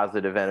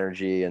positive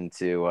energy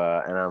into,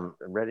 and I'm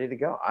ready to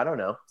go. I don't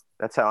know.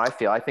 That's how I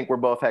feel. I think we're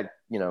both had,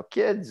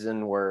 kids,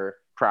 and we're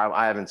probably,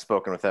 I haven't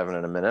spoken with Evan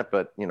in a minute,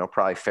 but,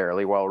 probably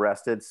fairly well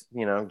rested,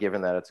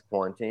 given that it's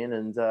quarantine,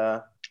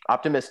 and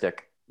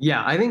optimistic.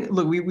 Yeah, I think,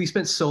 look, we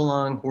spent so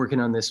long working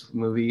on this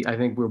movie. I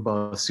think we're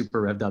both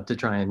super revved up to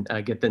try and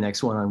get the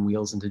next one on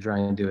wheels and to try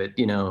and do it,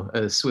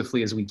 as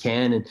swiftly as we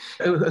can. And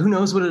who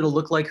knows what it'll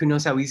look like? Who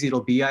knows how easy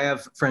it'll be? I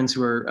have friends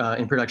who are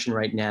in production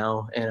right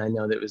now, and I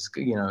know that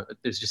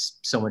there's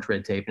just so much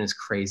red tape, and it's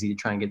crazy to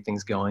try and get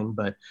things going.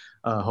 But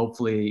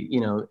hopefully,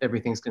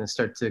 everything's going to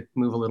start to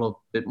move a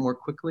little bit more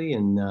quickly.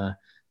 And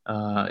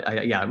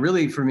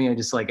really, for me, I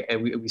just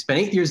we spent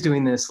 8 years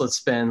doing this. Let's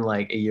spend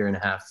like a year and a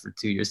half or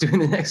 2 years doing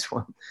the next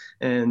one.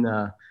 And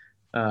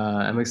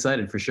I'm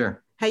excited for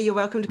sure. Hey, you're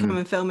welcome to come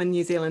and film in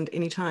New Zealand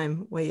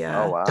anytime. We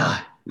oh wow,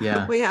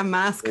 yeah, we are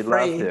mask free. We'd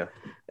love to.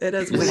 It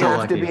is. Do we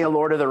have to be a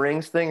Lord of the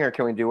Rings thing, or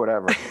can we do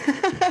whatever?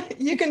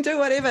 You can do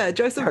whatever.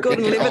 Joseph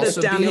Gordon-Levitt is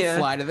down here.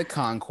 Flight of the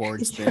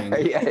Conchords thing.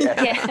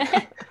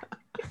 Yeah.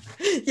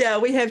 Yeah,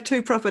 we have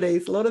two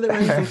properties, Lord of the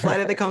Rings and Flight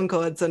of the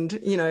Conchords, and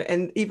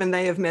and even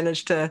they have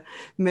managed to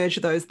merge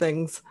those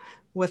things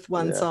with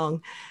one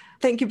song.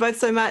 Thank you both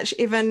so much,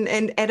 Evan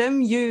and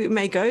Adam. You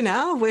may go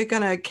now. We're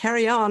going to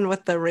carry on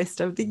with the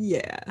rest of the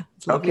year.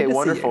 Okay,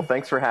 wonderful.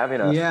 Thanks for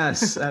having us.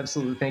 Yes,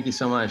 absolutely. Thank you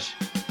so much.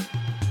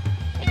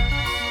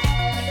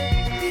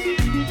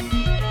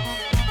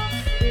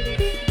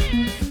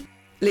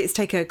 Let's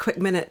take a quick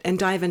minute and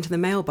dive into the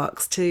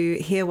mailbox to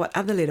hear what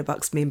other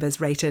Letterboxd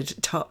members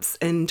rated tops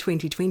in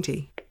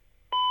 2020.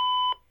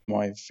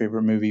 My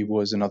favourite movie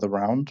was Another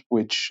Round,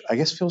 which I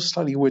guess feels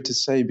slightly weird to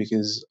say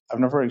because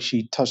I've never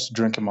actually touched a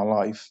drink in my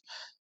life.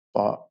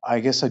 But I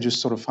guess I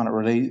just sort of found it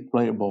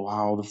relatable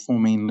how the four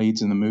main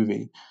leads in the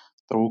movie,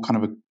 they're all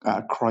kind of at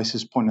a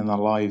crisis point in their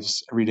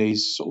lives. Every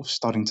day's sort of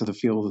starting to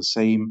feel the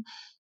same,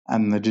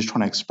 and they're just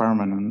trying to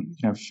experiment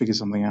and figure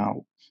something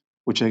out.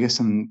 Which I guess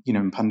in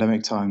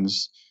pandemic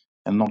times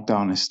and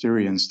lockdown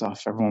hysteria and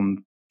stuff,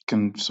 everyone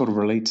can sort of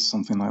relate to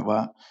something like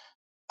that.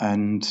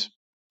 And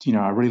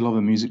I really love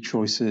the music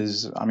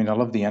choices. I mean, I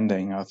love the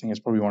ending. I think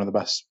it's probably one of the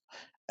best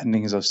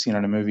endings I've seen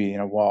in a movie in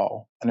a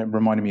while. And it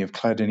reminded me of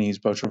Claire Denis'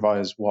 Beau Travail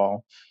as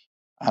well.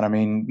 And I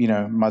mean,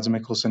 Mads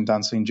Mikkelsen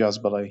dancing jazz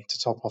ballet to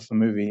top off the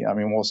movie. I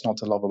mean, what's not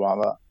to love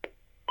about that?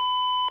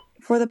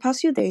 For the past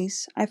few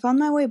days, I found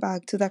my way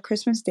back to that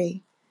Christmas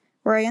day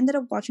where I ended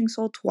up watching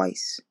Soul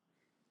twice.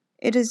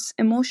 It is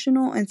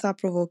emotional and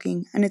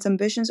thought-provoking, and its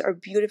ambitions are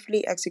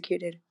beautifully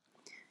executed.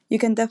 You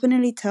can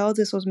definitely tell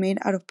this was made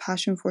out of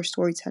passion for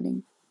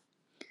storytelling.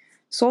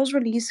 Soul's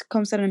release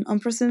comes at an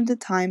unprecedented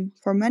time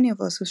for many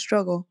of us who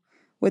struggle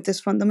with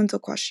this fundamental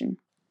question.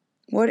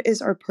 What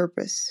is our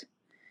purpose?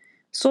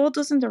 Soul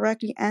doesn't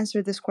directly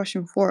answer this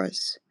question for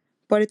us,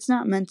 but it's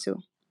not meant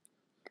to.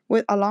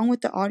 Along with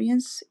the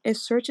audience, it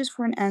searches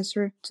for an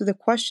answer to the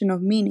question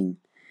of meaning,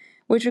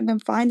 which we can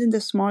find in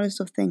the smallest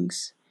of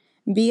things,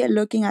 be it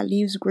looking at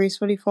leaves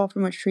gracefully fall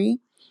from a tree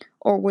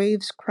or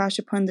waves crash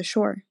upon the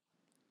shore.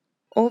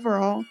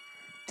 Overall,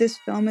 this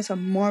film is a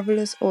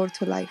marvelous ode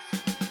to life.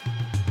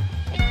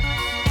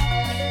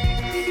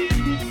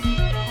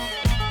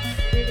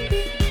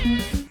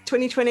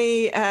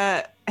 "2020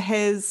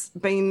 has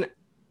been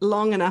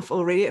long enough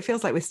already. It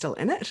feels like we're still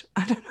in it.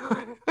 I don't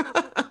know.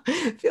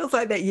 It feels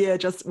like that year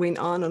just went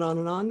on and on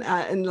and on.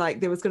 And like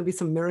there was going to be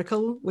some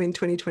miracle when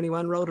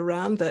 2021 rolled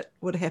around that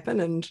would happen,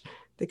 and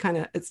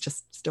it's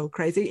just still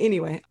crazy.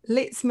 Anyway,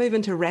 let's move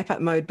into wrap-up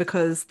mode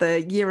because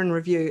the year in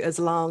review is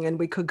long and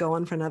we could go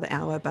on for another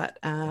hour, but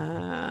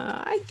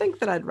I think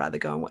that I'd rather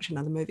go and watch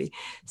another movie.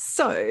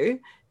 So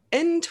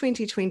in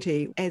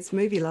 2020, as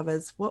movie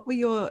lovers, what were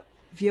your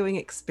viewing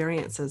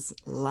experiences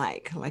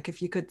like? Like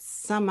if you could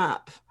sum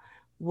up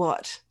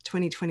what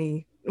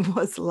 2020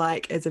 was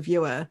like as a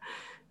viewer.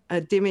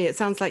 Demi, it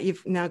sounds like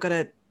you've now got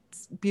a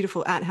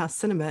beautiful art house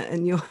cinema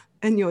in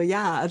your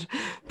yard,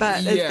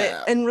 but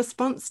in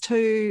response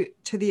to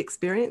the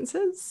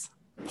experiences?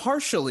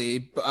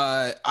 Partially,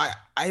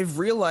 I've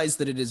realized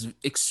that it is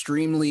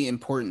extremely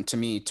important to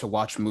me to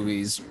watch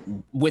movies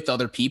with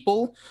other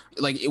people,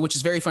 which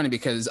is very funny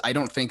because I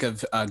don't think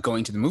of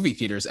going to the movie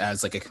theaters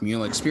as like a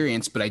communal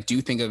experience, but I do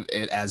think of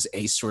it as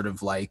a sort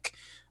of like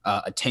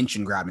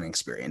attention grabbing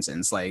experience. And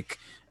it's like,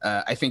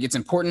 I think it's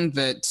important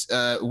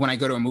that when I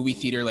go to a movie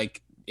theater,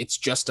 like it's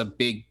just a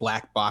big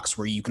black box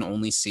where you can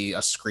only see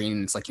a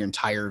screen. It's like your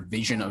entire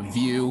vision of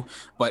view.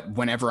 But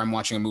whenever I'm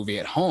watching a movie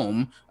at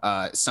home,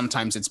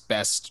 sometimes it's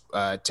best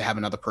to have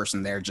another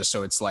person there just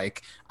so it's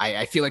like,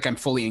 I feel like I'm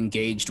fully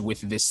engaged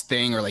with this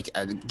thing, or like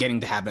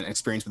getting to have an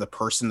experience with a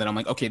person that I'm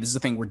like, okay, this is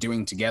the thing we're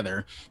doing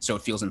together. So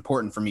it feels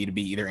important for me to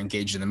be either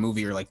engaged in the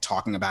movie or like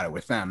talking about it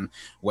with them.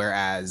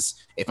 Whereas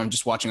if I'm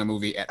just watching a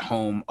movie at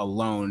home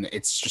alone,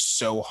 it's just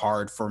so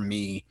hard for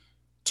me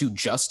to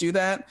just do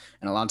that.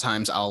 And a lot of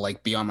times I'll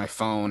like be on my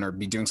phone or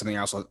be doing something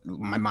else.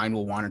 My mind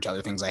will wander to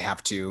other things I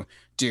have to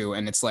do.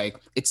 And it's like,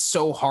 it's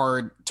so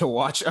hard to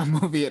watch a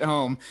movie at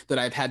home that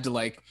I've had to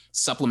like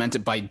supplement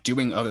it by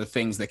doing other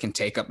things that can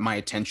take up my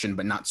attention,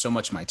 but not so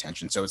much my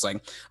attention. So it's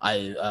like,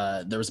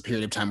 there was a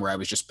period of time where I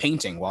was just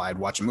painting while I'd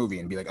watch a movie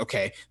and be like,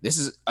 okay, this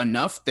is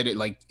enough that it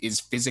like is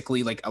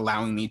physically like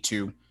allowing me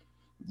to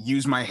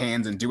use my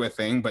hands and do a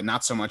thing, but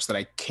not so much that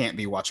I can't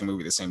be watching a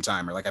movie at the same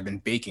time. Or like I've been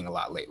baking a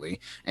lot lately,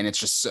 and it's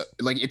just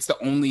like it's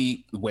the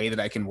only way that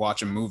I can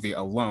watch a movie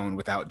alone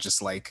without just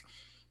like,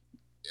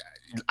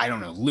 I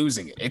don't know,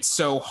 losing it. It's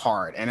so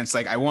hard, and it's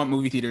like I want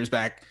movie theaters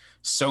back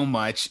so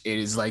much. It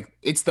is like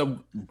it's the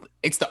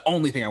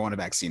only thing I want a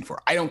vaccine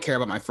for. I don't care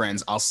about my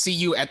friends. I'll see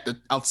you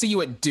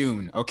at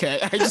Dune, okay?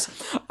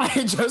 I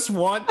just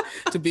want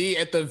to be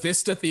at the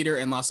Vista Theater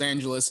in Los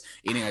Angeles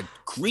eating a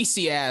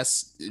greasy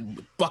ass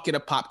bucket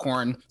of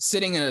popcorn,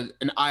 sitting in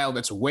an aisle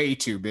that's way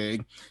too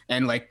big,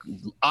 and like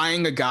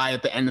eyeing a guy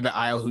at the end of the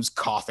aisle who's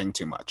coughing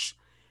too much.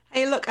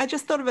 Hey, look, I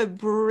just thought of a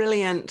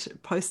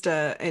brilliant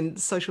poster and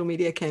social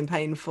media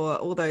campaign for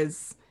all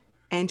those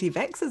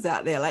anti-vaxxers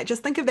out there. Like,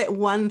 just think of that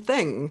one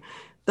thing.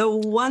 The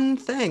one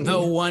thing.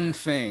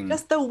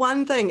 Just the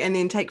one thing. And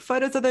then take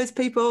photos of those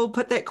people,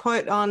 put that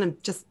quote on,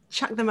 and just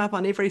chuck them up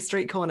on every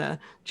street corner.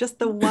 Just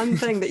the one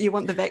thing that you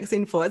want the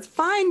vaccine for. It's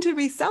fine to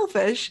be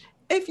selfish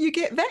if you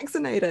get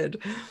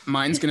vaccinated.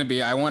 Mine's going to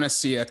be, I want to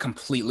see a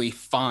completely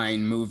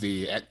fine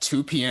movie at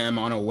 2 p.m.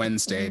 on a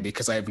Wednesday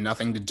because I have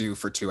nothing to do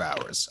for 2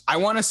 hours. I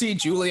want to see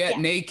Juliet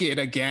naked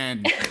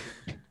again.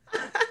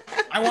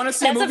 I want to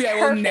see a movie I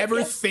will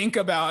never think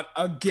about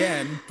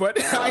again, but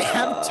I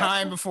have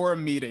time before a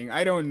meeting.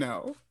 I don't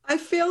know. I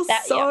feel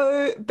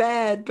so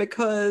bad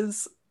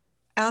because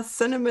our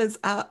cinemas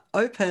are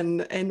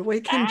open and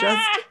we can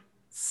just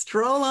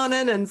stroll on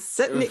in and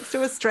sit next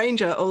to a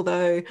stranger,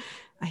 although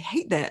I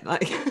hate that.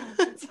 Like,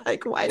 it's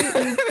like, why did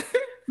you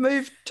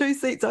move 2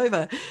 seats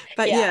over?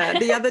 But yeah,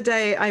 the other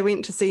day I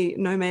went to see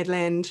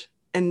Nomadland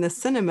in the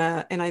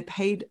cinema and I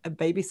paid a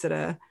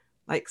babysitter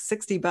like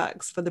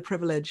 $60 for the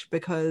privilege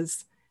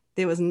because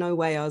there was no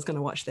way I was going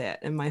to watch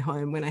that in my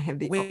home when I have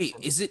the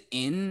option. Is it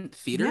in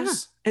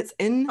theaters? Yeah, it's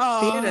in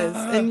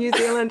theaters in New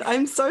Zealand.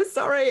 I'm so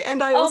sorry.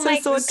 And I also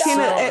saw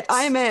Tenet at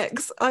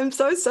IMAX. I'm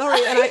so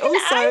sorry. And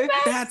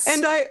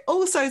I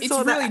also it's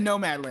saw really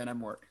Nomadland I'm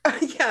more.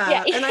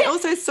 Yeah. And I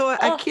also saw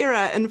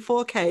Akira in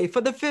 4K for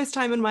the first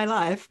time in my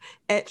life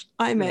at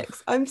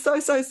IMAX. I'm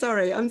so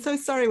sorry. I'm so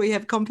sorry we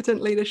have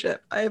competent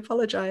leadership. I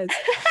apologize.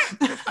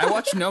 I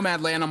watched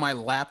Nomadland on my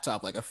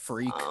laptop like a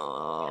freak.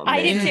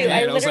 I did too.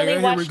 I literally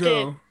watched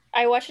it.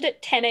 I watched it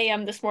at 10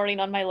 a.m. this morning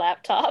on my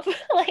laptop.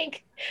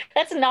 Like,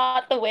 that's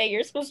not the way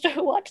you're supposed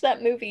to watch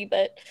that movie,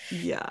 but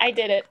yeah, I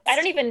did it. I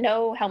don't even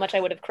know how much I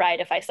would have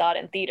cried if I saw it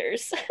in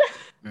theaters.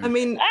 I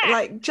mean,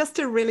 like, just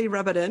to really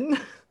rub it in,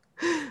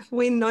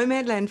 when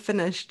Nomadland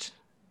finished,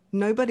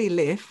 nobody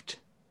left.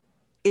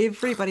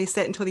 Everybody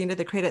sat until the end of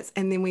the credits,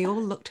 and then we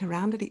all looked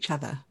around at each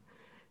other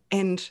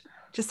and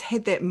just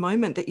had that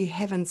moment that you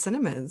have in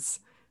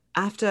cinemas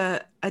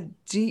after a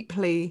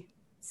deeply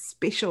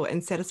special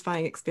and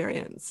satisfying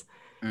experience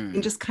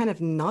and just kind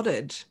of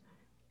nodded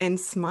and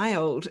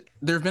smiled.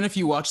 There have been a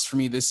few watches for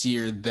me this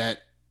year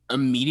that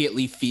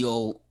immediately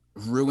feel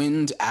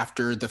ruined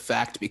after the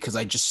fact because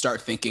I just start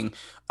thinking,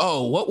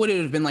 oh, what would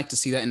it have been like to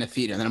see that in a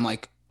theater? And then I'm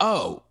like,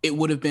 oh, it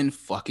would have been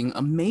fucking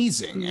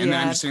amazing. And then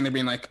I'm just sitting there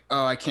being like,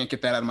 oh, I can't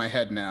get that out of my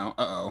head now.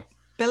 Uh-oh.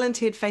 Bill and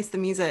Ted Face the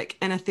Music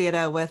in a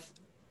theater with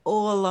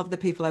all of the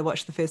people I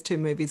watched the first 2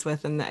 movies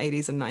with in the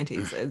 80s and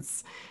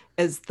 90s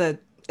is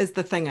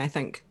the thing I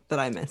think that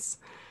I miss.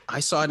 I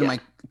saw it in my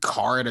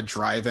car at a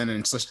drive-in, and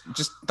it's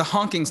just the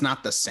honking's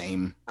not the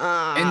same.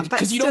 And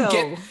because you don't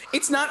get,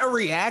 it's not a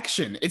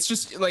reaction. It's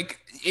just like,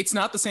 it's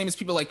not the same as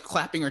people like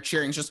clapping or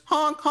cheering. It's just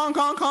honk, honk,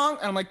 honk, honk.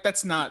 And I'm like,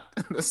 that's not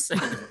the same.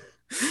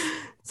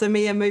 So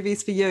Mia,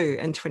 movies for you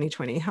in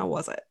 2020, how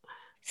was it?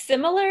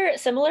 Similar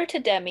to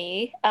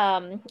Demi,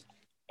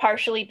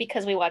 partially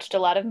because we watched a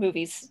lot of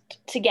movies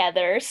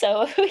together.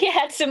 So we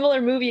had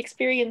similar movie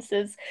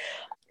experiences.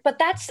 But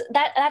that's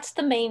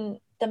the main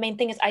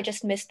thing is I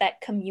just missed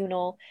that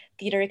communal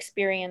theater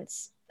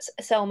experience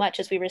so much,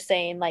 as we were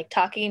saying, like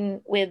talking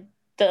with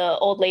the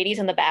old ladies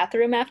in the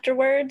bathroom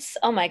afterwards.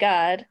 Oh my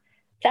God,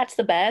 that's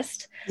the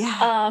best.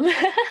 Yeah.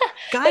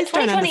 Guys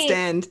don't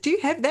understand. Do you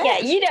have that? Yeah,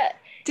 you don't.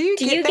 Do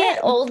you get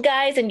old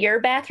guys in your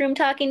bathroom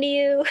talking to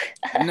you?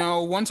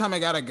 No, one time I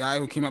got a guy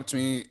who came up to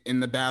me in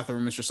the bathroom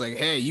and was just like,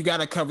 hey, you got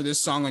to cover this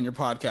song on your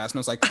podcast. And I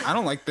was like, I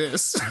don't like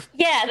this.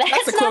 Yeah,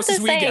 that's the closest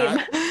we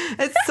got.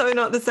 It's so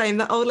not the same.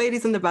 The old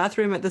ladies in the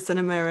bathroom at the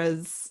cinema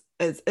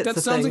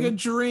that sounds like a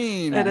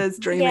dream. It is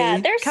dreamy. Yeah,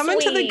 they're come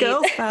sweet. into the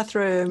girls'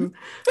 bathroom.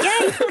 Yeah,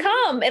 you can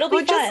come. It'll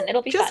be fun.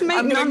 It'll be fun.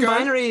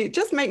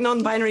 Just make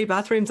non-binary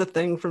bathrooms a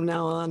thing from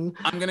now on.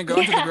 I'm gonna go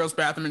into the girls'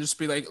 bathroom and just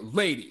be like,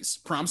 ladies,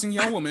 promising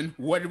young woman,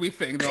 what did we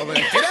think? They're all like,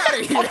 get out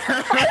of here.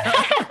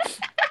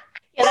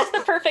 Yeah, that's the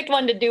perfect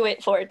one to do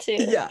it for too.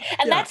 Yeah.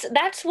 And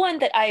that's one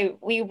that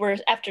we were,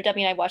 after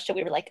Debbie and I watched it,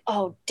 we were like,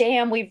 oh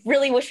damn, we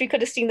really wish we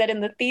could have seen that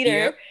in the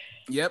theater.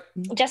 Yep.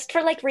 Just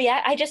for like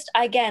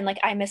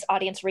I miss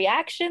audience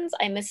reactions.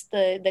 I miss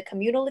the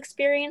communal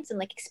experience and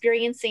like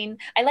experiencing.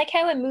 I like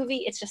how a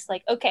movie, it's just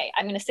like, okay,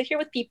 I'm going to sit here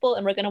with people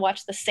and we're going to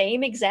watch the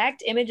same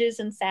exact images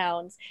and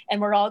sounds, and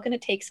we're all going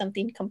to take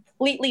something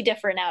completely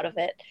different out of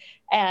it.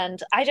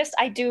 And I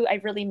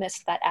really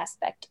miss that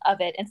aspect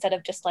of it, instead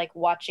of just like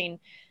watching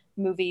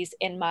movies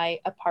in my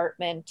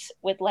apartment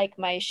with like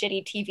my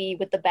shitty TV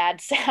with the bad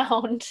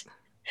sound.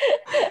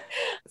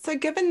 So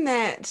given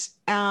that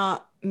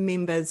our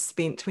members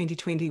spent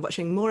 2020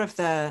 watching more of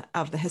the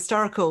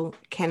historical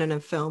canon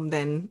of film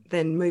than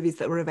movies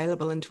that were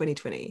available in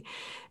 2020,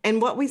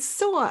 and what we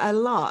saw a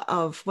lot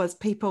of was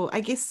people,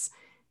 I guess,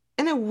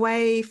 in a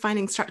way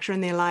finding structure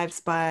in their lives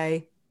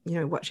by, you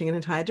know, watching an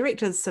entire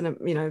director's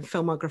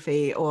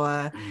filmography,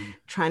 or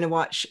trying to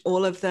watch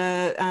all of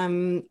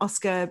the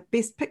Oscar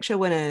Best Picture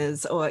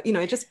winners, or, you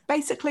know, just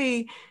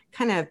basically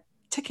kind of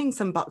ticking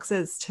some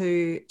boxes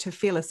to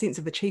feel a sense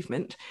of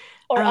achievement.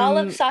 Or all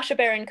of Sacha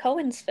Baron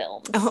Cohen's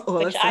films,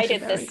 which I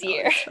did this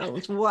year.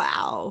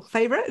 Wow.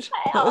 Favorite?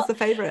 What was the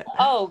favorite?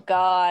 Oh,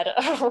 God.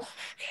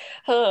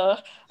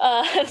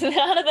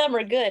 None of them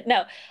are good.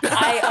 No,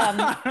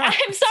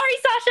 I'm sorry,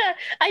 Sasha.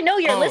 I know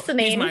you're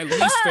listening. He's my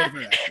least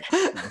favorite.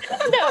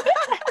 No.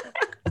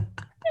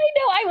 I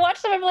know. I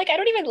watched them. I'm like, I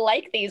don't even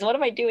like these. What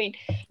am I doing?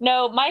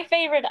 No, my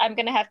favorite, I'm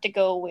going to have to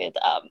go with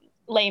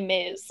Les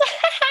Mis.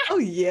 Oh,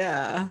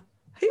 yeah.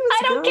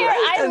 I don't care.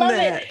 I love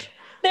it.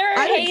 There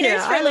are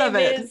haters for Les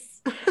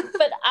Mis,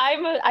 but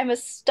I'm a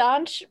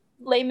staunch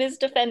Les Mis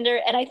defender,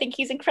 and I think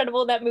he's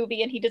incredible in that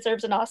movie, and he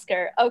deserves an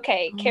Oscar.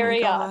 Okay,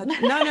 carry on.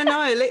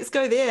 No. Let's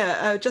go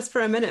there just for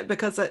a minute,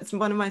 because it's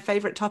one of my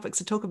favorite topics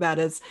to talk about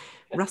is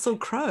Russell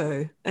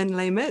Crowe in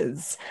Les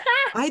Mis.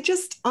 I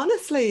just,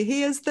 honestly,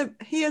 he is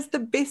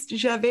the best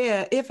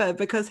Javert ever,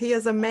 because he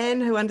is a man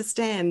who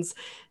understands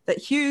that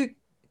Hugh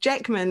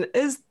Jackman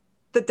is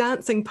the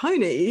dancing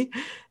pony,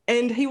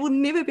 and he will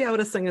never be able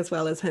to sing as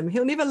well as him.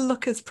 He'll never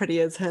look as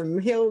pretty as him.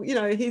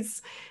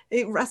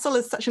 Russell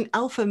is such an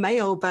alpha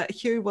male, but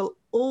Hugh will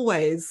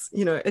always,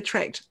 you know,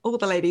 attract all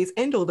the ladies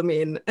and all the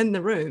men in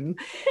the room.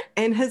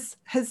 And his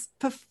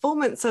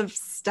performance of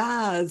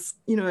stars,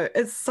 you know,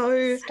 is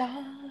so...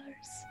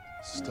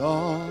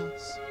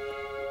 Stars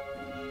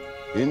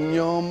in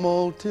your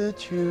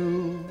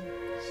multitudes,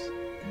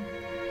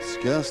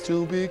 scarce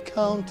to be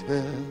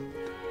counted,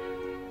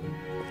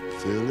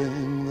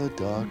 filling the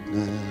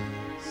darkness.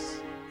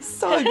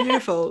 So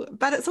beautiful,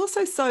 but it's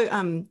also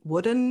so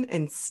wooden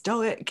and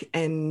stoic,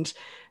 and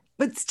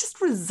it's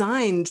just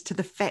resigned to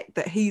the fact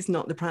that he's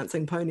not the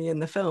prancing pony in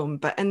the film,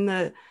 but in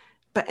the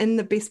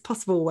best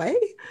possible way.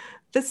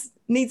 This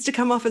needs to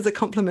come off as a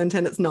compliment,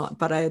 and it's not,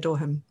 but I adore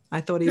him.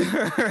 I thought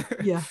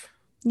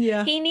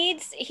yeah. He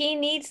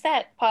needs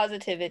that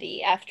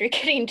positivity after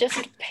getting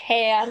just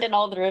panned in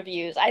all the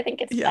reviews. I think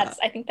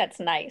that's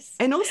nice.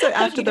 And also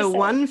after the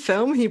one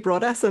film he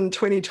brought us in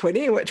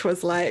 2020, which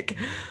was like,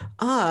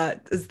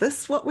 is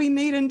this what we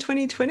need in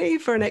 2020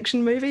 for an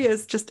action movie?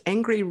 Is just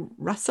angry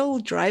Russell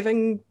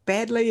driving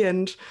badly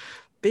and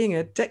being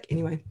a dick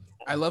anyway.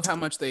 I love how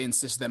much they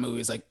insist that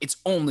movie is like, it's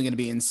only going to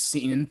be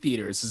seen in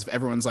theaters. As if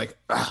everyone's like,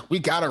 we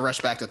got to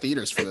rush back to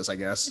theaters for this, I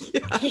guess.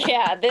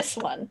 Yeah, this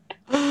one.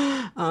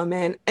 Oh,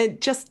 man.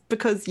 And just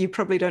because you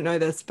probably don't know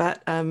this,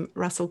 but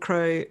Russell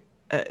Crowe,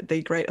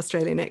 the great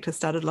Australian actor,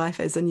 started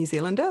life as a New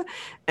Zealander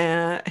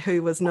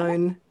who was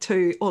known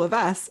to all of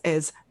us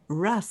as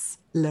Russ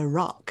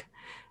LaRock.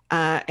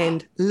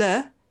 And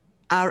Le,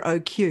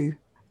 R-O-Q,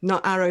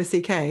 not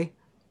R-O-C-K,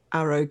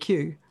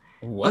 R-O-Q.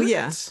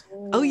 What?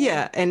 Oh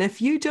yeah. And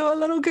if you do a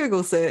little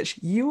Google search,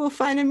 you will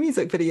find a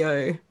music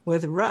video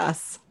with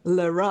Russ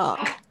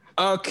LaRock.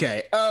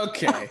 Okay.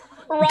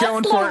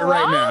 Going for it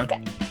right now.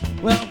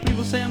 Well,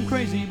 people say I'm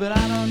crazy, but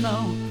I don't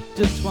know.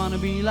 Just want to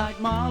be like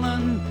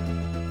Marlon.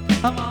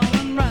 I'm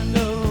Marlon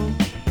Brando.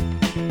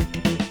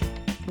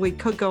 We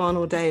could go on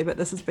all day, but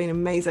this has been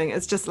amazing.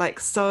 It's just like,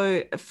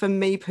 so for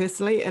me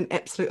personally, an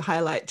absolute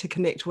highlight to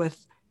connect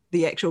with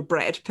the actual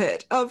Brad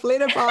Pitt of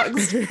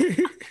Letterboxd.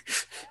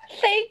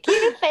 Thank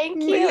you.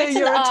 Yeah, it's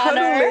you're an a total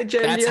honor.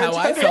 legend. That's how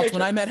I felt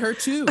when I met her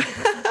too.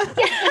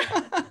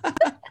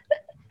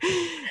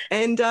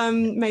 And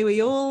may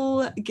we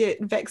all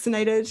get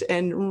vaccinated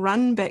and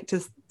run back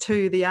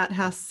to the art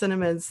house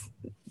cinemas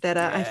that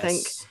are, I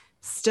think,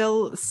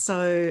 still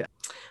so...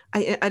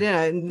 I don't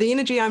know, the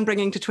energy I'm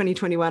bringing to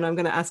 2021, I'm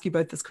going to ask you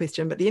both this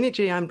question, but the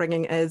energy I'm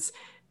bringing is,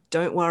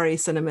 don't worry,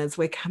 cinemas,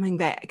 we're coming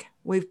back.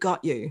 We've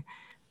got you.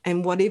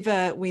 And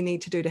whatever we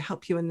need to do to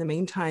help you in the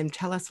meantime,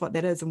 tell us what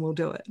that is and we'll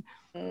do it.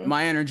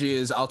 My energy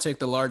is, I'll take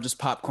the largest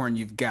popcorn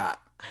you've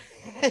got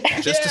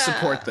just to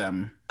support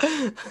them.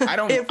 I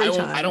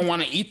don't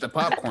want to eat the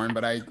popcorn,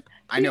 but I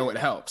know it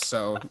helps.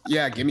 So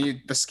yeah, give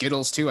me the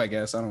Skittles too, I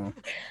guess. I don't know.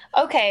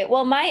 Okay,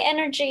 well, my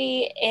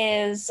energy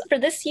is, for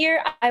this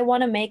year, I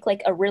want to make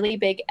like a really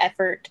big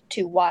effort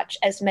to watch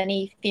as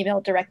many female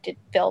directed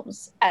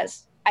films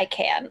as I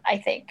can, I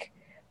think.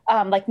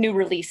 like new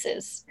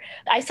releases.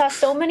 I saw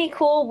so many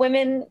cool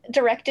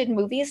women-directed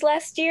movies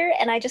last year,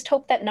 and I just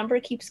hope that number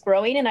keeps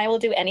growing, and I will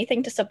do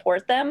anything to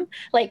support them.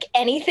 Like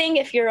anything,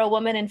 if you're a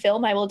woman in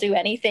film, I will do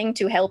anything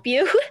to help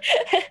you.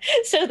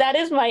 So that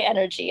is my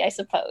energy, I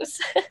suppose.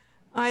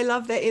 I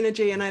love that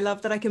energy, and I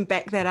love that I can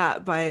back that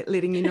up by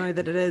letting you know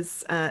that it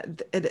is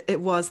it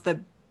was the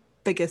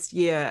biggest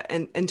year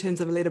in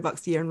terms of a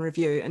Letterboxd year in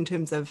review in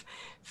terms of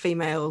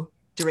female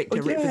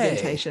director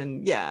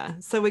representation. Yeah,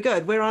 so we're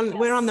good. We're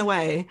on the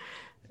way,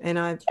 and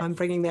I'm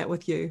bringing that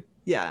with you.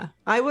 Yeah,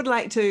 I would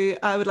like to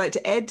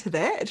add to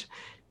that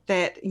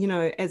you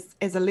know, as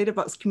a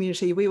Letterboxd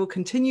community, we will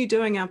continue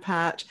doing our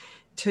part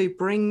to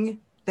bring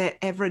that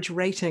average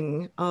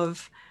rating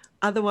of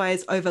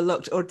otherwise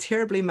overlooked or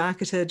terribly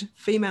marketed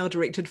female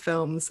directed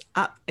films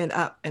up and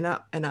up and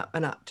up and up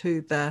and up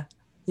to the,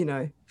 you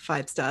know,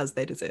 5 stars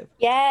they deserve.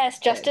 Yes,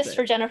 justice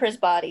for Jennifer's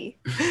Body.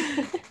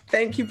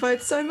 Thank you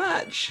both so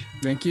much.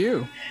 Thank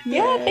you.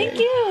 Yeah, thank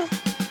you.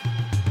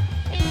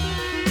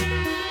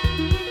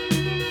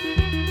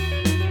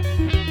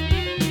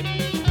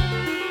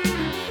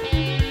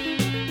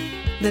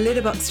 The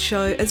Letterboxd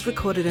show is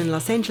recorded in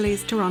Los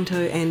Angeles,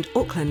 Toronto and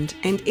Auckland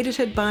and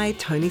edited by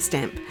Tony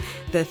Stamp.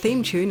 The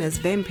theme tune is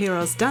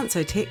Vampiros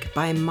Danceotech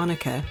by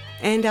Monica,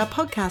 and our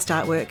podcast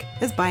artwork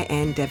is by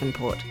Anne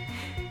Davenport.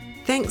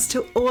 Thanks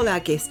to all our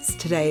guests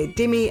today,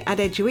 Demi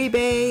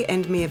Adejuibe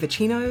and Mia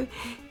Vicino,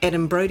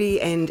 Adam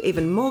Brody and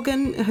Evan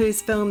Morgan,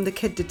 whose film The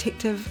Kid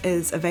Detective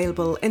is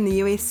available in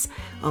the US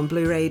on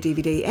Blu-ray,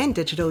 DVD and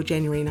digital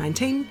January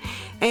 19,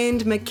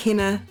 and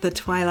McKenna, the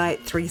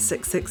Twilight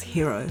 366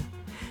 hero.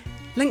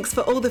 Links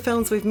for all the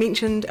films we've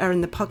mentioned are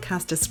in the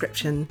podcast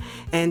description,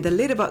 and the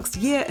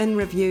Letterboxd Year in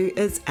Review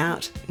is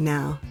out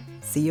now.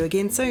 See you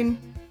again soon.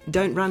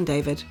 Don't run,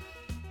 David.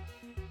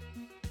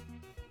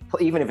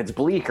 Even if it's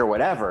bleak or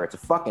whatever, it's a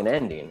fucking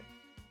ending.